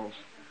animals.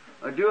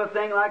 Do a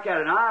thing like that.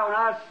 And when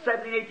I was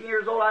 17, 18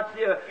 years old, I'd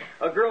see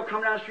a girl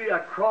come down the street.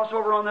 I'd cross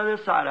over on the other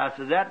side. I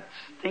said, that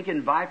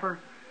stinking viper.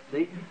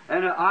 See?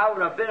 And I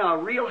would have been a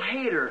real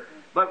hater.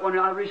 But when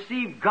I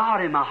received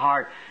God in my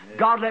heart,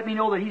 God let me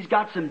know that He's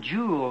got some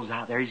jewels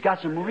out there. He's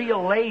got some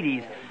real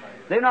ladies.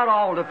 They're not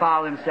all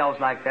defile themselves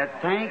like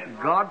that.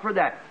 Thank God for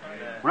that.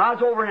 When I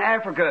was over in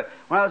Africa,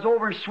 when I was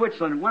over in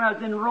Switzerland, when I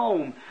was in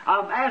Rome,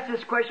 I asked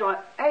this question,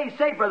 hey,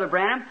 say, Brother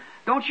Branham,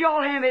 don't you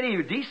all have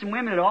any decent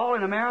women at all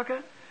in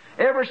America?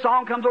 Every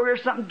song comes over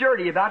here something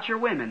dirty about your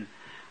women.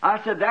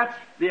 I said, that's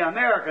the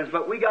Americans,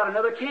 but we got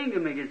another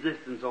kingdom in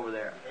existence over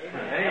there.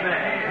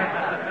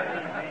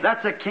 Amen.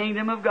 That's the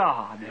kingdom of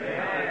God.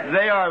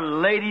 They are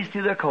ladies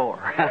to the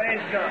core.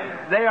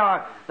 They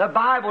are. The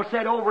Bible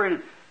said over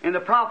in the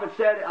prophet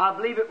said, I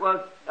believe it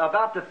was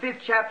about the 5th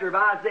chapter of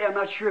Isaiah, I'm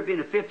not sure if it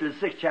be the 5th or the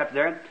 6th chapter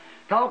there,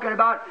 talking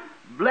about,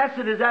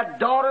 blessed is that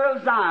daughter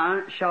of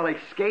Zion shall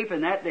escape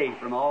in that day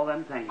from all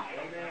them things.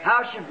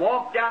 How she'd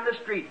walk down the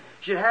street.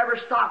 She'd have her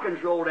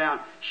stockings rolled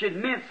down. She'd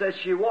mince as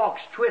she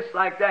walks, twist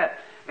like that.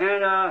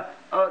 And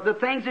the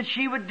things that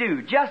she would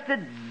do, just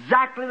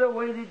exactly the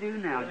way they do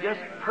now, just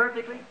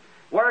perfectly.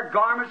 Wear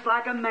garments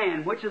like a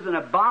man, which is an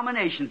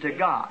abomination to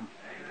God.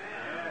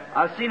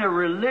 I've seen a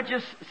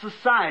religious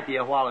society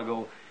a while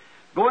ago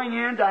going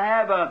in to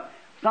have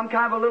some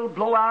kind of a little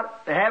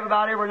blowout they have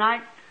about every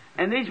night.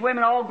 And these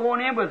women all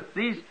going in with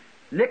these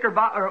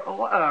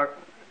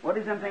what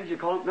is them things you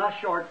call them? Not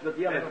shorts, but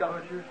the other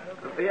stuff.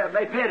 Yeah,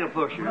 they pedal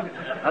pushers.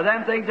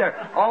 Them things are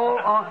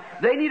all,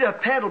 they need a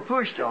pedal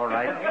pushed, all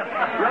right.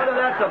 Rather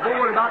that's a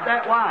board about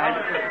that wide.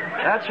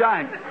 That's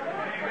right.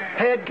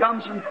 Head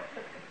comes from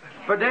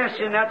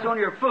pedestrian, that's on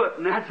your foot,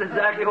 and that's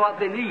exactly what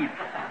they need.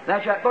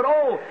 That's right. But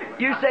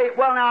you say,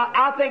 well now,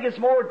 I think it's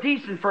more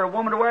decent for a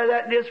woman to wear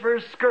that than it is for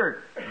a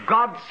skirt.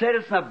 God said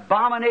it's an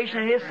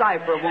abomination in His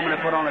sight for a woman to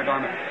put on a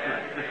garment.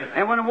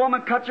 And when a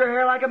woman cuts her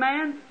hair like a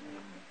man,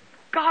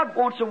 God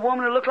wants a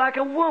woman to look like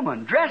a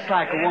woman, dress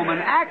like a woman,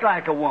 act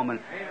like a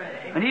woman.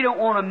 And He don't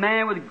want a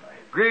man with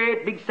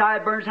great big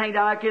sideburns hanging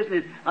down like this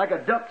and like a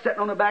duck sitting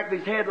on the back of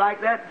his head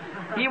like that.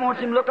 He wants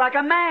him to look like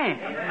a man.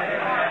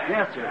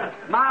 Yes, sir.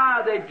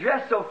 My, they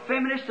dress so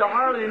feminine, so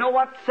hardly know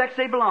what sex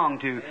they belong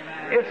to.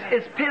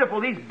 It's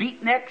pitiful, these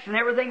beatniks and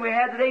everything we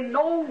have today.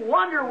 No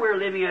wonder we're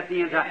living at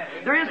the end time.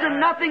 There isn't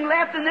nothing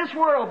left in this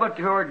world but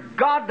for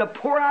God to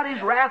pour out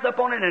His wrath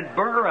upon it and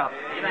burn her up.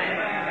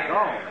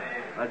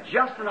 Oh, a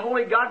just and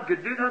holy God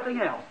could do nothing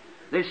else.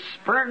 They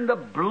spurned the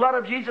blood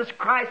of Jesus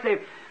Christ.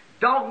 They've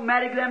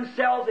dogmatic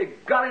themselves. They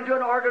got into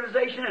an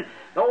organization, and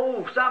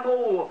some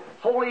old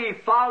holy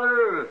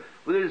father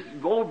with his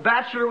old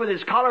bachelor with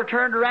his collar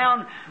turned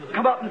around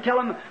come up and tell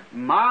him,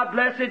 my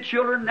blessed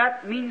children,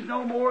 that means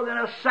no more than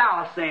a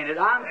sow saying it.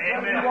 I'm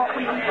telling you what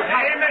we need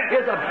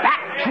is a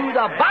back to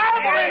the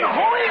Bible and the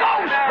Holy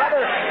Ghost,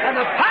 brother, and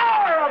the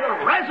power of the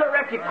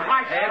resurrected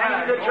Christ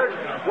in the church,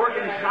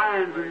 working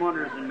signs and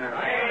wonders and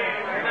miracles.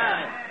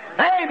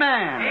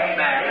 Amen.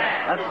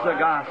 That's the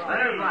gospel.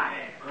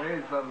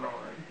 Praise the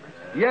Lord.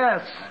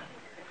 Yes.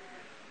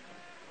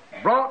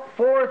 Brought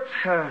forth.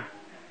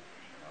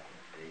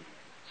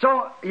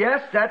 So,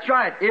 yes, that's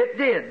right. It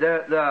did.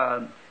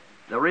 The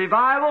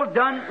revival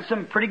done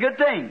some pretty good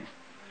things.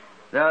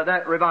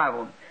 That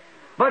revival.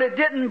 But it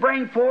didn't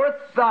bring forth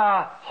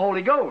the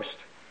Holy Ghost.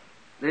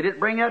 They didn't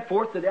bring that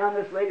forth to down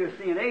this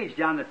Sardisean age,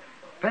 down the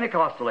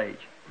Pentecostal age.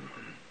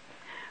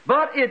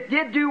 But it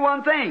did do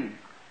one thing.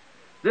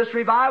 This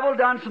revival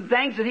done some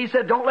things that He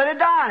said, don't let it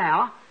die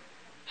now.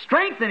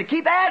 Strengthen it.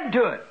 Keep adding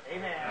to it.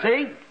 Amen.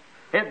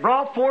 See? It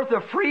brought forth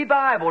a free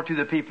Bible to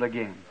the people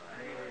again.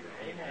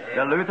 Amen.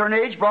 The Lutheran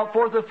age brought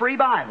forth a free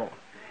Bible.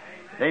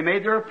 They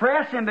made their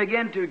press and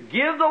began to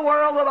give the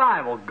world the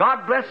Bible.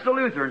 God bless the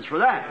Lutherans for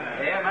that.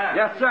 Amen.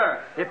 Yes,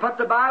 sir. They put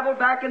the Bible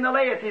back in the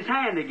laity's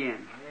hand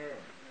again.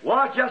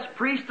 Was just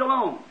priest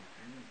alone.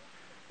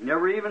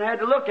 Never even had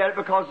to look at it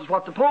because it's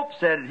what the Pope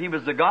said. He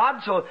was the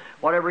God, so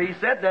whatever he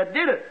said, that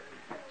did it.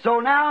 So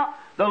now,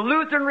 the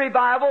Lutheran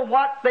revival,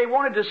 what they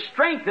wanted to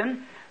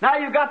strengthen, now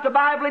you've got the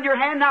Bible in your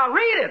hand, now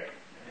read it.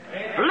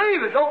 Amen.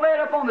 Believe it. Don't lay it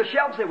up on the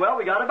shelf and say, well,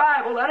 we got a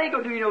Bible. That ain't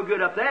going to do you no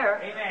good up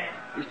there. Amen.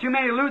 There's too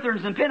many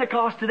Lutherans in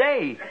Pentecost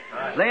today,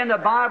 laying the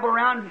Bible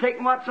around and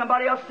taking what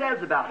somebody else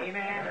says about it.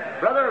 Amen.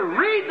 Brother,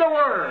 read the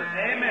Word.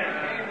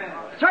 Amen.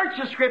 Search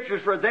the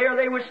Scriptures, for they are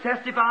they which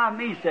testify of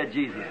me, said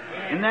Jesus.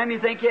 Amen. In them you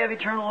think you have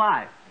eternal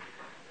life.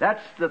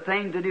 That's the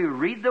thing to do.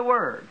 Read the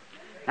Word.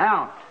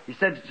 Now, He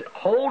said,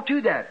 hold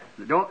to that.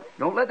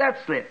 Don't let that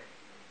slip.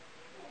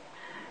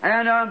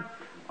 And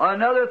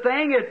another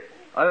thing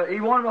He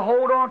wanted to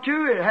hold on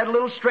to, it had a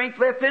little strength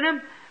left in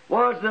Him,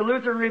 was the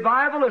Lutheran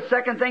revival. The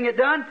second thing it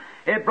done,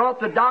 it brought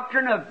the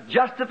doctrine of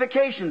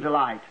justification to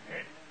light.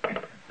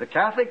 The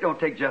Catholic don't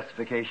take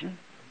justification.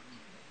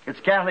 It's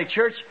Catholic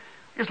Church.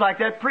 Just like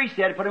that priest,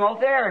 they had to put him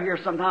off the air here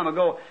some time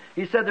ago.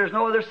 He said there's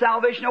no other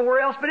salvation nowhere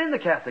else but in the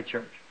Catholic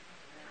Church.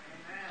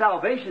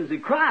 Salvation's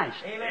in Christ.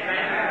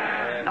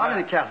 Amen. Not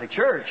in the Catholic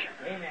Church.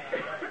 Amen.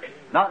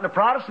 Not in the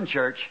Protestant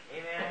Church.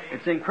 Amen.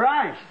 It's in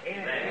Christ.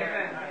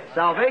 Amen.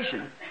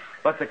 Salvation.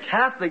 But the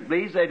Catholic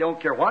believes they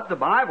don't care what the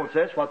Bible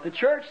says, what the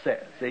Church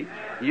says. See?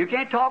 You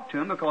can't talk to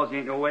them because there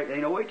ain't no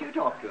way to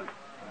talk to them.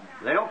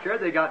 They don't care.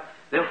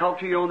 They'll talk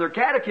to you on their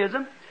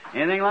catechism,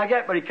 anything like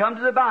that. But you come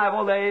to the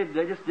Bible, they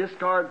just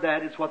discard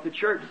that. It's what the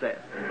Church says.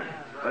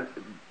 But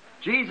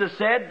Jesus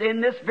said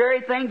in this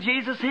very thing,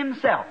 Jesus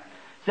Himself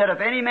said,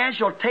 if any man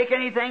shall take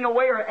anything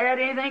away or add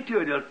anything to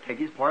it, he'll take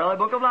his part out of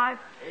the book of life.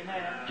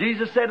 Amen.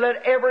 Jesus said,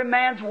 let every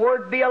man's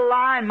word be a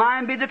lie and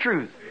mine be the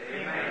truth.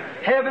 Amen.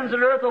 Heavens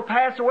and earth will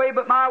pass away,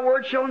 but my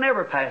word shall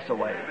never pass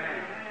away.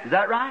 Is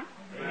that right?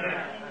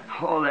 Amen.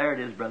 Oh, there it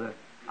is, brother.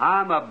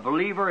 I'm a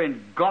believer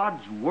in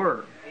God's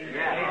Word. Amen.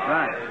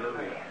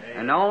 Right.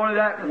 And only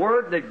that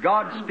word that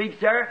God speaks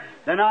there,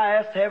 then I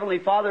asked Heavenly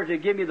Father to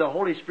give me the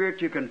Holy Spirit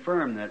to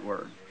confirm that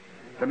word.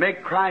 To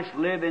make Christ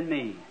live in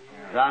me.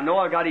 That I know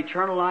I got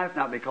eternal life,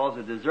 not because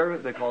I deserve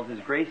it, because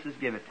His grace has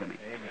given it to me.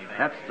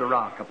 That's the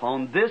rock.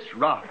 Upon this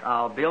rock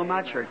I'll build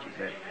my church, He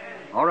said.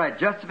 All right,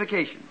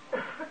 justification.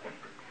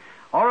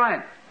 All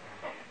right.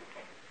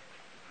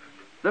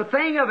 The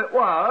thing of it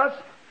was,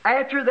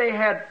 after they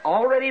had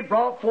already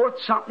brought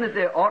forth something that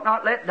they ought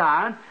not let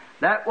die,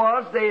 that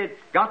was they had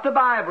got the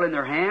Bible in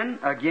their hand.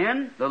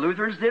 Again, the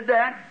Lutherans did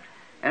that.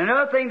 And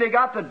another thing, they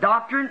got the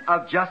doctrine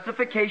of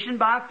justification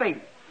by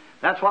faith.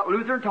 That's what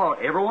Luther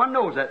taught. Everyone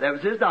knows that. That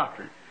was his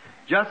doctrine.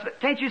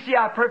 Can't you see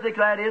how perfect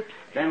that is?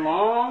 Then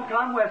long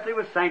come Wesley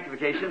with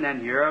sanctification. Then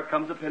here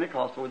comes the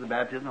Pentecostal with the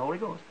baptism of the Holy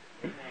Ghost.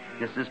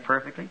 Just as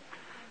perfectly.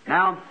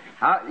 Now,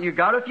 you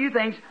got a few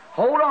things.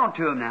 Hold on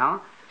to them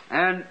now.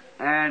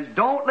 And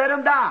don't let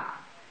them die.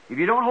 If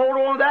you don't hold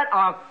on to that,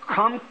 I'll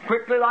come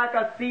quickly like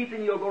a thief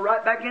and you'll go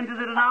right back into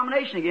the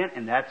denomination again.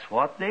 And that's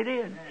what they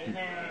did.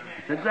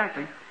 That's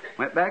exactly.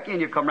 Went back in.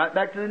 You come right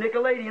back to the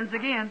Nicolaitans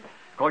again.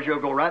 Because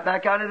you'll go right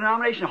back out of the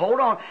denomination. Hold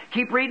on.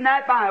 Keep reading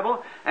that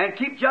Bible and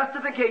keep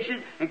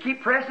justification and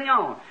keep pressing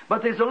on.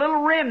 But there's a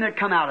little remnant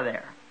come out of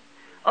there.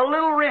 A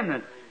little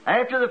remnant.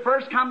 After the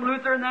first come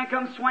Luther and then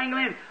come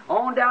Zwingli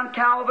on down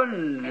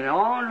Calvin and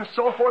on and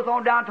so forth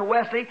on down to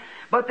Wesley.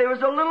 But there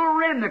was a little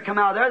remnant come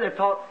out of there that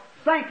taught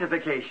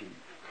sanctification.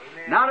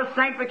 Not a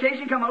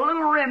sanctification, come a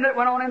little remnant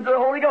went on into the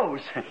Holy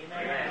Ghost.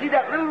 See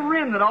that little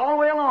remnant all the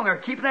way along there,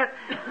 keeping that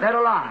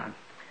alive.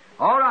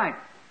 All right.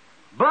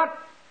 But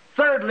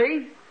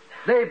thirdly,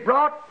 they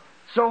brought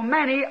so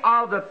many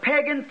of the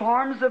pagan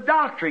forms of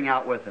doctrine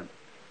out with them.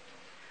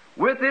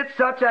 With it,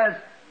 such as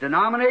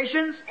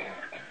denominations,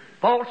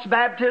 false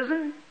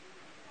baptism.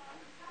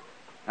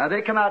 Now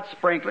they come out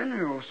sprinkling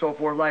or so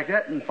forth like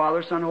that, and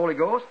Father, Son, Holy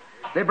Ghost.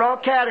 They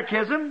brought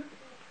catechism.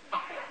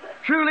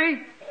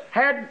 Truly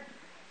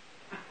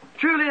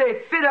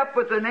they fit up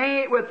with the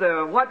name, with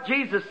what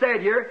Jesus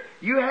said here.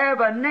 You have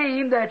a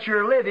name that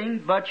you're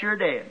living, but you're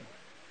dead.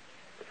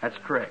 That's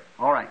correct.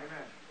 All right.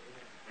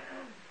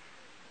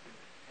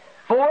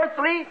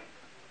 Fourthly,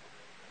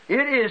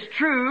 it is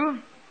true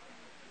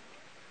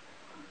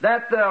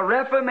that the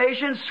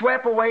Reformation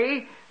swept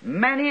away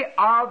many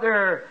of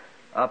their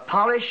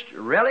polished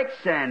relics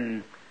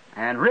and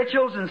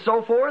rituals and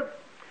so forth,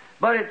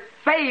 but it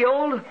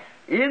failed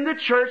in the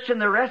church in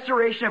the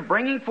restoration of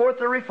bringing forth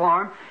the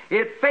reform.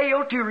 It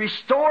failed to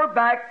restore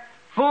back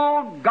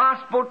full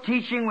gospel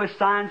teaching with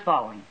signs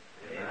following.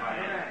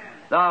 Amen.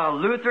 The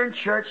Lutheran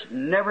Church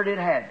never did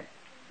have it.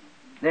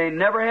 They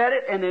never had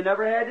it, and they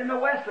never had it in the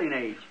Wesleyan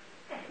age.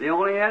 They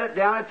only had it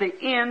down at the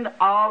end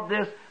of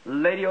this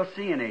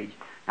Laodicean age.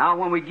 Now,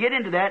 when we get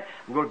into that,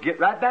 we're going to get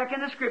right back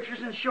in the Scriptures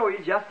and show you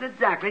just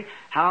exactly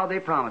how they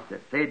promised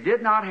it. They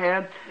did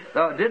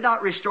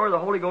not restore the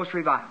Holy Ghost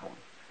revival.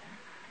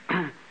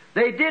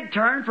 They did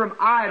turn from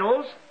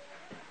idols,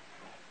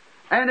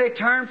 and they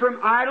turned from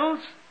idols.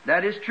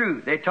 That is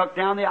true. They took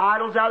down the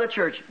idols out of the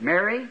church.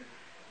 Mary,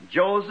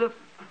 Joseph,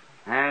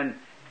 and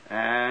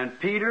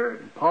Peter,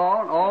 and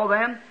Paul, and all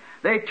them.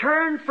 They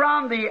turned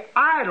from the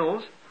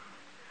idols,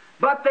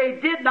 but they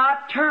did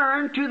not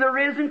turn to the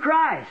risen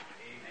Christ.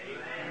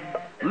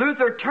 Amen.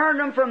 Luther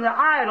turned them from the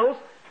idols,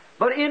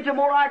 but into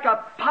more like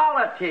a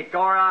politic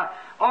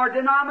or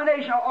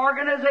denomination or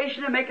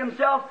organization to make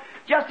himself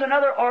just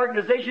another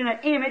organization, an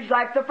image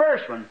like the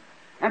first one,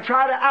 and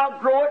try to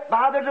outgrow it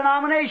by the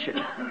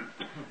denomination.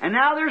 And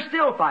now they're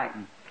still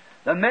fighting.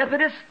 The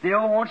Methodist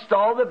still wants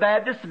all the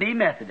Baptists to be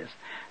Methodists.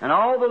 And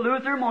all the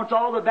Lutheran wants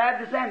all the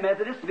Baptists and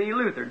Methodists to be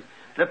Lutherans.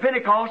 The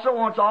Pentecostal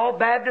wants all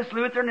Baptist,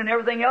 Lutheran, and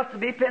everything else to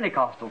be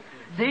Pentecostal.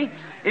 See?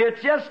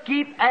 It's just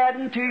keep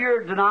adding to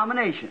your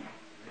denomination.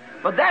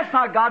 But that's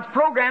not God's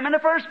program in the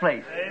first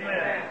place.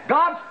 Amen.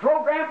 God's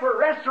program for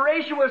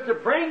restoration was to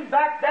bring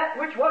back that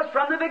which was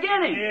from the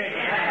beginning.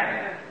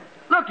 Amen.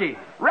 Looky,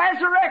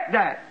 resurrect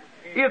that.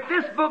 If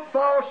this book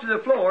falls to the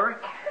floor,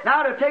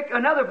 now to take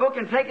another book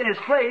and take in its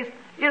place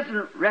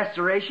isn't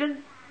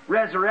restoration,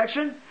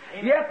 resurrection.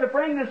 Amen. You have to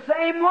bring the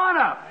same one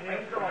up.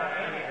 Amen.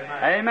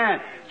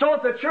 Amen. So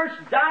if the church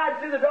died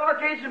through the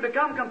Dark Ages and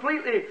become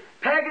completely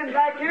pagan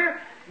back here,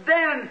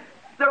 then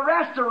the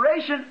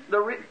restoration,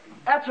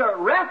 that's a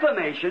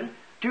reformation,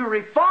 to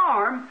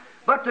reform,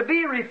 but to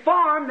be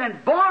reformed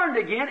and born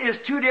again is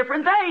two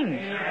different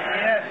things.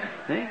 Yes.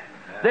 See?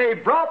 They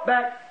brought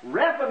back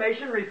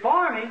reformation,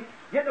 reforming,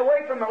 getting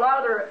away from a lot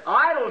of their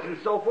idols and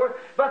so forth,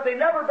 but they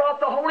never brought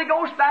the Holy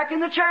Ghost back in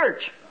the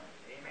church.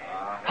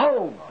 Amen.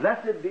 Oh,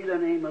 blessed be the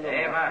name of the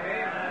Lord.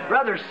 Amen.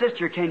 Brother,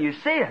 sister, can you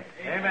see it?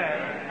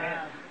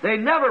 Amen. They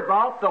never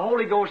brought the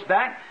Holy Ghost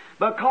back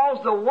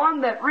because the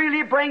one that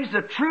really brings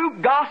the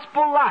true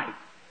gospel light,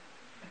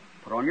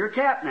 put on your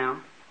cap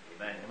now.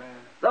 Amen.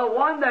 The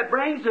one that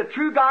brings the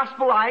true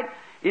gospel light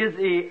is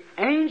the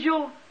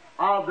angel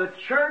of the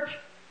church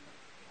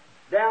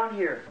down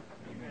here.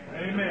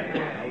 Amen.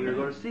 Now we're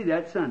going to see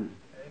that Sunday.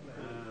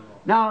 Amen.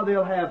 Now,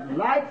 they'll have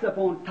lights up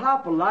on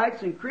top of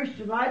lights and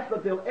Christian lights,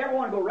 but they'll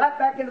everyone go right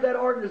back into that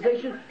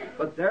organization.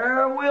 But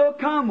there will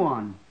come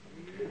one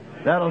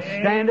that'll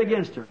stand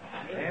against her.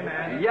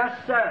 Amen. Yes,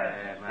 sir.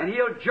 And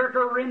he'll jerk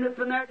her in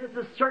from there just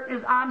as certain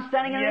as I'm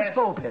standing in this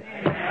pulpit.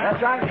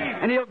 That's right.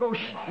 And he'll go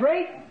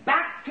straight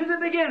back to the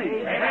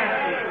beginning.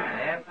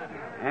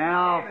 And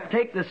I'll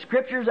take the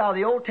scriptures out of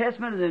the Old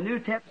Testament and the New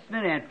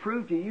Testament and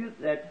prove to you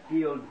that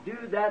he'll do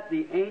that,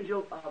 the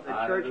angel of the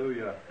church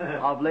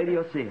of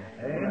Laodicea.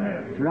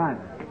 That's right.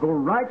 Go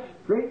right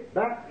straight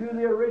back to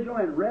the original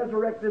and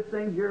resurrect this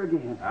thing here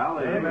again.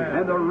 Amen.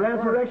 And the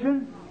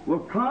resurrection will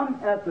come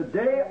at the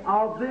day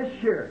of this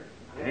year.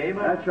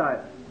 Amen. That's right.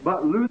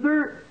 But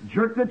Luther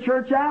jerked the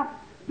church out.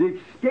 The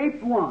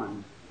escaped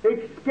one.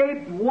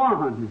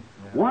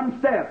 One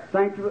step,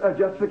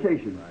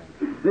 justification.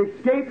 The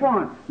escaped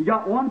one. You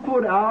got one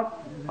foot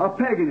out of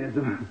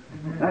paganism.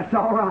 That's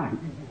all right.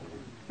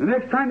 The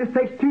next time this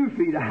takes 2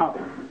 feet out.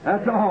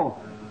 That's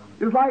all.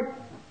 It was like,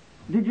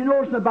 did you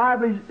notice in the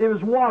Bible, there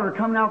was water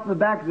coming out from the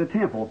back of the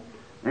temple.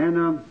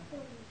 And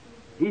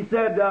he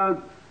said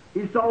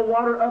he saw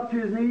water up to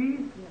his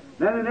knees.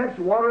 Then the next,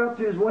 water up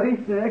to his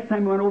waist, the next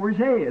time he went over his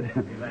head.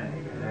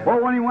 Well,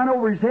 when he went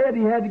over his head,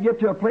 he had to get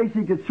to a place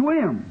he could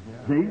swim.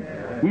 See?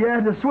 He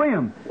had to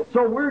swim.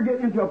 So we're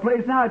getting into a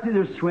place now to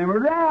just swim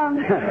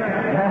around.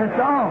 That's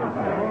all.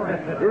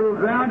 It'll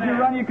drown you,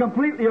 run you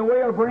completely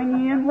away, or bring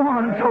you in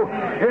one. So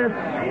it's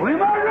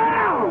swim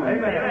around.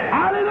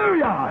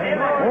 Hallelujah.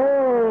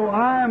 Oh,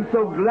 I am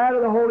so glad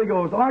of the Holy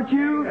Ghost. Aren't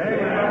you?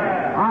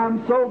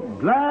 I'm so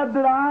glad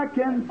that I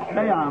can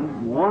say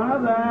I'm one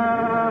of them.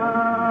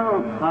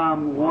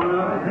 I'm one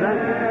of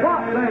them.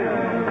 What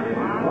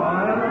then?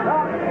 One of them.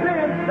 Not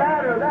this,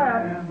 that, or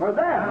that, or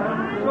that.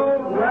 I'm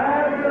so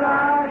glad that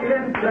I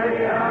can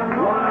say I'm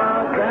one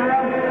of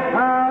them.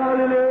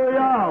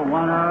 Hallelujah.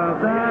 One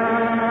of them.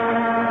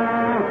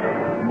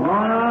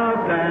 One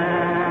of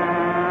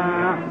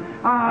them.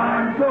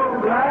 I'm so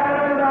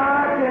glad that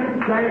I can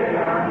say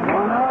I'm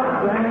one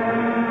of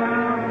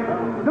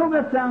them. Don't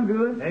that sound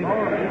good?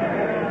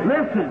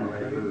 Listen.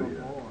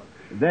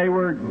 They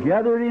were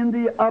gathered in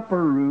the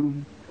upper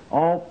room,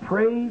 all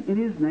praying in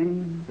His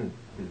name.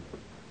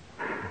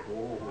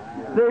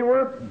 They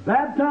were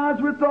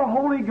baptized with the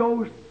Holy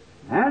Ghost,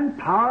 and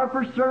power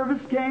for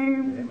service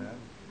came. Amen.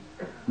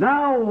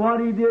 Now what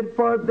He did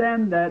for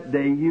them that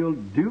day, He'll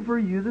do for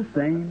you the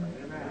same.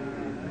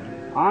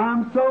 Amen.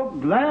 I'm so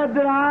glad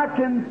that I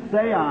can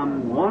say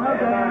I'm one of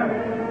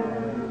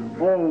them.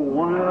 Oh,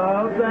 one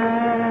of them.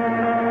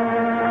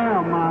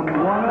 I'm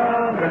one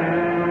of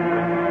them.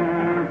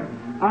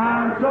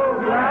 I'm so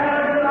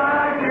glad that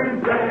I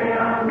can say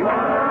I'm one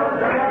of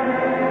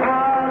them.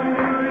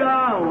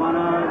 Hallelujah, one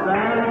of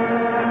them.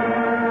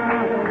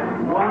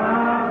 One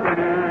of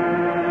them.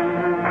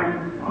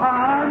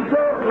 I'm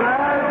so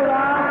glad that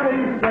I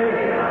can say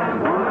I'm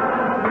one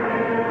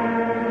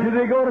of them. Do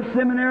they go to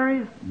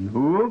seminaries?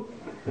 No.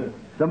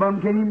 Some of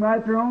them can't even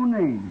write their own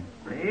name.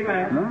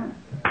 Amen. No.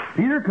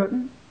 Peter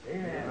couldn't.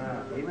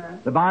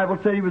 Amen. The Bible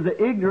said he was an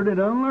ignorant and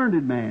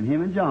unlearned man,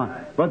 him and John.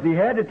 But they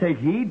had to take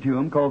heed to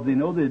him because they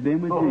know they'd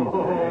been with Jesus.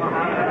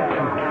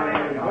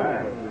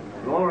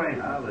 Glory.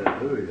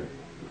 Hallelujah.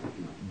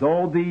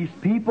 Though these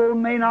people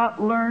may not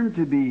learn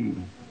to be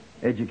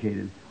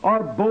educated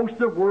or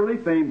boast of worldly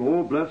fame,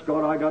 oh, bless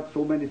God, I got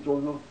so many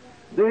souls.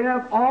 They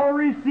have all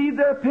received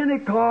their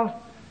Pentecost,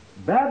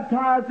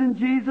 baptized in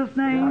Jesus'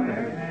 name.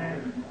 Amen.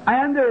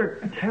 And they're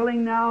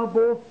telling now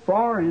both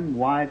far and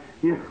wide,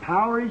 His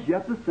power is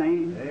yet the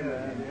same.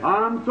 Amen.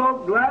 I'm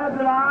so glad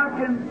that I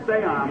can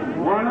say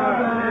I'm one of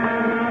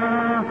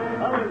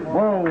them.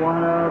 Oh,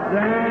 one of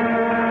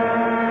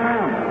them.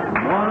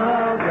 One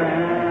of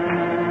them.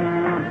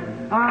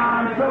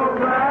 I'm so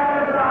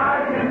glad that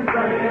I can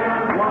say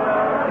I'm one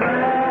of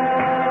them.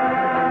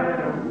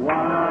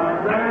 One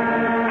of them.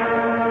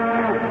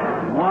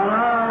 One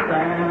of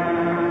them.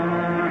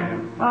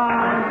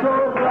 I'm so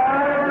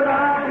glad that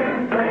I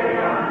can say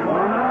I'm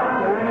one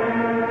of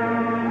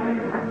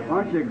them.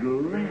 Aren't you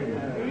glad?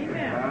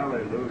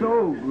 Hallelujah. So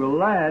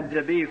glad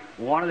to be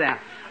one of them.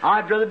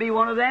 I'd rather be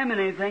one of them than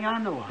anything I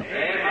know of.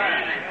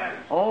 Amen.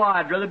 Oh,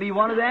 I'd rather be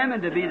one of them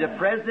and to be the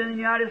President of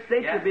the United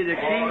States, to be the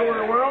King over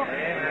the world.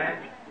 Amen.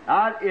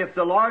 If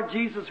the Lord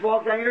Jesus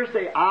walked down here and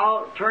say,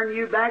 I'll turn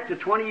you back to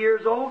 20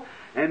 years old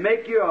and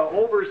make you an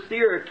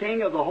overseer, a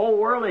king of the whole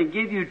world, and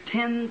give you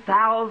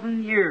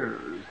 10,000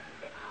 years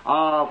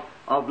of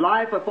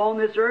life upon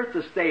this earth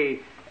to stay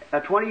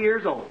 20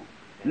 years old.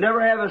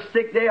 Never have a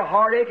sick day, a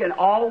heartache, and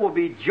all will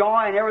be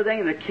joy and everything,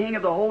 and the king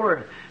of the whole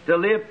earth to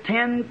live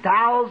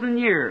 10,000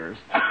 years.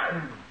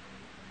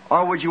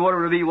 Or would you want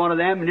to be one of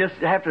them and just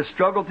have to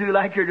struggle through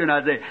like you're doing?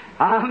 I'd say,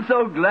 I'm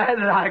so glad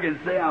that I can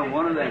say I'm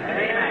one of them.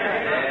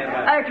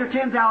 Amen. After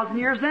 10,000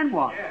 years, then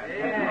what?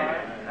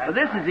 But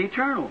this is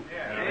eternal.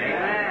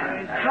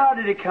 Amen. How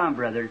did it come,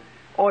 brother?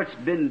 Oh, it's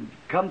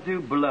come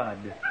through blood.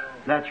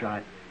 That's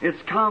right.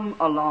 It's come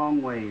a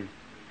long ways.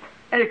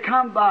 And it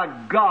come by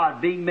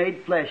God being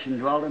made flesh and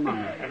dwelt among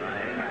us.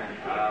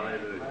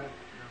 Hallelujah.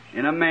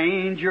 In a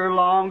manger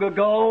long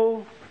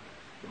ago,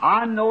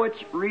 I know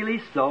it's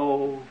really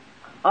so.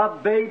 A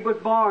babe was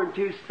born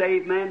to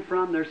save men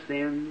from their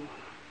sins.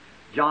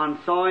 John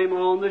saw him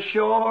on the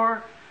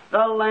shore,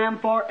 the Lamb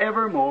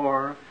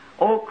forevermore.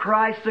 O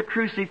Christ the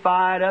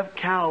crucified of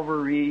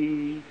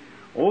Calvary.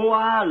 Oh,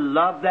 I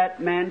love that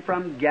man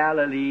from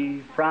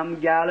Galilee, from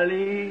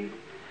Galilee.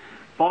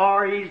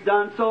 For He's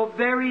done so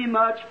very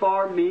much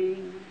for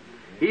me.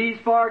 He's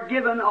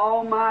forgiven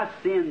all my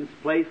sins,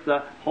 placed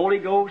the Holy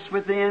Ghost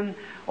within.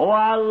 Oh,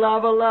 I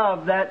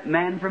love that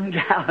man from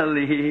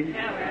Galilee.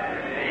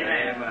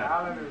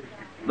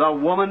 The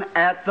woman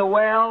at the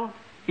well,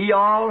 He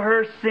all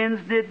her sins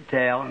did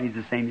tell. He's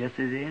the same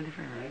yesterday and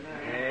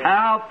forever.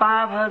 How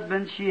 5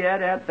 husbands she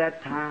had at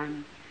that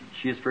time.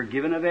 She is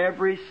forgiven of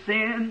every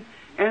sin,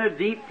 and a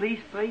deep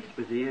peace placed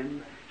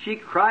within. She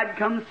cried,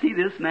 come see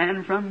this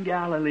man from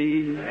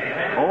Galilee.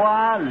 Oh,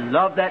 I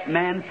love that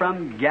man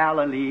from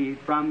Galilee,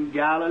 from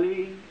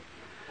Galilee.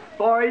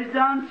 For He's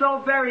done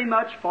so very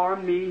much for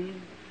me.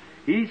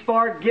 He's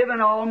forgiven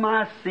all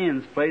my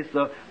sins, placed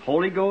the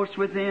Holy Ghost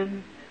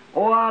within.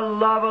 Oh, I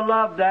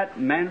love that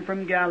man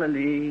from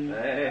Galilee.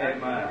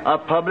 Amen. A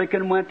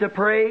publican went to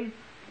pray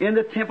in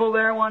the temple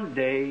there one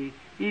day.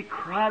 He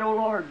cried, O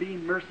Lord, be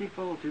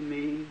merciful to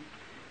me.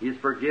 He is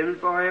forgiven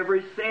for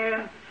every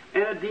sin,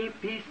 and a deep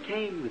peace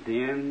came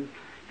within.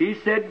 He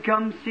said,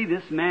 come see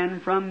this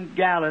man from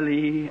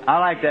Galilee. I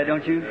like that,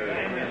 don't you?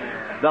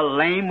 The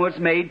lame was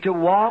made to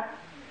walk.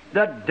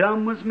 The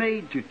dumb was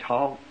made to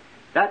talk.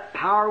 That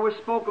power was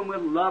spoken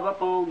with love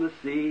upon the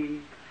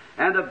sea.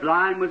 And the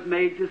blind was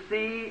made to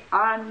see.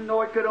 I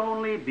know it could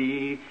only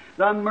be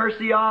the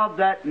mercy of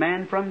that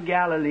man from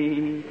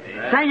Galilee.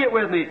 Amen. Sing it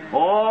with me. Oh,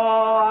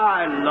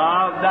 I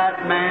love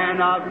that man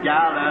of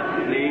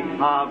Galilee,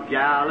 of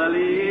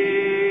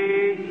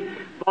Galilee.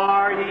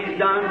 For He's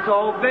done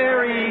so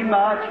very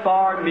much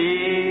for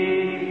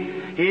me.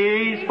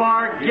 He's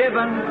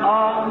forgiven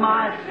all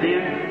my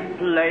sins,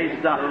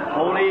 placed the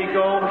Holy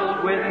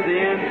Ghost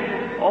within.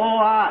 Oh,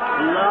 I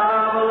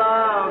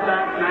love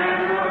that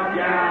man of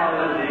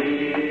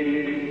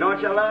Galilee.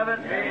 Don't you love it?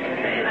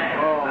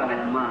 Oh,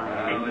 my.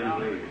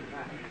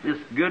 This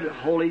good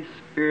Holy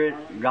Spirit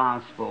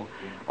gospel.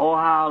 Oh,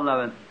 how I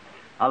love it.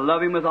 I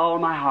love Him with all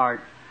my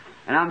heart.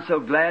 And I'm so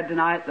glad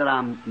tonight that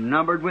I'm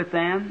numbered with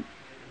them.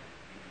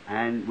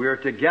 And we're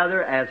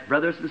together as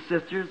brothers and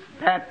sisters,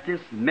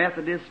 Baptist,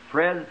 Methodist,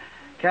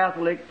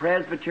 Catholic,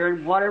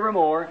 Presbyterian, whatever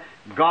more.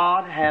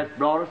 God has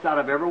brought us out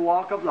of every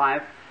walk of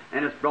life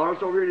and has brought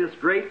us over to this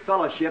great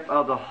fellowship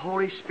of the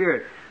Holy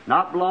Spirit,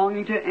 not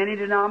belonging to any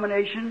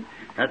denomination.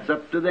 That's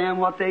up to them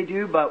what they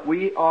do, but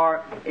we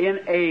are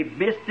in a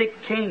mystic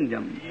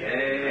kingdom.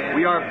 Yeah.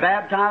 We are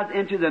baptized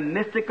into the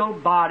mystical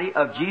body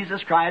of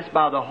Jesus Christ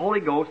by the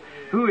Holy Ghost,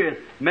 who is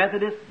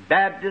Methodist,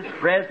 Baptist,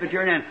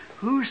 Presbyterian, and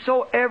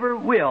whosoever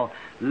will,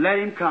 let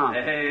him come.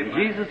 Amen.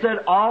 Jesus said,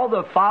 all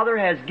the Father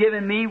has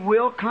given me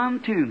will come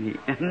to me,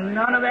 and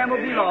none of them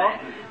will be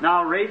lost.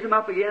 Now I'll raise them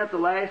up again at the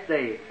last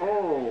day.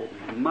 Oh,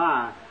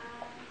 my.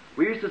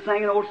 We used to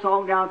sing an old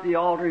song down at the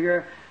altar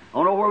here. I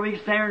don't know where we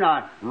stand or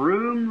not.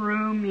 Room,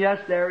 room,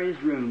 yes, there is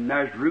room.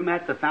 There's room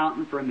at the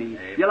fountain for me.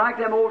 Amen. You like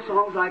them old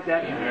songs like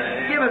that?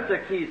 Amen. Give us the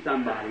key,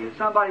 somebody. If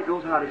somebody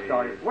knows how to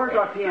start it. Where's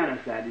our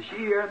pianist at? Is she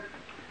here?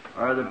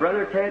 Or the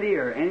brother Teddy,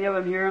 or any of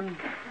them hear him?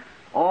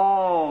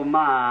 Oh, my,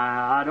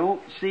 I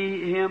don't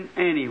see him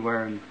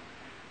anywhere.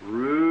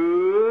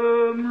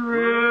 Room,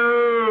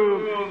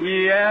 room,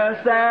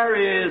 yes, there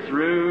is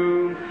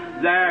room.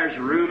 There's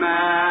room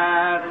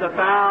at the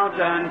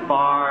fountain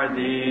for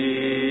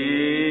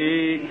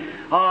thee.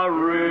 A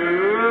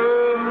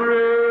room,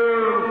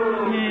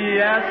 room,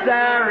 yes,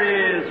 there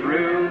is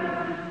room.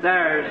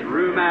 There's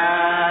room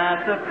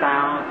at the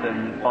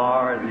fountain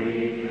for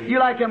thee. You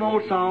like them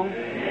old songs?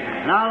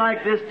 And I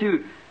like this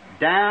too.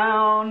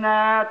 Down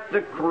at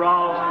the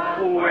cross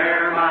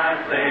where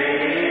my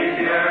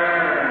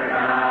Savior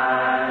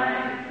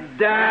died.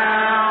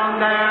 Down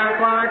there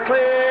for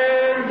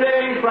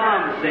cleansing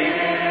from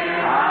sin.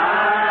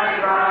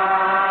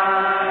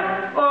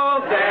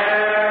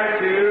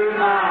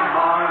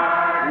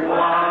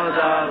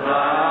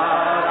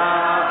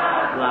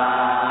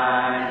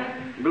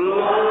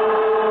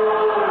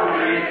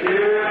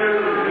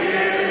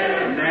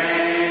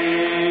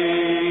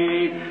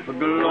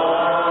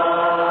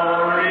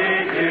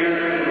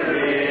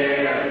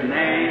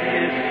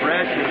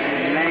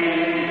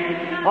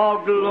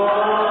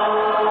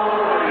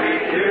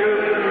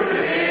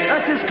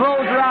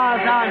 Close your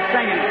eyes now and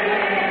sing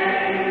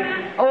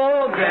it.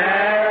 Oh,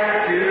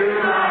 there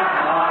to my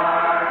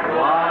heart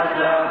was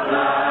the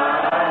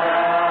blood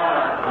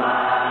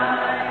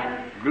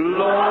applied.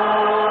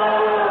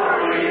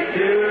 Glory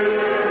to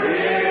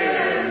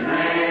His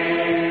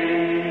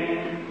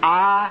name.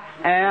 I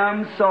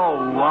am so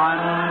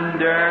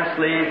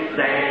wondrously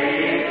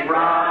saved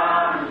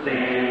from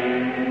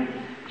sin.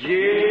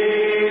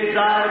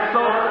 Jesus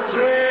so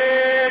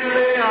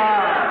sweetly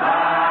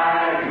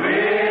abides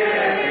within.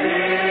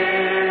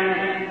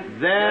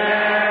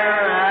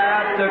 There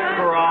at the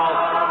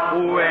cross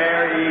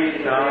where He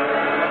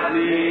took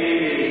me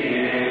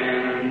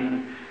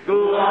in.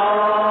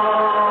 Glory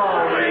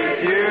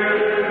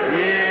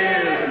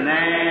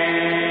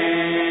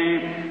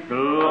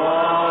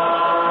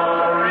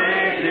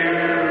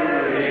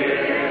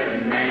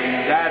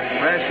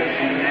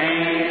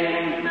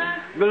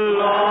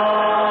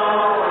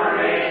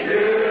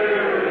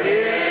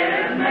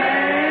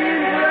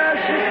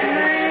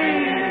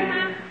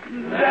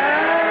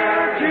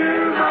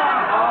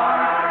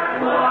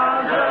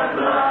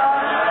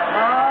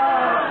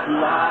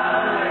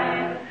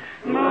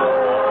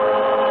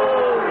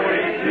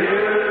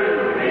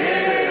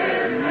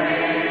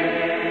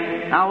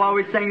while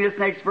we sing this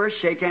next verse,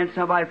 shake hands with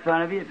somebody in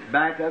front of you,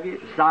 back of you,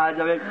 sides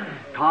of it.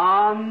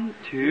 Come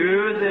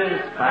to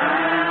this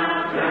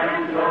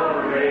fountain,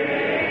 so rich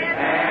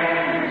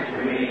and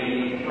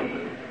sweet.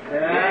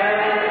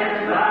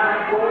 Cast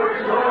thy poor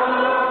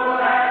soul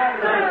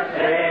at the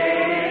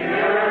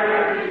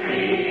Savior's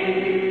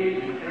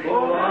feet.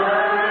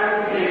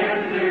 Work Him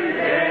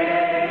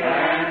today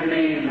and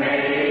be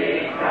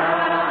made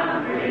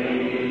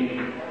complete.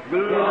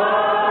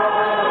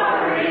 Glory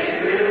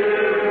to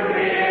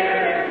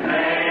His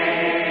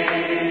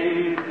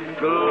name.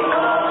 Glory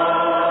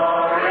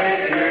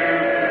to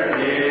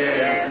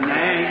His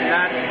name.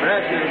 That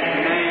precious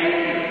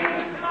name.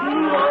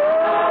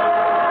 Glory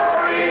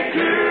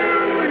to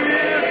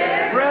His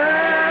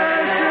precious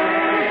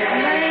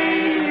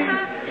name.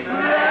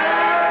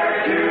 There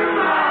to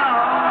my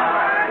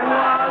heart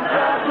was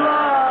the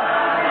blood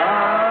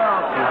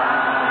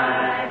applied.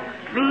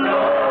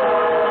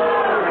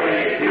 Glory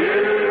to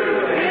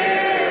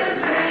His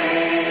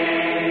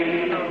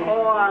name.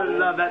 Oh, I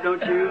love that,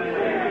 don't you?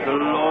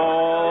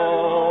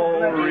 Glory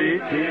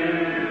to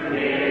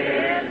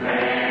His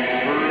name.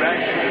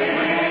 Precious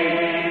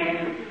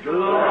name.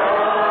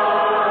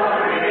 Glory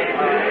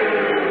to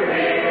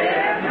His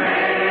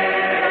name.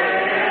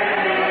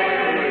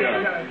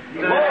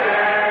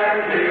 There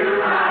to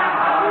my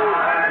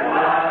heart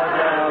was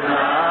the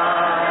blood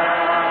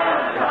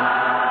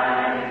applied.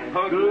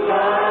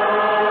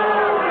 Glory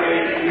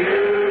to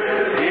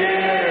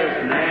His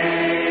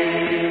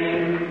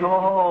name.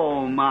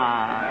 Oh, my.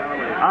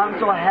 I'm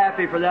so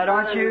happy for that,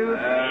 aren't you?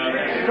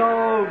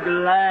 So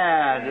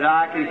glad that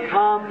I can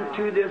come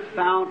to this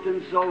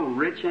fountain so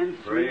rich and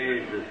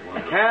sweet.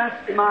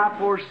 Cast my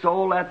poor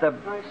soul at the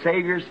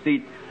Savior's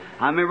feet.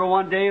 I remember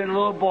one day when a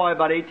little boy,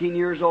 about 18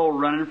 years old,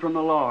 running from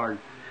the Lord.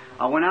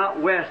 I went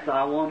out west.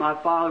 My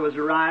father was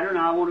a rider, and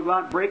I wanted to go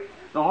out and break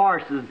the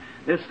horses.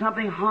 There's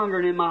something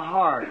hungering in my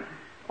heart.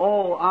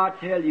 Oh, I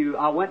tell you,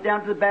 I went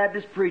down to the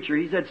Baptist preacher.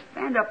 He said,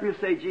 stand up and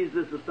say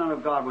Jesus is the Son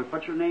of God. We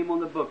put your name on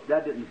the book.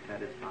 That didn't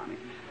satisfy me.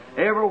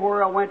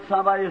 Everywhere I went,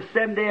 somebody, a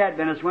Seventh-day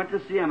Adventist, went to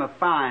see him. A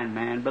fine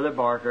man, Brother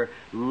Barker,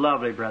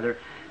 lovely brother.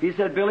 He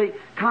said, Billy,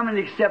 come and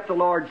accept the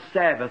Lord's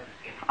Sabbath.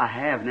 I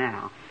have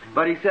now.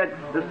 But he said,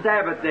 the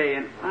Sabbath day.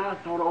 And I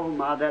thought, oh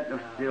my, that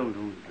still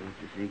don't do,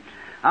 you see.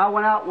 I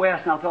went out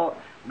west, and I thought,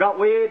 got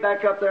way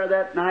back up there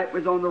that night,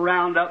 was on the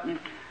roundup, and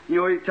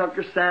you took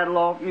your saddle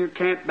off and your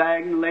camp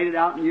bag and laid it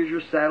out and used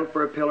your saddle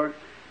for a pillar.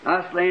 I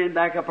was laying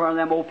back up under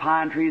them old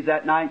pine trees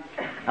that night.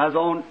 I was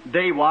on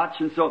day watch,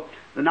 and so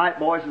the night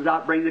boys was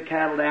out bringing the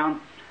cattle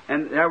down,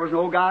 and there was an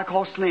old guy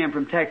called Slim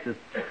from Texas.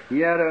 He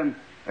had a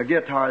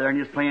guitar there, and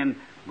he was playing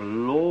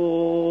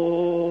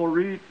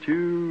Glory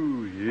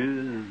to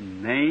His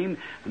name.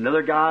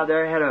 Another guy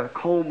there had a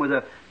comb with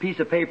a piece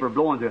of paper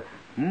blowing through it.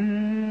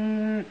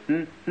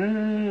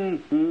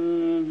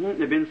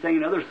 They've been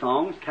singing other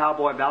songs,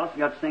 cowboy ballads,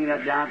 and got to sing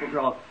that down to the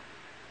cross.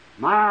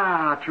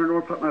 I turned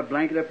over, put my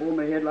blanket up over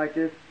my head like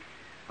this.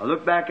 I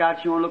look back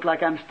out, you know, look like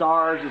them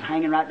stars is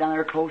hanging right down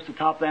there close to the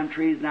top of them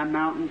trees and them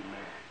mountains.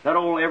 That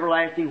old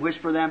everlasting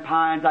whisper of them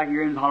pines, I can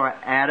hear him holler,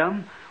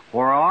 Adam,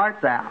 where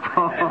art thou?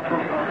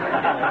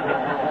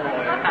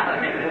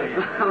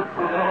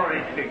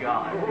 Glory to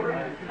God.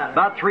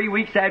 About 3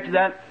 weeks after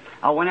that,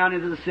 I went out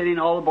into the city and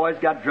all the boys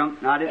got drunk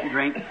and I didn't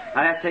drink.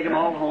 I had to take them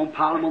all home,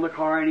 pile them on the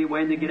car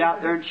anyway, and they get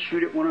out there and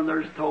shoot at one of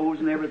their toes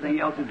and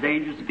everything else. It's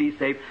dangerous to be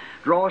safe.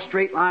 Draw a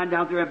straight line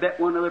down through and bet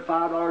one another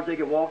 $5 they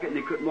could walk it, and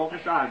they couldn't walk the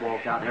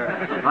sidewalk out there.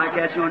 Like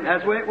that, you know,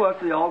 that's the way it was.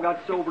 So they all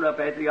got sobered up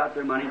after they got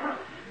their money.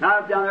 And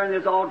I was down there and they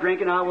was all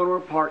drinking. I went over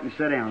to a park and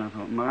sat down. I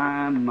thought,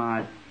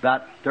 my,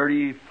 about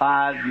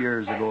 35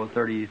 years ago.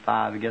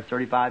 I guess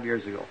 35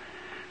 years ago.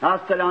 I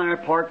was sat down there in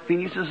a park.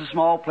 Phoenix is a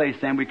small place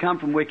then. We come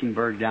from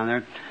Wickenburg down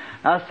there.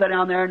 I sat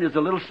down there, and there's a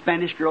little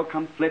Spanish girl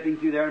come flipping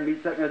through there, and me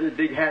sitting there with this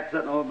big hat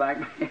sitting on the back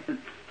of my head.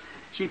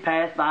 She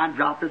passed by and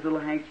dropped this little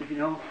handkerchief, you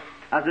know.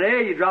 I said,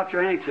 hey, you dropped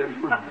your handkerchief.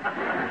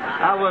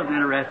 I wasn't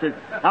interested.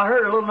 I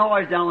heard a little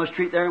noise down the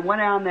street there, and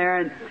went down there,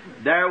 and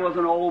there was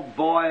an old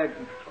boy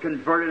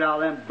converted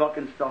out of them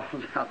bucking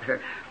stalls out there.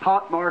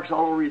 Pot marks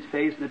all over his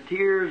face, and the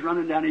tears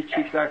running down his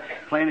cheeks there,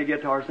 playing a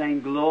guitar,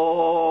 saying,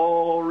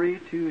 glory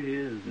to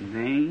His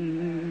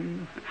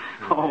name.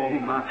 Oh,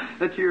 my.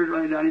 The tears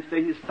running down his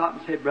face. He stopped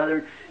and said,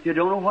 brother, you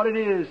don't know what it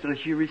is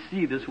unless you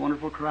receive this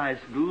wonderful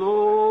Christ.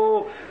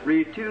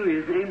 Glory to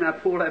His name. And I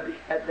pulled up his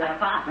head down.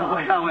 And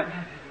away I went,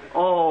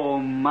 oh,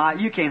 my.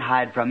 You can't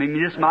hide from Him.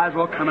 You just might as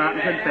well come out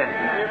and confess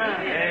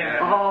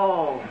Him.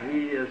 Oh,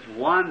 He is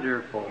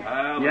wonderful.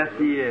 Yes,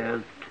 He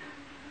is.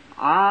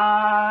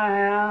 I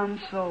am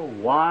so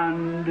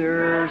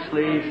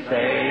wondrously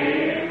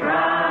saved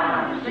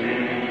from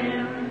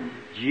sin.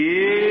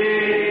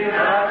 Jesus,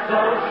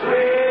 so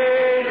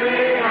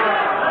sweetly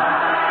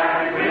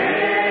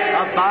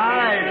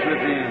abides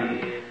within.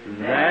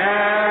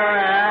 There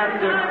at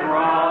the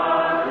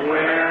cross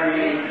where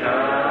He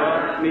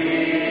took me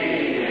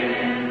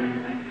in.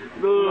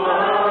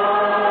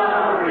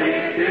 Glory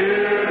to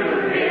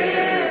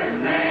His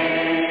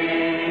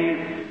name.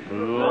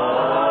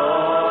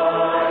 Glory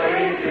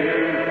to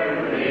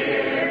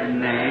His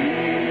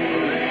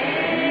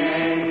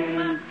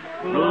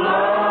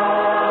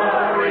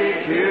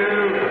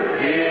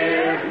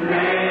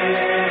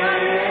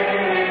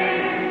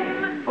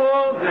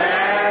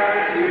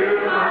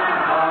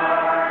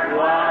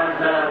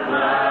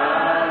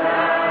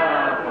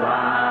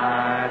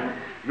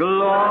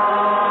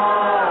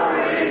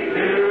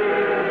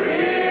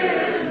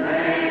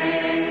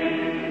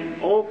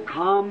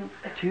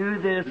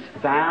this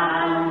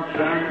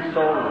fountain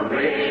so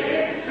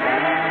rich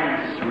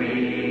and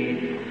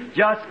sweet.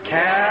 Just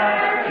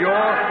cast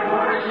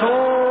your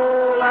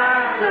soul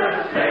at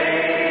the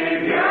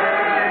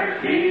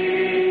Savior's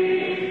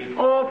feet.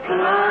 Oh,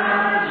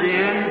 plunge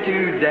in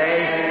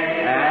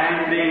today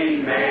and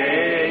be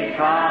made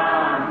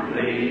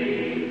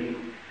complete.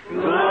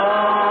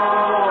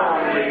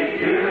 Glory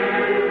to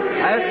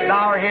His. Let's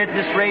bow our heads,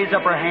 just raise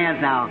up our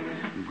hands now.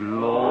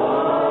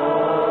 Glory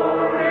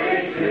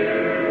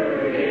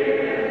to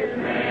His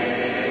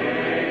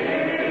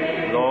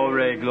name.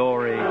 Glory,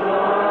 glory. Oh,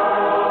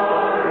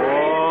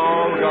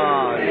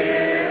 God.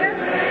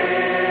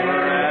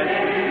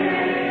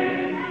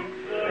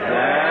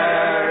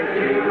 There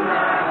to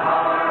my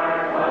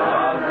heart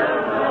was the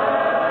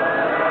blood.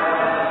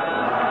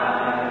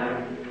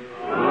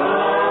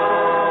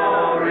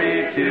 Glory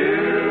to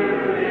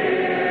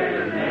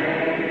His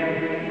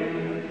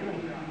name.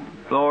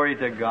 Glory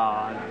to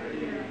God.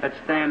 Let's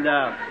stand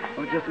up.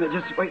 Oh, just a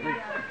minute. Just wait.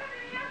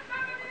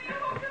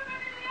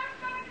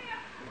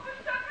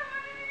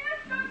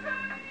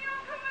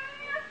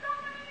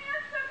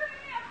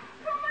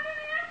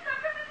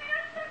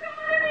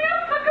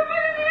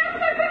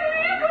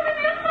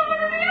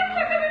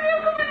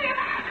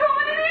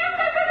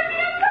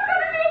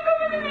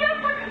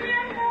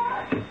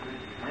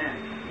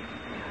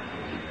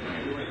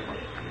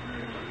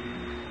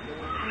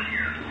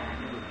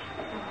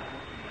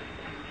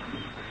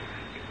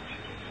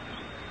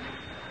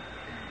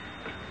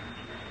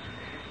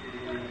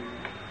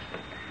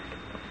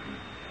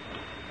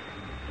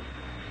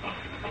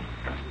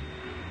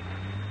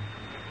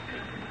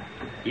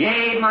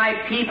 Yea, my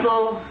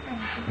people,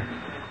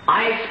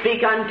 I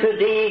speak unto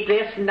thee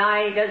this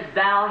night as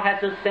thou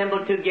hast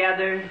assembled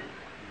together,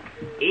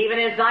 even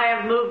as I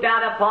have moved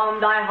out upon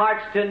thy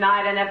hearts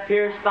tonight and have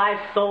pierced thy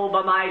soul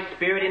by my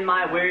Spirit in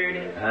my word.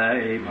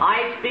 Amen.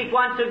 I speak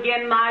once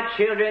again, my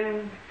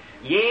children,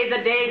 yea,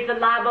 the days that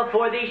lie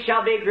before thee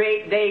shall be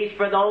great days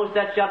for those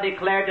that shall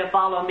declare to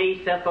follow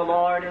me, saith the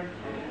Lord.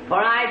 For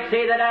I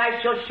say that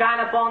I shall shine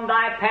upon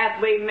thy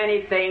pathway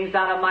many things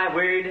out of my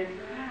word.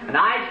 And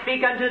I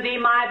speak unto thee,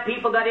 my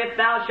people, that if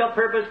thou shalt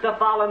purpose to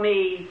follow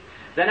me,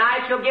 then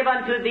I shall give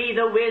unto thee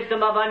the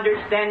wisdom of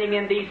understanding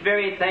in these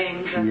very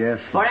things.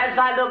 Yes. For as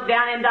I look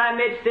down in thy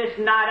midst this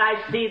night,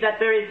 I see that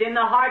there is in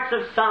the hearts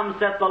of some,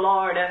 saith the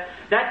Lord,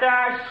 that there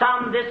are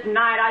some this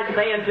night, I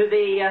say unto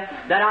thee,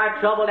 that are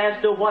troubled as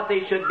to what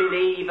they should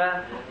believe.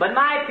 But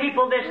my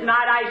people, this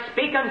night I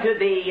speak unto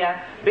thee,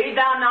 be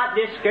thou not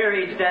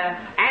discouraged,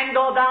 and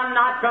go thou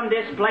not from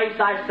this place,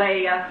 I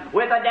say,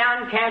 with a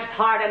downcast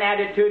heart and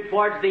attitude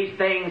towards these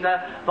things.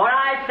 For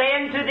I say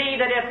unto thee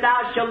that if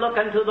thou shalt look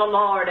unto the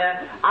Lord,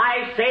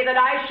 I say that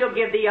I shall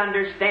give thee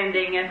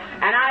understanding,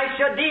 and I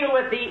shall deal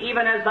with thee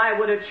even as I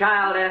would a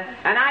child,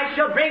 and I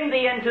shall bring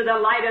thee into the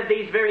light of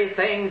these very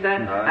things,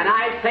 and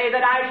I say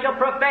that I shall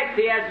perfect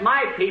thee as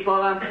my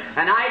people,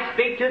 and I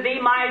speak to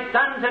thee, my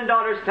sons and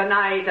daughters,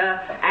 tonight,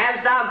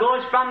 as thou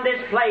goest from this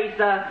place,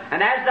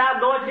 and as thou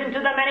goest into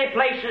the many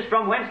places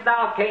from whence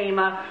thou came,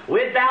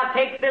 wilt thou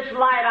take this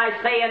light, I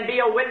say, and be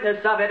a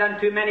witness of it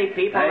unto many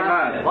people.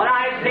 Amen. But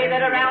I say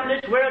that around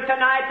this world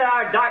tonight there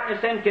are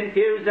darkness and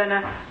confusion,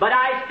 but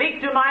I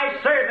speak to my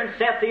servant,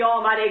 saith the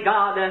Almighty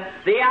God,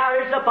 the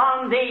hour is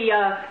upon thee.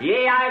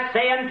 Yea, I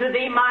say unto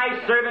thee, my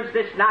servants,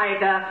 this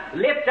night,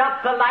 lift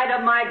up the light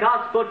of my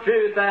gospel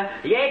truth.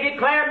 Yea,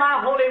 declare my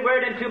holy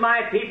word unto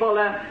my people,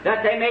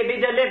 that they may be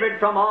delivered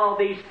from all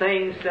these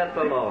things, saith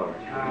the Lord.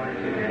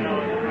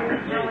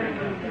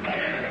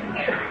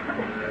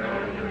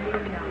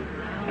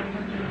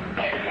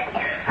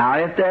 Now,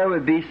 if there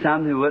would be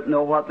some who wouldn't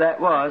know what that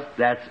was,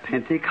 that's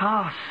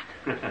Pentecost.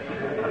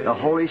 The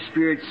Holy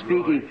Spirit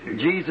speaking.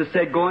 Jesus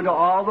said, go into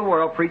all the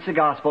world, preach the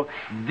gospel.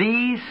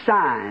 These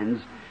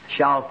signs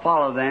shall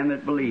follow them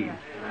that believe.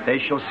 They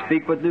shall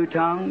speak with new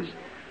tongues.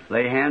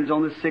 Lay hands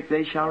on the sick,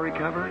 they shall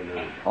recover.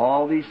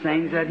 All these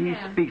things that He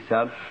speaks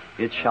of,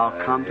 it shall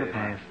come to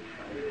pass.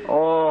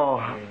 Oh,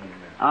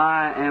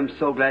 I am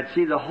so glad.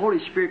 See the Holy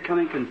Spirit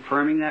coming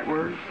confirming that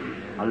word.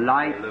 A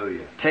light.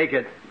 Take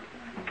it.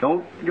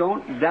 Don't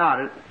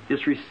doubt it.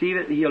 Just receive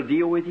it, and He'll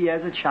deal with you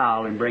as a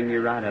child and bring you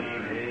right up.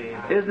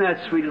 Isn't that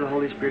sweet of the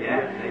Holy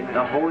Spirit?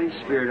 The Holy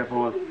Spirit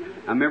upon us.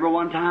 I remember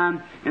one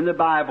time in the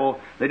Bible,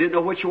 they didn't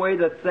know which way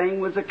the thing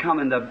was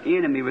a-coming, the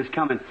enemy was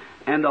coming.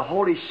 And the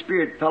Holy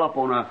Spirit fell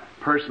upon a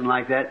person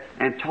like that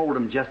and told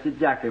them just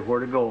exactly where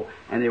to go.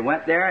 And they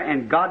went there,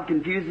 and God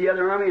confused the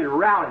other army and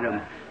routed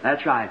them.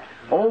 That's right.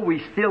 Oh, we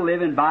still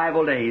live in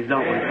Bible days,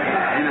 don't we?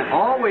 Amen.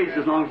 Always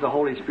as long as the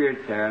Holy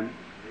Spirit's there.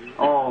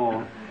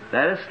 Oh,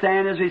 let us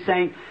stand as we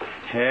sing,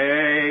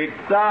 take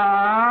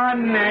the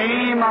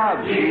name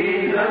of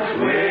Jesus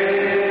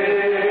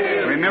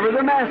with. Remember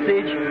the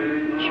message.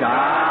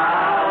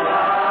 Child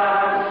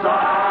of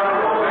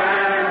sorrow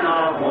and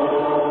of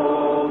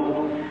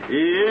woe,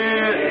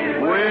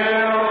 it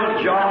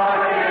will joy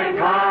and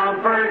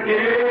comfort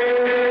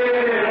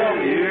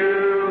give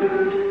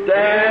you.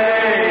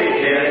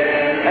 Take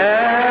it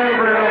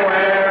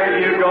everywhere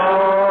you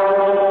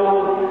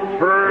go.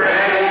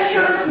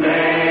 Precious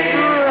name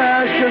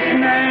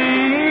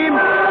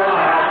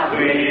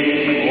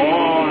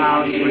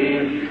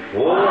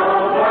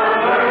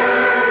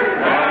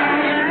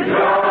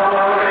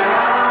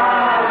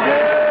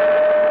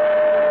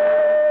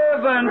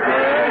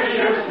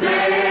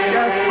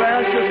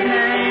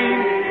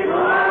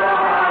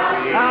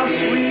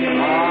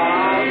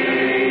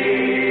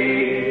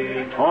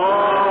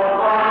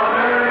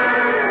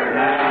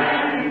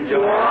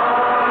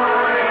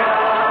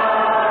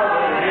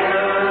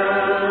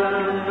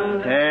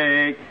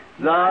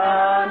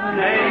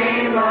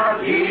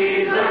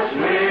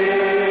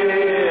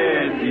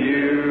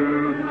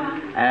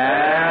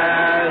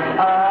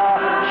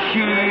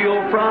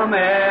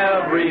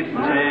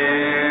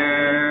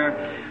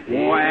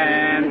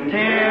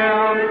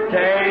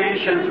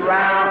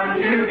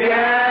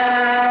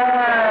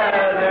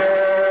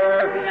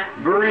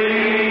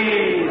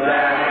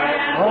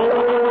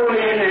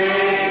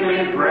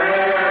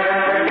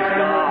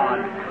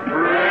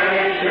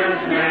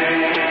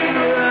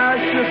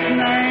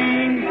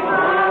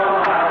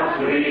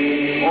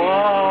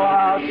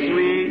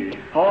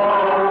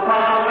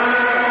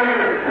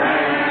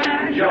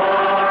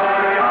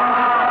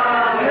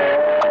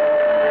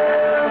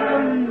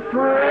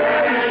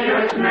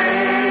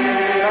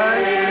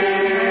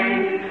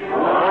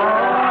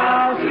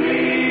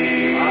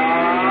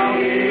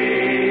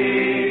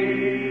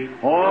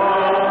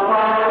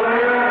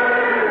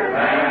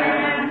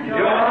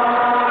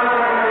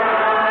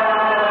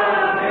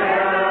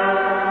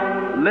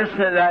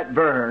to that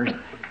verse.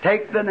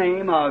 Take the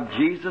name of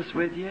Jesus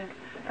with you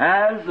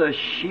as a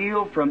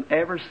shield from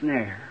every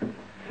snare.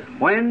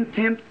 When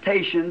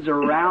temptations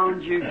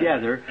around you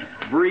gather,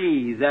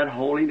 breathe that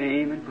holy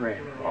name in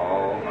prayer.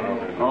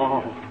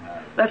 Oh.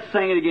 Let's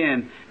sing it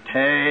again.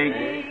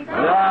 Take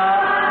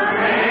the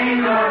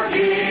name of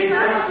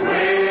Jesus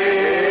with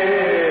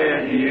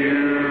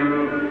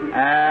you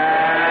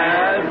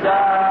as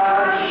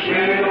a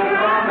shield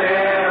from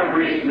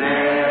every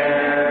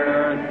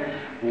snare.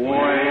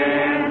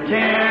 When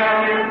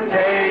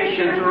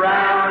temptations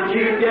round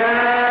you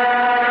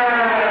gather,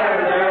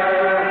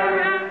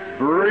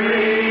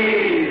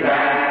 breathe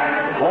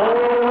that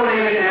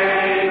holy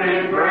name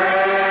in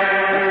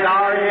prayer.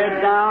 Our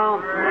heads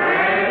down.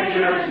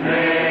 Precious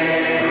name.